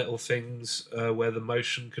some little things where the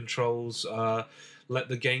motion controls let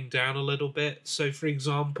the game down a little bit. So, for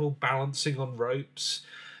example, balancing on ropes.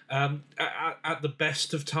 At the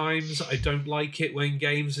best of times, I don't like it when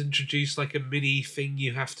games introduce like a mini thing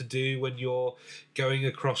you have to do when you're going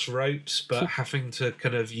across ropes, but having to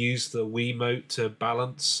kind of use the Wiimote to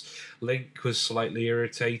balance Link was slightly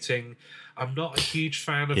irritating. I'm not a huge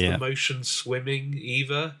fan of the motion swimming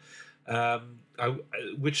either.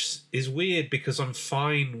 Which is weird because I'm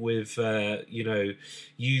fine with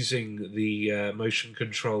using the motion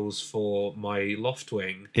controls for my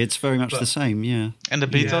Loftwing. It's very much the same, yeah. And the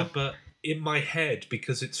Beetle? Yeah, but in my head,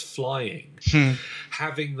 because it's flying,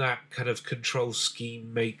 having that kind of control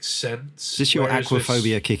scheme makes sense. Is this your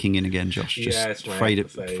aquaphobia kicking in again, Josh? Yeah, it's my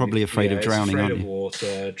probably afraid of drowning, afraid aren't of you?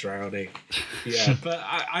 water, drowning. Yeah, but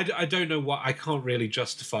I don't know what. I can't really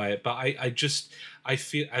justify it, but I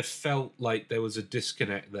felt like there was a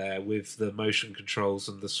disconnect there with the motion controls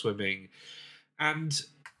and the swimming, and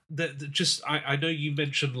I know you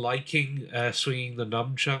mentioned liking swinging the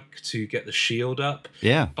nunchuck to get the shield up.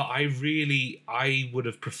 Yeah. But I would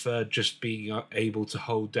have preferred just being able to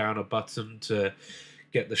hold down a button to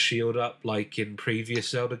get the shield up, like in previous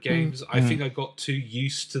Zelda games. I think I got too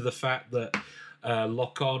used to the fact that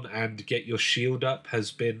lock on and get your shield up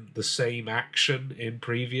has been the same action in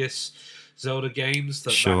previous Zelda games,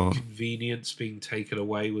 that convenience being taken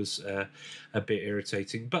away was a bit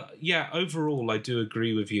irritating. But yeah, overall I do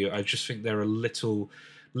agree with you. I just think there are little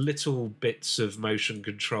bits of motion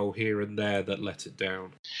control here and there that let it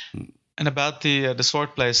down. And about the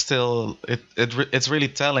swordplay, still it's really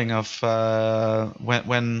telling of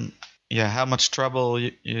when how much trouble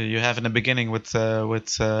you have in the beginning with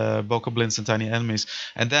bokoblins and tiny enemies,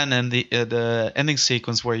 and then in the ending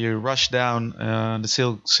sequence where you rush down the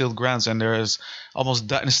sealed grounds and there's almost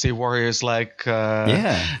dynasty warriors like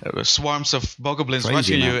swarms of bokoblins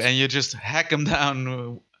rushing you, and you just hack them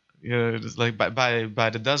down. Like by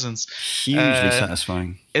the dozens. Hugely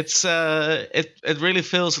satisfying. It's it really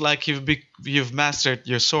feels like you've mastered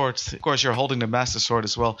your sword. Of course, you're holding the master sword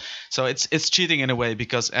as well, so it's cheating in a way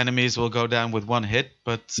because enemies will go down with one hit.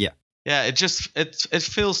 But it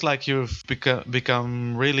feels like you've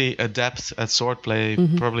become really adept at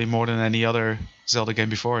swordplay, probably more than any other Zelda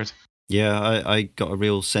game before it. Yeah, I got a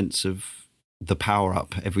real sense of the power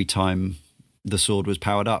up every time the sword was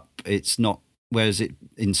powered up. It's not. Whereas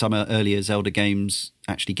in some earlier Zelda games,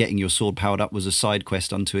 actually getting your sword powered up was a side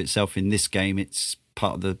quest unto itself. In this game, it's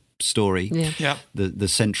part of the story, the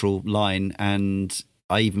central line. And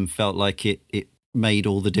I even felt like it made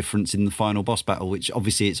all the difference in the final boss battle, which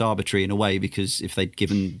obviously it's arbitrary in a way, because if they'd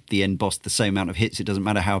given the end boss the same amount of hits, it doesn't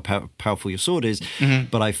matter how powerful your sword is.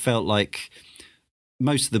 But I felt like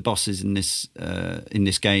most of the bosses in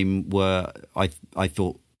this game were, I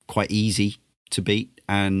thought, quite easy to beat,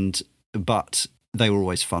 but they were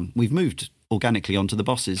always fun. We've moved organically onto the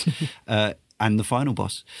bosses and the final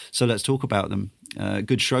boss. So let's talk about them.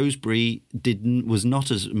 Good Shrewsbury was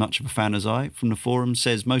not as much of a fan as I. From the forum,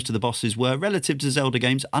 says most of the bosses were, relative to Zelda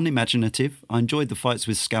games, unimaginative. I enjoyed the fights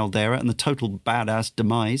with Scaldera and the total badass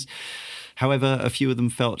demise. However, a few of them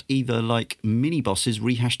felt either like mini-bosses,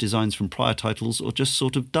 rehashed designs from prior titles, or just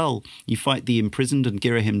sort of dull. You fight the Imprisoned and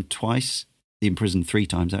Girahim twice. The Imprisoned 3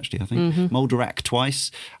 times, actually, I think. Moldorak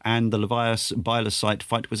twice, and the Levias Bilasite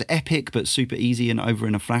fight was epic, but super easy and over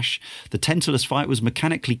in a flash. The Tentalus fight was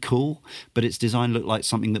mechanically cool, but its design looked like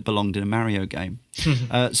something that belonged in a Mario game.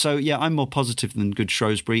 So, yeah, I'm more positive than Good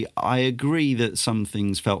Shrewsbury. I agree that some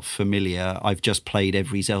things felt familiar. I've just played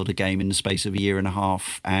every Zelda game in the space of a year and a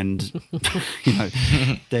half, and,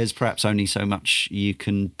 there's perhaps only so much you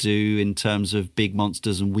can do in terms of big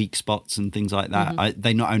monsters and weak spots and things like that.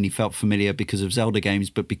 They not only felt familiar because of Zelda games,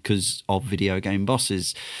 but because of video game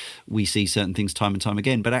bosses. We see certain things time and time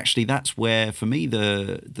again. But actually, that's where, for me,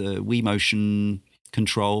 the Wii Motion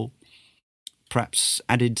control perhaps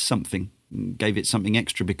added something, gave it something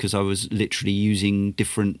extra, because I was literally using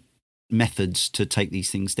different methods to take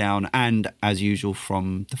these things down. And as usual,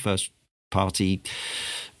 from the first party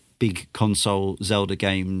big console Zelda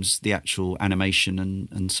games, the actual animation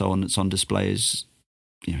and so on that's on display is,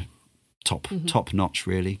 top notch,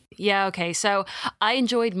 really. Yeah, okay. So I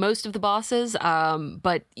enjoyed most of the bosses,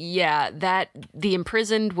 but yeah, the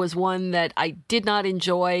Imprisoned was one that I did not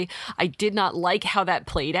enjoy. I did not like how that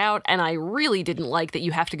played out, and I really didn't like that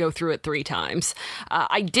you have to go through it 3 times.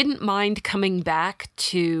 I didn't mind coming back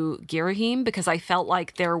to Girahim because I felt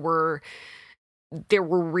like there were there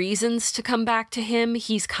were reasons to come back to him.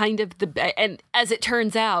 He's kind of and as it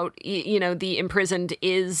turns out, the imprisoned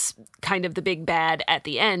is kind of the big bad at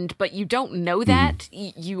the end, but you don't know that.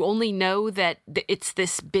 You only know that it's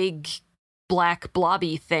this big black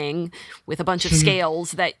blobby thing with a bunch of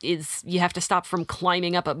scales that you have to stop from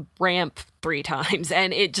climbing up a ramp 3 times.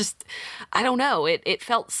 And it just, I don't know, it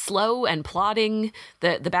felt slow and plodding,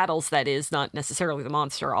 the battles, that is, not necessarily the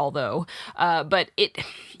monster, although, but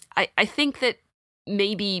I think that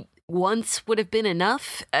maybe once would have been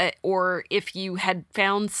enough, or if you had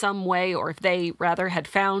found some way, or if they rather had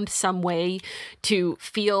found some way to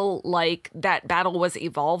feel like that battle was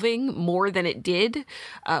evolving more than it did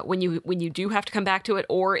when you do have to come back to it,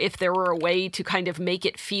 or if there were a way to kind of make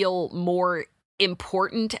it feel more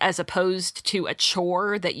important as opposed to a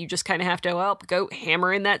chore that you just kind of have to go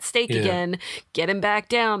hammer in that stake again, get him back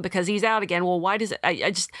down because he's out again. Well, why does it?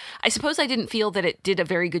 I suppose I didn't feel that it did a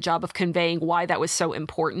very good job of conveying why that was so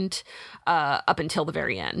important up until the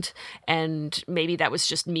very end, and maybe that was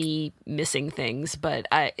just me missing things. But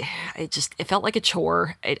it felt like a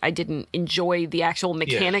chore. I didn't enjoy the actual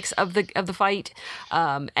mechanics of the fight,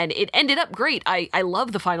 and it ended up great. I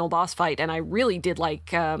love the final boss fight, and I really did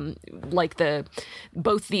like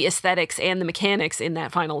both the aesthetics and the mechanics in that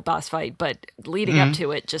final boss fight, but leading up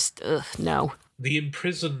to it, just no. The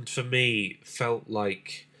Imprisoned for me felt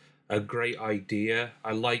like a great idea.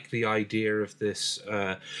 I like the idea of this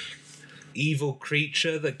evil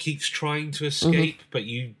creature that keeps trying to escape, but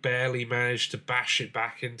you barely manage to bash it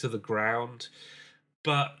back into the ground.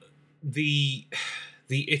 But the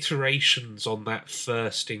iterations on that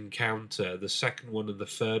first encounter, the second one and the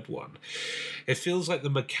third one, it feels like the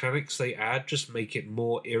mechanics they add just make it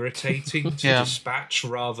more irritating to dispatch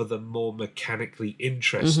rather than more mechanically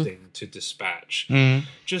interesting to dispatch.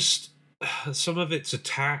 Just some of its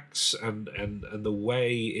attacks and the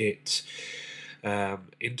way it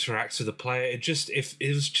interacts with the player, it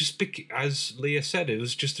was just as Leah said, it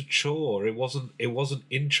was just a chore. It wasn't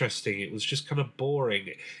interesting. It was just kind of boring.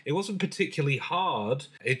 It wasn't particularly hard.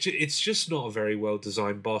 It's just not a very well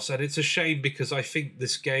designed boss, and it's a shame because I think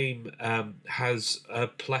this game has a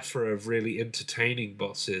plethora of really entertaining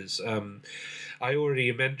bosses. I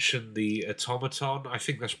already mentioned the automaton. I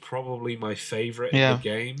think that's probably my favorite in the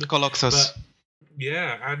game. Colossus.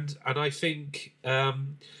 And I think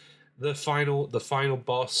the final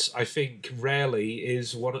boss, I think, rarely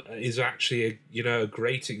is actually a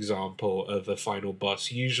great example of a final boss.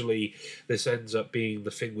 Usually, this ends up being the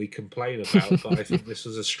thing we complain about, but I think this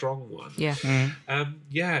was a strong one. It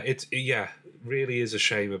really is a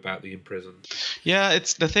shame about the Imprisoned. Yeah,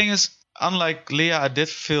 the thing is, unlike Leah, I did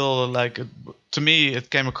feel like, to me, it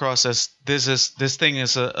came across as this thing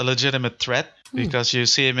is a legitimate threat, because you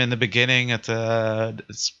see him in the beginning he's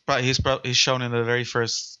shown in the very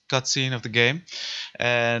first cutscene of the game,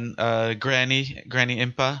 and Granny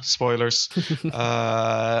Impa, spoilers,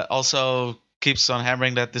 also keeps on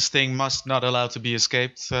hammering that this thing must not allow to be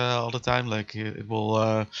escaped all the time, like it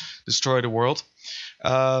will destroy the world.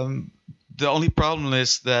 The only problem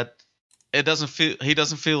is that he doesn't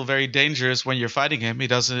feel very dangerous when you're fighting him. He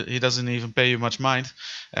doesn't even pay you much mind.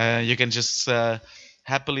 You can just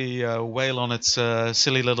happily wail on its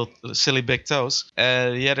silly big toes.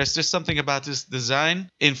 There's just something about this design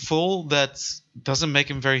in full that doesn't make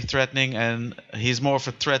him very threatening, and he's more of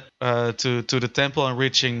a threat to the temple and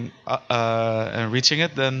reaching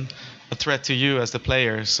it than a threat to you as the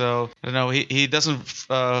player. So I don't know. He doesn't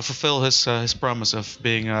fulfill his promise of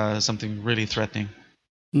being something really threatening.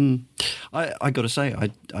 I got to say,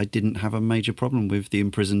 I didn't have a major problem with the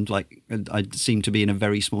Imprisoned. Like, I seemed to be in a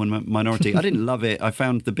very small minority. I didn't love it. I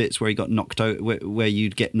found the bits where he got knocked over, where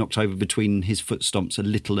you'd get knocked over between his foot stomps, a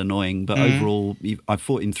little annoying. But overall, I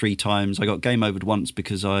fought him 3 times. I got game overed once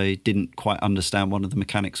because I didn't quite understand one of the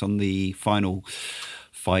mechanics on the final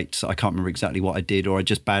fight. I can't remember exactly what I did, or I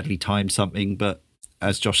just badly timed something. But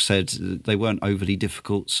as Josh said, they weren't overly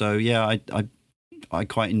difficult. So yeah, I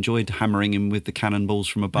quite enjoyed hammering him with the cannonballs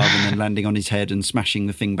from above and then landing on his head and smashing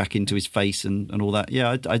the thing back into his face and all that.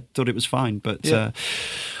 Yeah, I thought it was fine. But for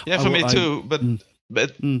me too.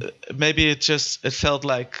 But maybe it felt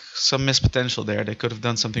like some missed potential there. They could have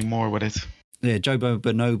done something more with it. Yeah, Jobo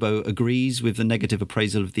Bonobo agrees with the negative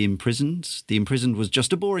appraisal of The Imprisoned. The Imprisoned was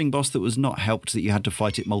just a boring boss that was not helped that you had to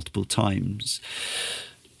fight it multiple times.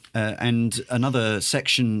 And another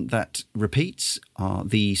section that repeats are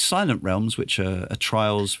the Silent Realms, which are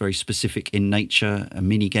trials very specific in nature, a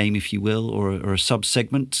mini game, if you will, or a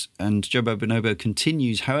sub-segment. And Jobo Bonobo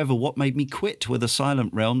continues, however, what made me quit were the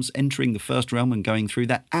Silent Realms, entering the first realm and going through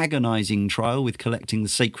that agonizing trial with collecting the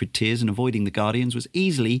sacred tears and avoiding the Guardians was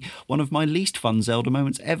easily one of my least fun Zelda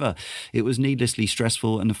moments ever. It was needlessly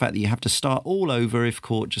stressful, and the fact that you have to start all over if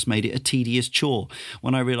caught just made it a tedious chore.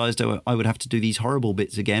 When I realised I would have to do these horrible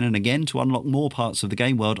bits again and again to unlock more parts of the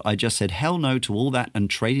game world, I just said hell no to all that and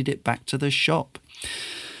traded it back to the shop.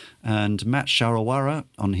 And Matt Sharawara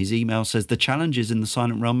on his email says the challenges in the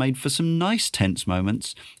Silent Realm made for some nice tense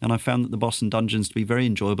moments, and I found that the boss and dungeons to be very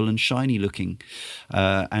enjoyable and shiny looking,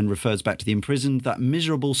 and refers back to the Imprisoned. That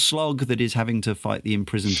miserable slog that is having to fight the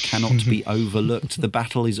Imprisoned cannot be overlooked. The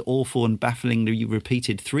battle is awful and bafflingly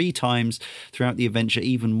repeated 3 times throughout the adventure,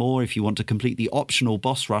 even more if you want to complete the optional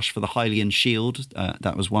boss rush for the Hylian shield.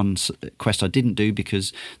 That was one quest I didn't do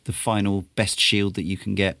because the final best shield that you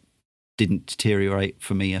can get didn't deteriorate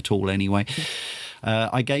for me at all anyway.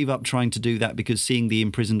 I gave up trying to do that because seeing the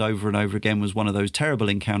Imprisoned over and over again was one of those terrible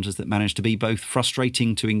encounters that managed to be both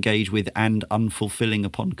frustrating to engage with and unfulfilling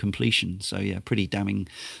upon completion. So yeah, pretty damning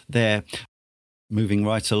there. Moving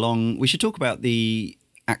right along, we should talk about the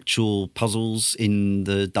actual puzzles in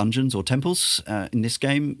the dungeons or temples in this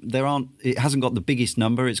game. It hasn't got the biggest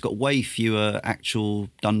number. It's got way fewer actual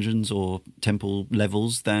dungeons or temple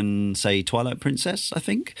levels than, say, Twilight Princess, I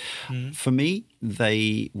think. For me,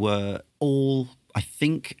 they were all, I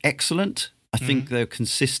think, excellent. I think they're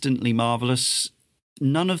consistently marvelous.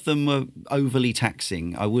 None of them were overly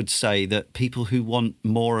taxing. I would say that people who want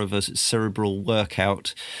more of a cerebral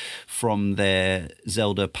workout from their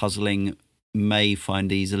Zelda puzzling may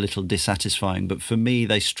find these a little dissatisfying, but for me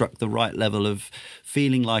they struck the right level of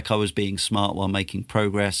feeling like I was being smart while making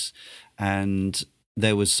progress, and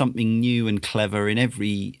there was something new and clever in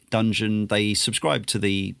every dungeon. They subscribed to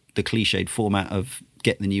the cliched format of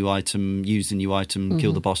get the new item, use the new item,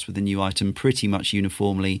 kill the boss with the new item pretty much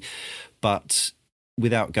uniformly, but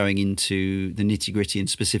without going into the nitty-gritty and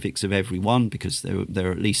specifics of every one, because there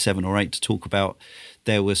are at least 7 or 8 to talk about.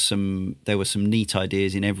 There were some neat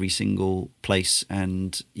ideas in every single place,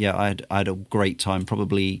 and yeah, I had a great time.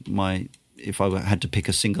 Probably if I had to pick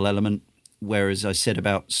a single element, whereas I said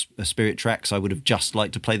about Spirit Tracks, I would have just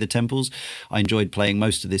liked to play the temples. I enjoyed playing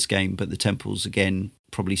most of this game, but the temples again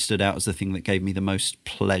probably stood out as the thing that gave me the most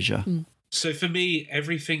pleasure. So for me,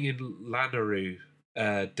 everything in Lanayru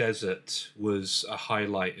Desert was a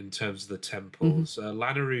highlight in terms of the temples.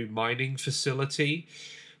 Lanayru mining facility,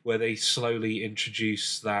 where they slowly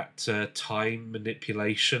introduce that time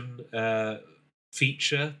manipulation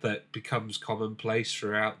feature that becomes commonplace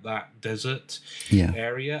throughout that desert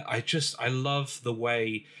area. I love the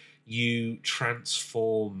way you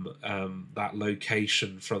transform that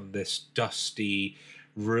location from this dusty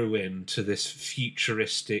ruin to this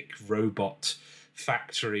futuristic robot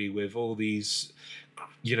factory with all these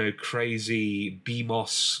crazy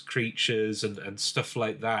BMOS creatures and stuff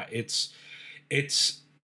like that.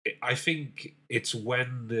 I think it's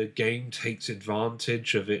when the game takes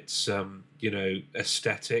advantage of its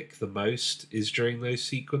aesthetic the most is during those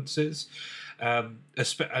sequences, and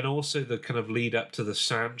also the kind of lead up to the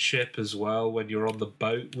sand ship as well, when you're on the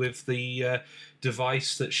boat with the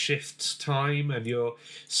device that shifts time and you're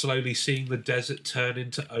slowly seeing the desert turn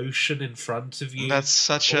into ocean in front of you. That's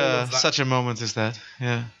such a moment, is that?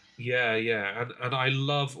 Yeah, and I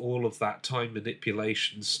love all of that time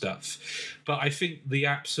manipulation stuff. But I think the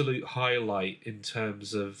absolute highlight in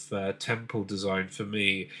terms of temple design for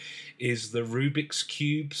me is the Rubik's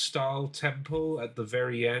Cube style temple at the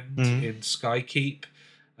very end in Skykeep.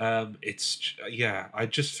 I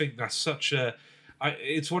just think that's such a...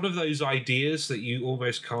 it's one of those ideas that you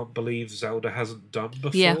almost can't believe Zelda hasn't done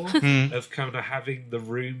before, of kind of having the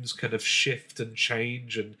rooms kind of shift and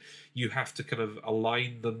change, and you have to kind of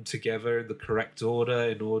align them together in the correct order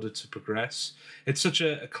in order to progress. It's such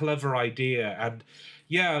a clever idea, and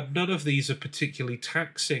yeah, none of these are particularly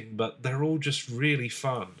taxing, but they're all just really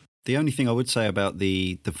fun. The only thing I would say about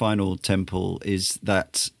the final temple is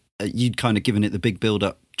that you'd kind of given it the big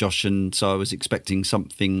build-up, Josh, and so I was expecting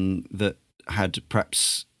something that had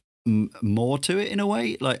perhaps more to it in a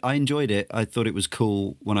way. Like, I enjoyed it. I thought it was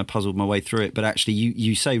cool when I puzzled my way through it. But actually,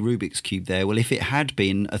 you say Rubik's Cube there. Well, if it had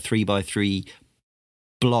been a 3x3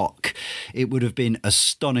 block, it would have been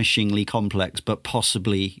astonishingly complex, but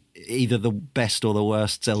possibly either the best or the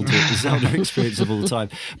worst Zelda experience of all time.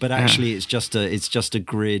 But actually, it's just a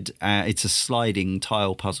grid. It's a sliding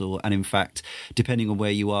tile puzzle, and in fact, depending on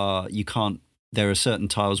where you are, you can't. There are certain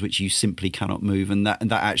tiles which you simply cannot move, and that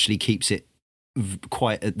actually keeps it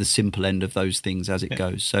quite at the simple end of those things as it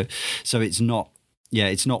goes. So it's not. Yeah,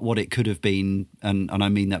 it's not what it could have been, and I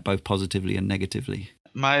mean that both positively and negatively.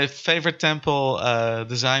 My favorite temple,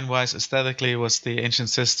 design-wise, aesthetically, was the Ancient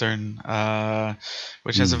Cistern,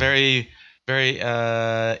 which has a very, very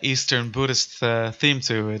Eastern Buddhist theme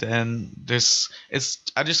to it, and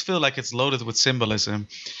I just feel like it's loaded with symbolism,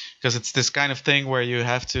 because it's this kind of thing where you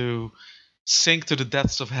have to sink to the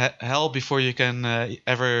depths of hell before you can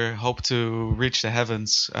ever hope to reach the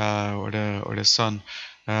heavens or the sun.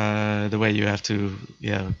 The way you have to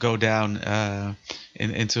go down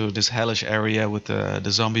into this hellish area with the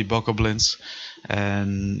zombie bokoblins,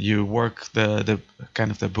 and you work the kind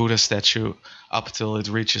of the Buddha statue up till it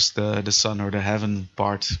reaches the sun or the heaven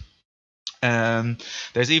part. And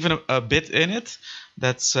there's even a bit in it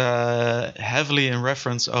that's heavily in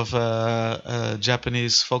reference of a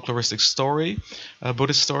Japanese folkloristic story, a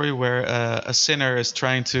Buddhist story, where a sinner is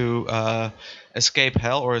trying to escape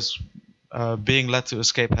hell, or is being led to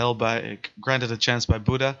escape hell granted a chance by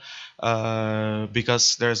Buddha,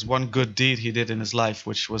 because there's one good deed he did in his life,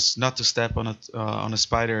 which was not to step on a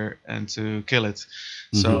spider and to kill it.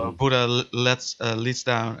 So Buddha leads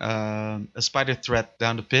down a spider thread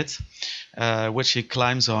down the pit, which he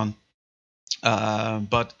climbs on.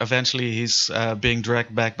 But eventually he's being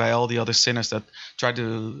dragged back by all the other sinners that try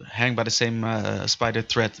to hang by the same spider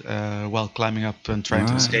thread while climbing up and trying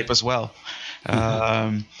to escape as well.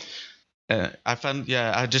 I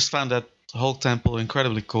just found that whole temple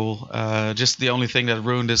incredibly cool. Just the only thing that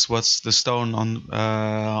ruined this was the stone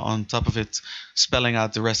on top of it, spelling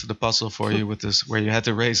out the rest of the puzzle for you with this, where you had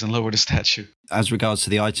to raise and lower the statue. As regards to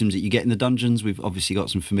the items that you get in the dungeons, we've obviously got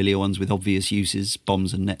some familiar ones with obvious uses,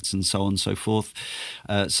 bombs and nets and so on and so forth.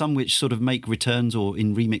 Some which sort of make returns or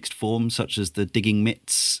in remixed form, such as the digging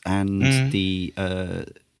mitts and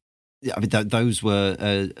those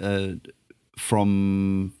were...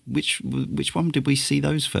 from which one did we see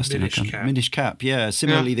those first? Minish Cap, yeah.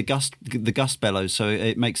 Similarly, the gust bellows. So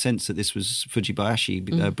it makes sense that this was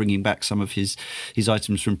Fujibayashi bringing back some of his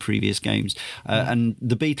items from previous games. And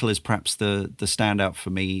the beetle is perhaps the standout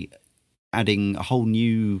for me, adding a whole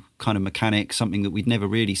new kind of mechanic, something that we'd never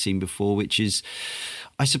really seen before, which is,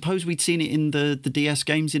 I suppose we'd seen it in the DS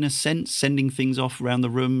games in a sense, sending things off around the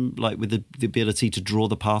room, like with the ability to draw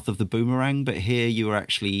the path of the boomerang. But here you are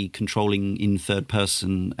actually controlling in third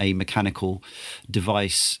person a mechanical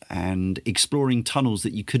device and exploring tunnels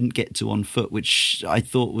that you couldn't get to on foot, which I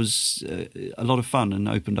thought was a lot of fun and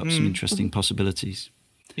opened up some interesting possibilities.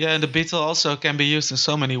 Yeah, and the beetle also can be used in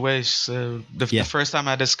so many ways. The first time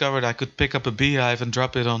I discovered I could pick up a beehive and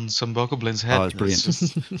drop it on some bokoblin's head. Oh, it's brilliant. It's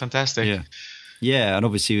just fantastic. Yeah, and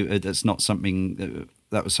obviously that's not something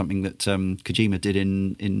that was something that Kojima did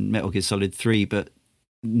in Metal Gear Solid 3, but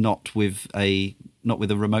not with a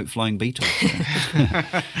remote flying beetle.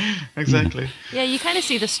 Exactly. Yeah, you kind of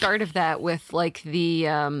see the start of that with like the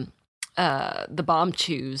bomb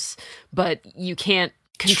chews, but you can't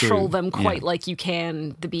control them quite like you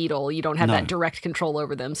can the beetle. You don't have that direct control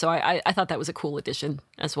over them. So I thought that was a cool addition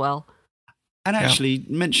as well. And actually,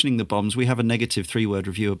 mentioning the bombs, we have a negative 3-word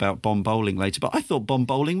review about bomb bowling later, but I thought bomb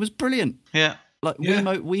bowling was brilliant. Yeah. Like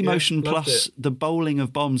Wii Motion plus the bowling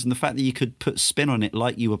of bombs and the fact that you could put spin on it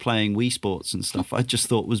like you were playing Wii Sports and stuff, I just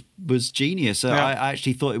thought was genius. I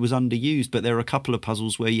actually thought it was underused, but there are a couple of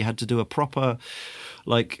puzzles where you had to do a proper,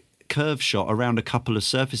 like, curve shot around a couple of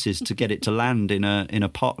surfaces to get it to land in a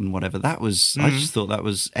pot and whatever. That was I just thought that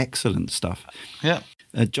was excellent stuff. Yeah.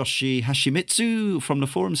 Joshi Hashimitsu from the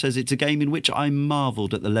forum says, it's a game in which I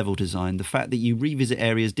marvelled at the level design. The fact that you revisit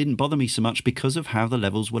areas didn't bother me so much because of how the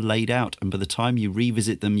levels were laid out, and by the time you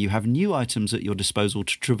revisit them you have new items at your disposal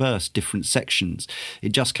to traverse different sections.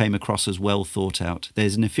 It just came across as well thought out.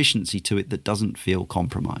 There's an efficiency to it that doesn't feel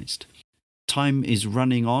compromised. Time is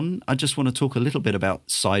running on. I just want to talk a little bit about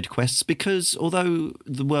side quests, because although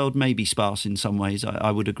the world may be sparse in some ways,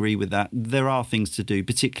 I would agree with that, there are things to do,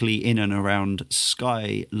 particularly in and around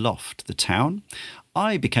Skyloft, the town.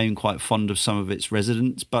 I became quite fond of some of its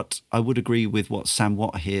residents, but I would agree with what Sam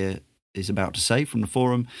Watt here is about to say from the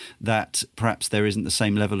forum, that perhaps there isn't the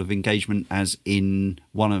same level of engagement as in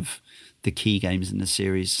one of the key games in the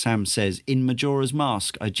series. Sam says, in Majora's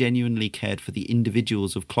Mask, I genuinely cared for the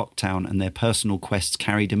individuals of Clocktown, and their personal quests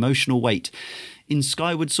carried emotional weight. In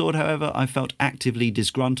Skyward Sword, however, I felt actively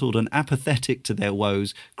disgruntled and apathetic to their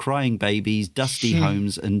woes, crying babies, dusty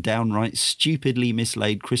homes, and downright stupidly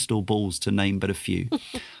mislaid crystal balls, to name but a few.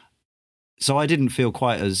 So I didn't feel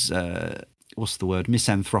quite as what's the word,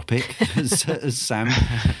 misanthropic as Sam,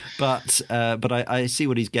 but I see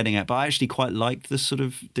what he's getting at. But I actually quite liked the sort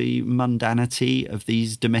of the mundanity of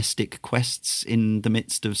these domestic quests in the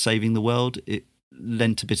midst of saving the world. It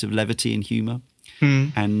lent a bit of levity and humour.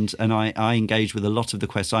 And I engaged with a lot of the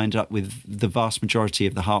quests. I ended up with the vast majority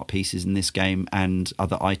of the heart pieces in this game and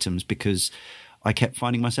other items because I kept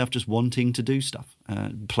finding myself just wanting to do stuff,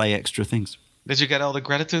 play extra things. Did you get all the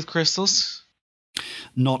gratitude crystals?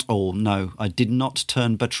 Not all, no. I did not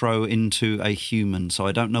turn Batro into a human, so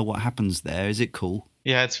I don't know what happens there. Is it cool?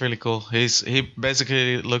 Yeah, it's really cool. He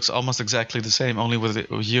basically looks almost exactly the same, only with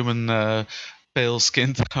a human pale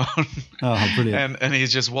skin tone. Oh, brilliant! and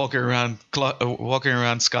he's just walking around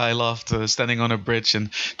Skyloft, standing on a bridge and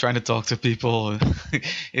trying to talk to people.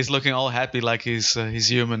 He's looking all happy, like he's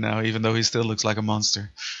human now, even though he still looks like a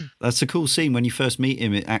monster. That's a cool scene. When you first meet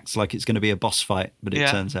him, it acts like it's going to be a boss fight, but it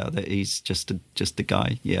turns out that he's just a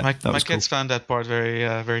guy. Yeah, my cool. kids found that part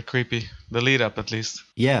very creepy. The lead up, at least.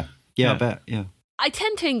 Yeah, I bet. Yeah. I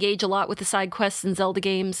tend to engage a lot with the side quests in Zelda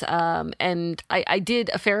games, and I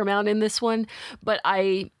did a fair amount in this one, but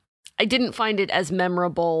I didn't find it as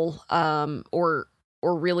memorable or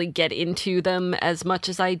really get into them as much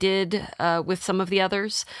as I did with some of the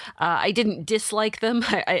others. I didn't dislike them.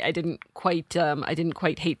 I didn't quite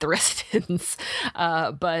hate the residents,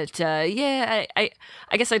 but I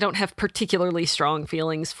guess I don't have particularly strong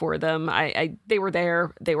feelings for them. They were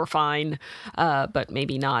there, they were fine, but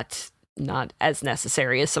maybe not as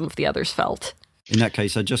necessary as some of the others felt. In that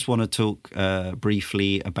case, I just want to talk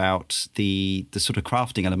briefly about the sort of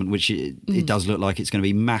crafting element, which it does look like it's going to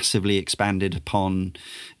be massively expanded upon,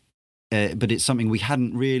 but it's something we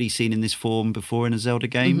hadn't really seen in this form before in a Zelda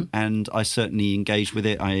game, and I certainly engaged with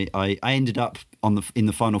it. I ended up in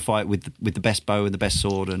the final fight with the best bow and the best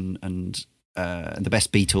sword and the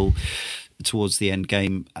best beetle towards the end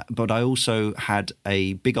game, but I also had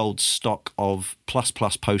a big old stock of plus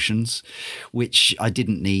potions, which I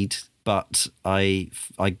didn't need, but I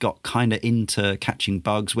got kind of into catching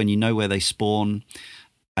bugs when you know where they spawn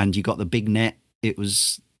and you got the big net. It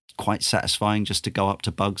was quite satisfying just to go up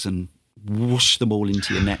to bugs and whoosh them all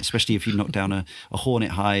into your net, especially if you knock down a hornet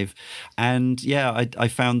hive. And yeah, I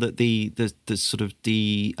found that the sort of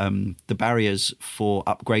the barriers for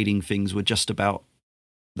upgrading things were just about,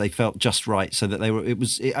 they felt just right, so that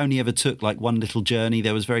it only ever took like one little journey.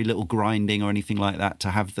 There was very little grinding or anything like that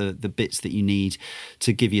to have the bits that you need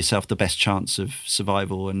to give yourself the best chance of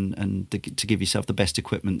survival and to give yourself the best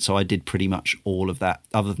equipment. So I did pretty much all of that,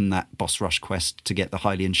 other than that boss rush quest to get the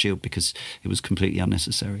Hylian shield, because it was completely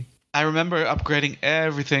unnecessary. I remember upgrading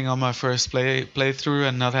everything on my first playthrough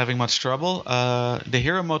and not having much trouble. The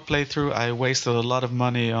hero mode playthrough, I wasted a lot of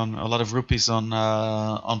money on a lot of rupees on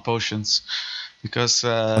potions. Because you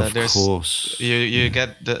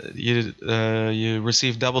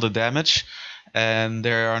receive double the damage, and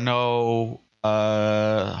there are no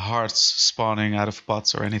hearts spawning out of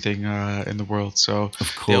pots or anything in the world. So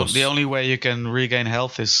the only way you can regain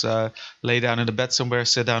health is lay down in the bed somewhere,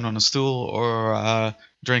 sit down on a stool, or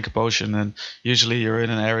drink a potion. And usually you're in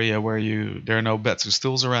an area where there are no beds or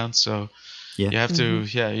stools around, so you have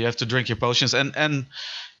to drink your potions and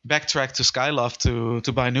backtrack to Skyloft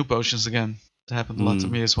to buy new potions again. It happened a lot to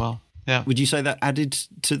me as well. Yeah. Would you say that added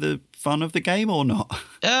to the fun of the game or not?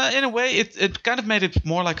 In a way, it kind of made it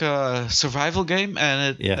more like a survival game,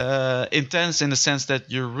 and intense in the sense that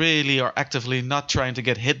you really are actively not trying to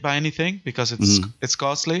get hit by anything because it's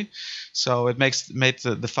costly. So it made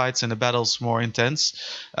the fights and the battles more intense.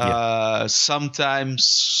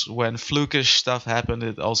 Sometimes when flukish stuff happened,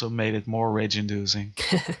 it also made it more rage-inducing.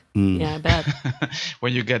 Yeah, I bet.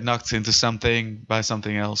 When you get knocked into something by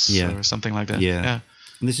something else or something like that. Yeah.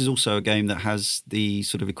 And this is also a game that has the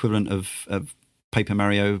sort of equivalent of Paper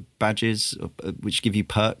Mario badges, which give you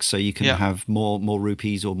perks, so you can have more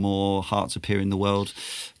rupees or more hearts appear in the world,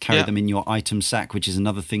 carry them in your item sack, which is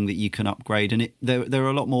another thing that you can upgrade. And there are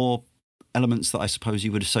a lot more elements that I suppose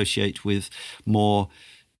you would associate with more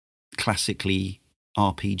classically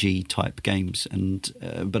RPG type games. And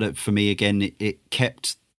but for me, again, it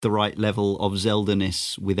kept the right level of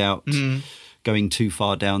Zelda-ness without going too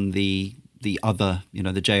far down the other, the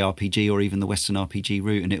JRPG or even the Western RPG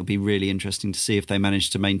route, and it'll be really interesting to see if they manage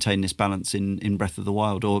to maintain this balance in Breath of the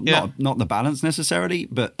Wild, or not the balance necessarily,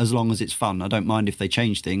 but as long as it's fun. I don't mind if they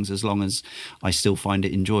change things, as long as I still find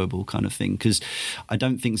it enjoyable, kind of thing, because I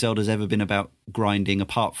don't think Zelda's ever been about grinding,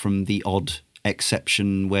 apart from the odd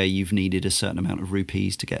exception where you've needed a certain amount of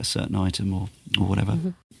rupees to get a certain item or whatever.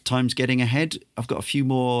 Time's getting ahead. I've got a few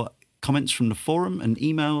more comments from the forum and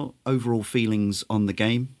email. Overall feelings on the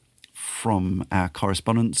game from our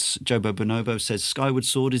correspondents. Jobo Bonobo says, Skyward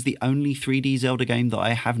Sword is the only 3D Zelda game that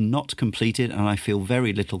I have not completed, and I feel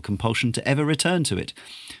very little compulsion to ever return to it.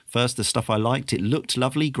 First, the stuff I liked, it looked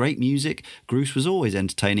lovely, great music, Groose was always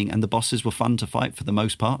entertaining, and the bosses were fun to fight for the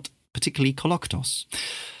most part, particularly Koloktos.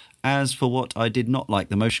 As for what I did not like,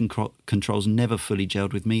 the motion controls never fully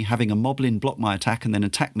gelled with me. Having a moblin block my attack and then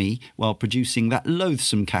attack me while producing that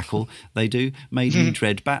loathsome cackle they do made me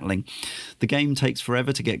dread battling. The game takes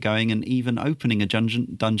forever to get going, and even opening a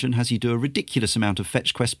dungeon has you do a ridiculous amount of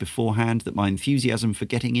fetch quests beforehand that my enthusiasm for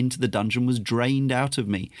getting into the dungeon was drained out of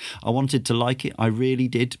me. I wanted to like it, I really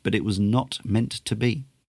did, but it was not meant to be.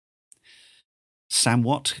 Sam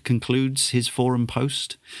Watt concludes his forum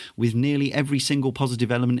post, with nearly every single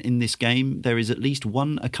positive element in this game, there is at least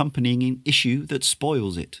one accompanying issue that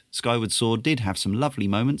spoils it. Skyward Sword did have some lovely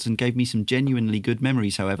moments and gave me some genuinely good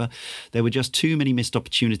memories, however. There were just too many missed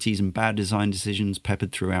opportunities and bad design decisions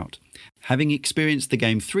peppered throughout. Having experienced the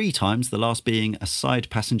game 3 times, the last being a side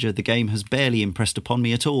passenger, the game has barely impressed upon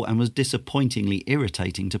me at all and was disappointingly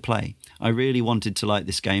irritating to play. I really wanted to like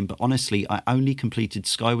this game, but honestly, I only completed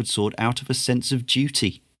Skyward Sword out of a sense of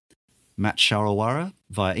duty. Matt Sharawara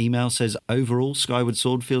via email says, overall, Skyward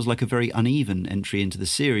Sword feels like a very uneven entry into the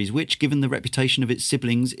series, which, given the reputation of its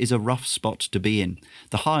siblings, is a rough spot to be in.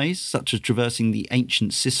 The highs, such as traversing the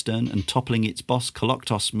ancient cistern and toppling its boss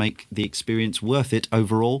Koloktos, make the experience worth it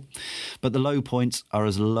overall, but the low points are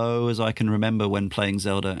as low as I can remember when playing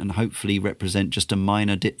Zelda and hopefully represent just a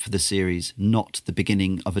minor dip for the series, not the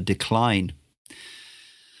beginning of a decline.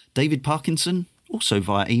 David Parkinson, also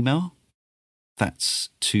via email, that's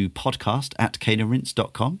to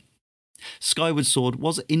podcast@cananrinse.com. Skyward Sword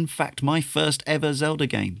was in fact my first ever Zelda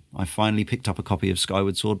game. I finally picked up a copy of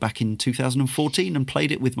Skyward Sword back in 2014 and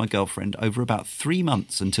played it with my girlfriend over about 3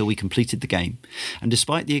 months until we completed the game. And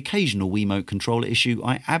despite the occasional Wiimote controller issue,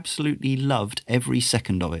 I absolutely loved every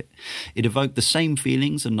second of it. It evoked the same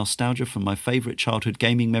feelings and nostalgia from my favourite childhood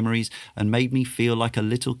gaming memories and made me feel like a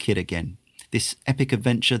little kid again. This epic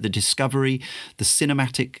adventure, the discovery, the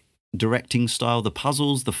cinematic directing style, the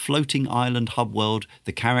puzzles, the floating island hub world,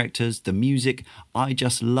 the characters, the music, I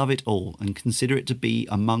just love it all and consider it to be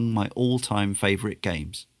among my all-time favourite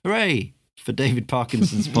games. Hooray for David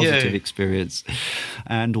Parkinson's positive experience.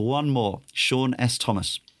 And one more, Sean S.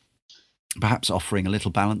 Thomas, perhaps offering a little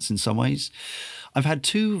balance in some ways. I've had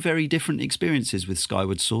 2 very different experiences with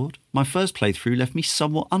Skyward Sword. My first playthrough left me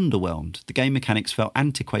somewhat underwhelmed. The game mechanics felt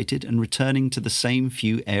antiquated and returning to the same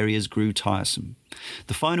few areas grew tiresome.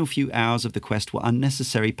 The final few hours of the quest were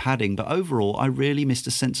unnecessary padding, but overall I really missed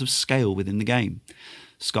a sense of scale within the game.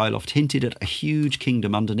 Skyloft hinted at a huge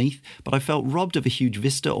kingdom underneath, but I felt robbed of a huge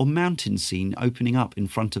vista or mountain scene opening up in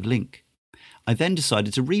front of Link. I then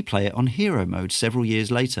decided to replay it on hero mode several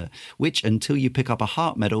years later, which, until you pick up a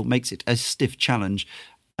heart medal, makes it a stiff challenge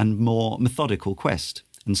and more methodical quest.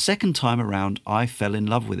 And second time around, I fell in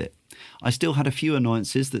love with it. I still had a few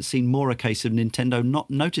annoyances that seemed more a case of Nintendo not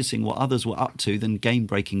noticing what others were up to than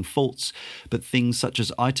game-breaking faults, but things such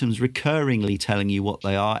as items recurringly telling you what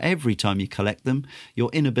they are every time you collect them, your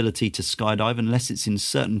inability to skydive unless it's in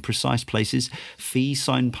certain precise places, fee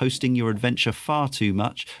signposting your adventure far too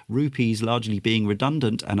much, rupees largely being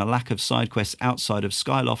redundant, and a lack of side quests outside of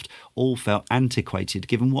Skyloft all felt antiquated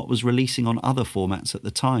given what was releasing on other formats at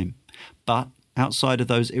the time. But outside of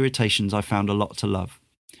those irritations, I found a lot to love.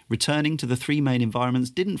 Returning to the 3 main environments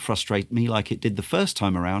didn't frustrate me like it did the first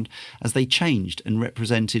time around, as they changed and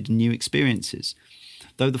represented new experiences.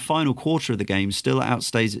 Though the final quarter of the game still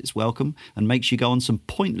outstays its welcome and makes you go on some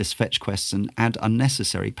pointless fetch quests and add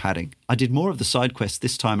unnecessary padding. I did more of the side quests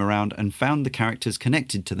this time around and found the characters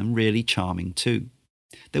connected to them really charming too.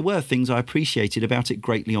 There were things I appreciated about it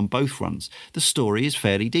greatly on both fronts. The story is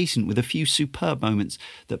fairly decent, with a few superb moments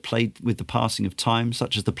that played with the passing of time,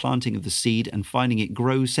 such as the planting of the seed and finding it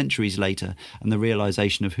grow centuries later, and the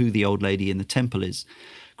realisation of who the old lady in the temple is.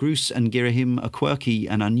 Groose and Girahim are quirky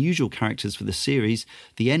and unusual characters for the series.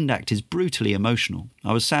 The end act is brutally emotional.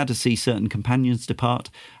 I was sad to see certain companions depart,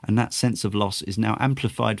 and that sense of loss is now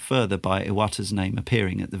amplified further by Iwata's name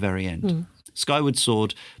appearing at the very end. Skyward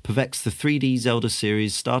Sword perfects the 3D Zelda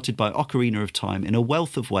series started by Ocarina of Time in a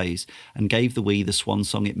wealth of ways and gave the Wii the swan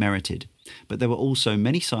song it merited. But there were also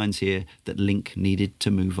many signs here that Link needed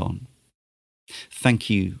to move on. Thank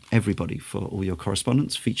you, everybody, for all your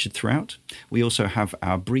correspondence featured throughout. We also have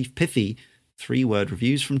our brief, pithy 3-word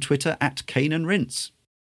reviews from Twitter @CananRinse.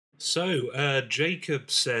 So,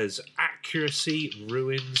 Jacob says, accuracy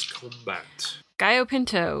ruins combat. Gaio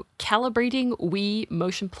Pinto, calibrating Wii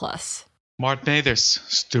Motion Plus. Mart Naders,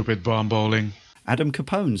 stupid bomb bowling. Adam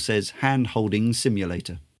Capone says, hand-holding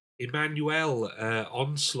simulator. Emmanuel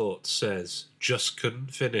Onslaught says, just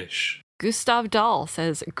couldn't finish. Gustav Dahl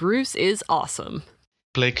says, Groose is awesome.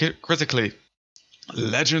 Play critically.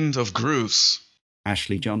 Legend of Groose.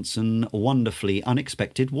 Ashley Johnson, wonderfully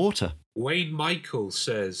unexpected water. Wayne Michael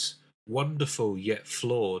says, wonderful yet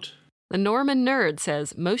flawed. The Norman Nerd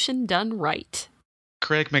says, motion done right.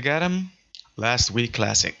 Craig McAdam, last week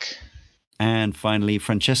classic. And finally,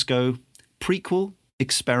 Francesco, prequel,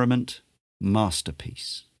 experiment,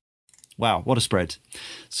 masterpiece. Wow, what a spread.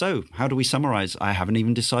 So, how do we summarize? I haven't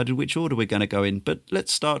even decided which order we're going to go in, but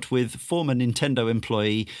let's start with former Nintendo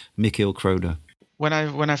employee Mikhail Kroder. When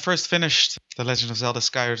I first finished The Legend of Zelda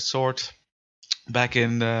Skyward Sword back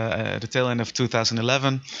in the tail end of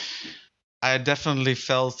 2011, I definitely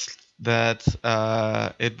felt that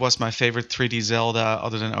it was my favorite 3D Zelda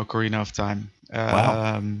other than Ocarina of Time.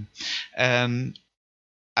 Wow. And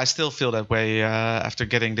I still feel that way after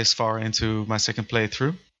getting this far into my second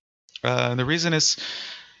playthrough. And the reason is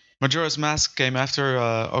Majora's Mask came after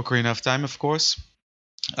Ocarina of Time, of course.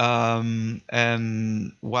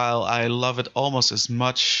 And while I love it almost as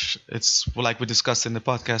much, it's like we discussed in the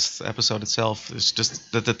podcast episode itself. It's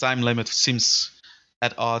just that the time limit seems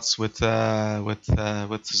at odds with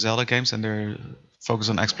Zelda games and their focus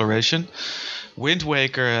on exploration. Wind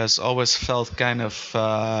Waker has always felt kind of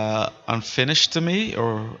unfinished to me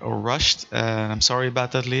or rushed. I'm sorry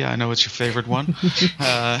about that, Leah. I know it's your favorite one.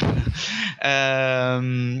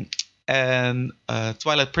 And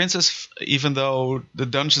Twilight Princess, even though the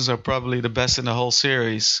dungeons are probably the best in the whole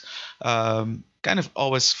series, kind of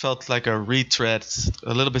always felt like a retread,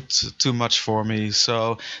 a little bit too much for me.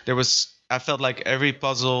 So I felt like every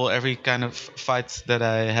puzzle, every kind of fight that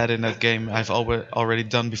I had in that game, I've already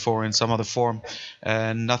done before in some other form,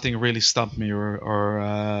 and nothing really stumped me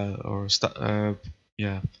or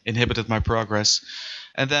inhibited my progress.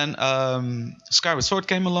 And then Skyward Sword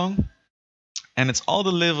came along. And it's all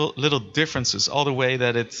the little differences, all the way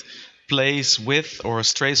that it plays with or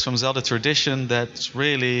strays from Zelda tradition that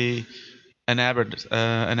really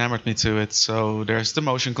enamored me to it. So there's the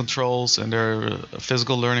motion controls and their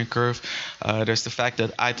physical learning curve. There's the fact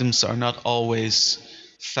that items are not always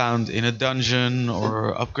found in a dungeon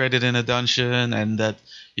or upgraded in a dungeon, and that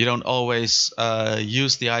you don't always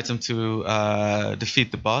use the item to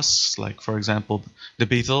defeat the boss. Like, for example, the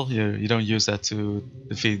beetle. You don't use that to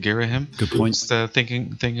defeat Girahim. Good point. Just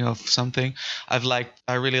thinking of something. I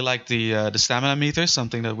really like the stamina meter,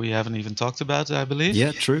 something that we haven't even talked about, I believe.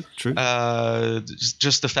 Yeah, true.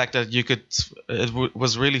 Just the fact that you could.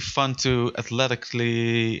 Was really fun to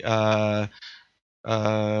athletically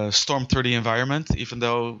storm through the environment, even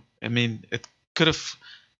though it could have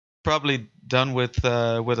probably done with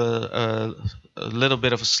a little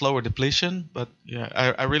bit of a slower depletion, but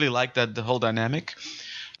yeah, I really like that, the whole dynamic,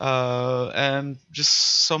 and just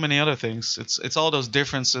so many other things. It's all those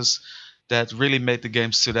differences that really made the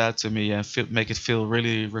game stood out to me and make it feel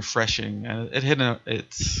really refreshing, and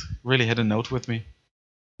it really hit a note with me.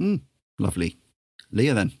 Lovely.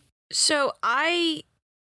 Leah, then. So I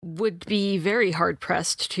would be very hard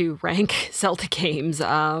pressed to rank Zelda games.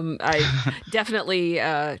 I definitely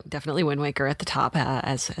Wind Waker at the top,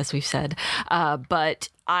 as we've said. But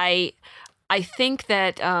I think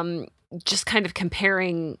that just kind of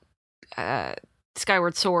comparing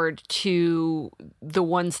Skyward Sword to the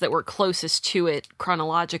ones that were closest to it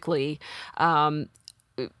chronologically. In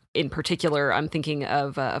particular, I'm thinking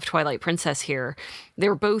of Twilight Princess here. They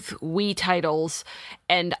were both Wii titles,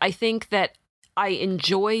 and I think that I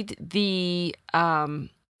enjoyed the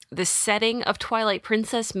setting of Twilight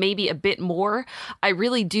Princess maybe a bit more. I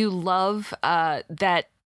really do love that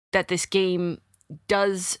this game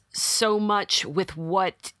does so much with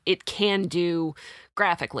what it can do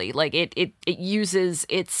graphically. Like it uses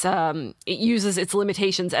its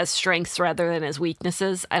limitations as strengths rather than as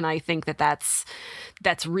weaknesses, and I think that's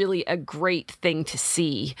really a great thing to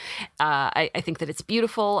see. I think that it's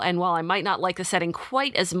beautiful, and while I might not like the setting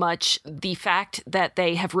quite as much, the fact that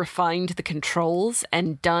they have refined the controls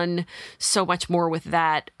and done so much more with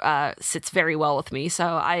that sits very well with me. So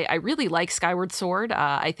I really like Skyward Sword.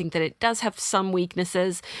 I think that it does have some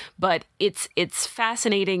weaknesses, but it's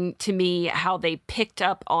fascinating to me how they picked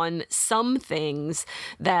up on some things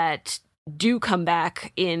that do come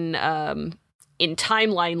back in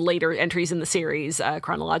timeline later entries in the series,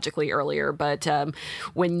 chronologically earlier. But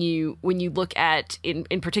when you look at,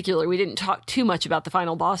 in particular, we didn't talk too much about the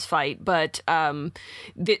final boss fight, but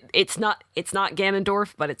it's not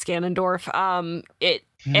Ganondorf, but it's Ganondorf.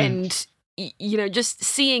 And just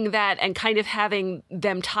seeing that and kind of having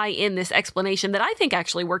them tie in this explanation that I think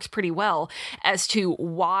actually works pretty well as to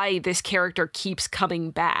why this character keeps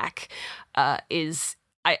coming back is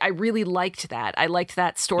I really liked that. I liked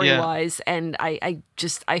that story-wise, and I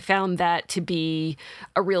found that to be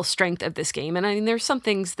a real strength of this game. And I mean, there's some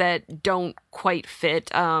things that don't quite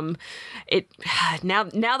fit. Now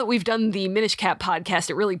that we've done the Minish Cap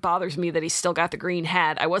podcast, it really bothers me that he's still got the green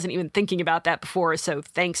hat. I wasn't even thinking about that before, so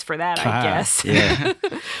thanks for that, I guess. Yeah.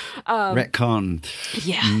 Retcon.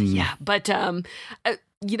 Yeah. But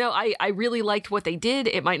I really liked what they did.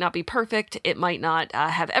 It might not be perfect. It might not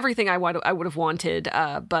have everything I would have wanted,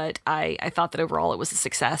 but I thought that overall it was a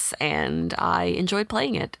success, and I enjoyed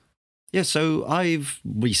playing it. Yeah, so I've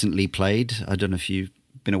recently played, I don't know if you've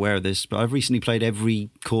been aware of this, but I've recently played every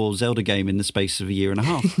core Zelda game in the space of a year and a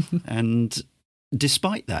half. And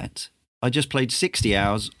despite that, I just played 60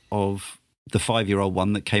 hours of the 5-year-old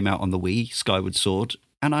one that came out on the Wii, Skyward Sword,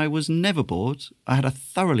 and I was never bored. I had a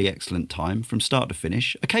thoroughly excellent time from start to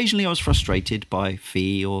finish. Occasionally I was frustrated by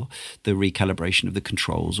Fee or the recalibration of the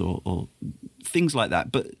controls or things like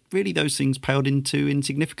that, but really those things paled into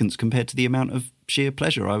insignificance compared to the amount of sheer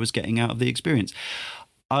pleasure I was getting out of the experience.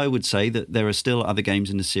 I would say that there are still other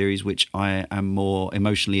games in the series which I am more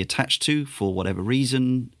emotionally attached to for whatever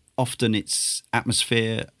reason. Often it's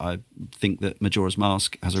atmosphere. I think that Majora's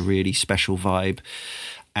Mask has a really special vibe,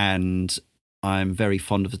 and I'm very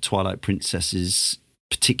fond of the Twilight Princess's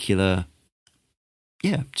particular,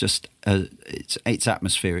 just its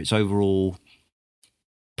atmosphere, its overall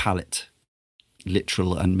palette,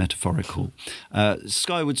 literal and metaphorical.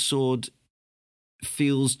 Skyward Sword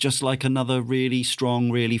feels just like another really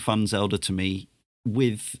strong, really fun Zelda to me,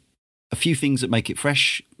 with a few things that make it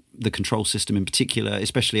fresh. The control system in particular,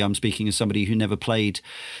 especially I'm speaking as somebody who never played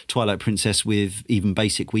Twilight Princess with even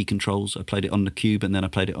basic Wii controls. I played it on the Cube and then I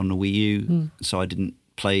played it on the Wii U. So I didn't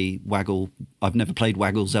play Waggle. I've never played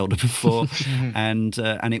Waggle Zelda before, and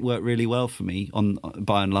it worked really well for me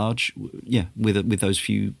by and large. Yeah, with those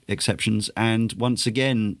few exceptions. And once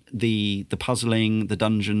again, the puzzling, the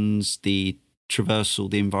dungeons, the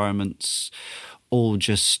traversal, the environments, all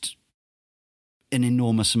just an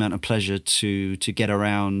enormous amount of pleasure to get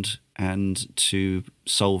around and to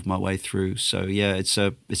solve my way through. So yeah, it's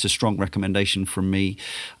a strong recommendation from me.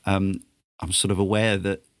 I'm sort of aware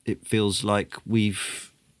that it feels like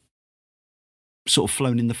we've sort of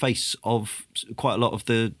flown in the face of quite a lot of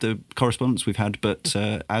the correspondence we've had, but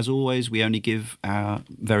as always, we only give our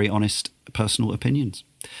very honest personal opinions.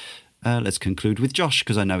 Let's conclude with Josh,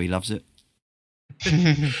 because I know he loves it.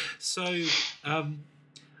 So,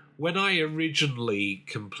 when I originally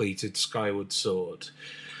completed Skyward Sword,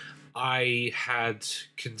 I had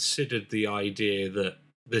considered the idea that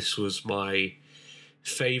this was my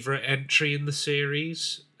favourite entry in the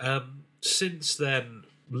series. Since then,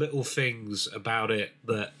 little things about it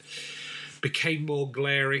that became more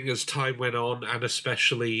glaring as time went on, and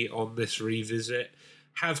especially on this revisit,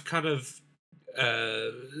 have kind of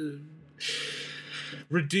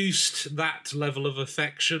reduced that level of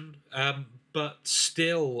affection. But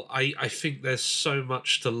still, I think there's so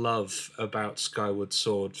much to love about Skyward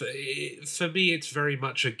Sword. For me, it's very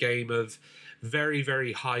much a game of very,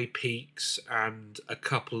 very high peaks and a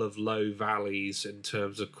couple of low valleys in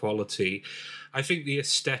terms of quality. I think the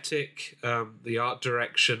aesthetic, the art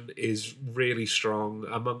direction is really strong,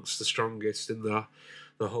 amongst the strongest in the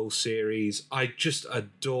whole series. I just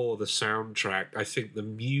adore the soundtrack. I think the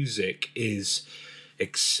music is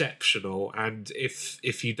exceptional, and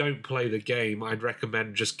if you don't play the game, I'd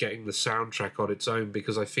recommend just getting the soundtrack on its own,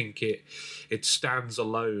 because I think it stands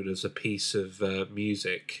alone as a piece of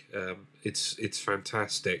music. It's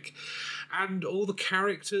fantastic, and all the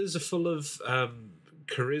characters are full of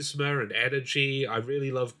charisma and energy. I really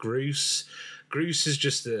love Groose. Groose is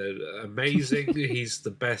just amazing. He's the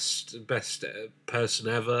best person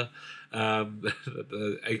ever.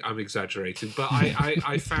 I'm exaggerating, but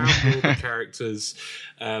I found all the characters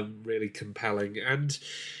really compelling, and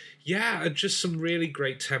just some really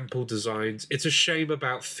great temple designs. It's a shame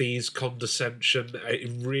about Fee's condescension.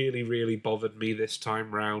 It really, really bothered me this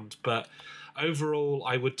time round, but overall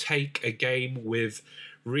I would take a game with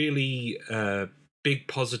really big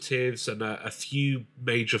positives and a few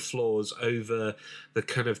major flaws over the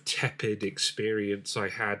kind of tepid experience I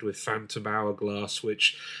had with Phantom Hourglass,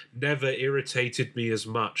 which never irritated me as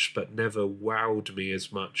much, but never wowed me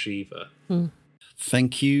as much either.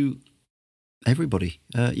 Thank you, everybody.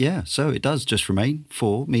 So it does just remain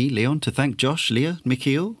for me, Leon, to thank Josh, Leah,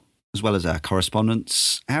 Mikhail, as well as our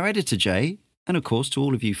correspondents, our editor, Jay, and of course to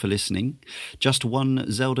all of you for listening. Just one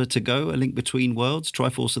Zelda to go, A Link Between Worlds,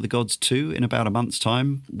 Triforce of the Gods 2, in about a month's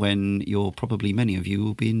time, when many of you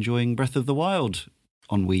will be enjoying Breath of the Wild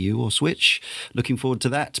on Wii U or Switch. Looking forward to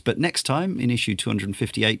that. But next time, in issue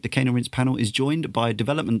 258, the Cane and Rinse panel is joined by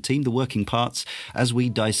development team The Working Parts as we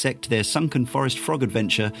dissect their Sunken Forest Frog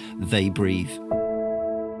adventure, They Breathe.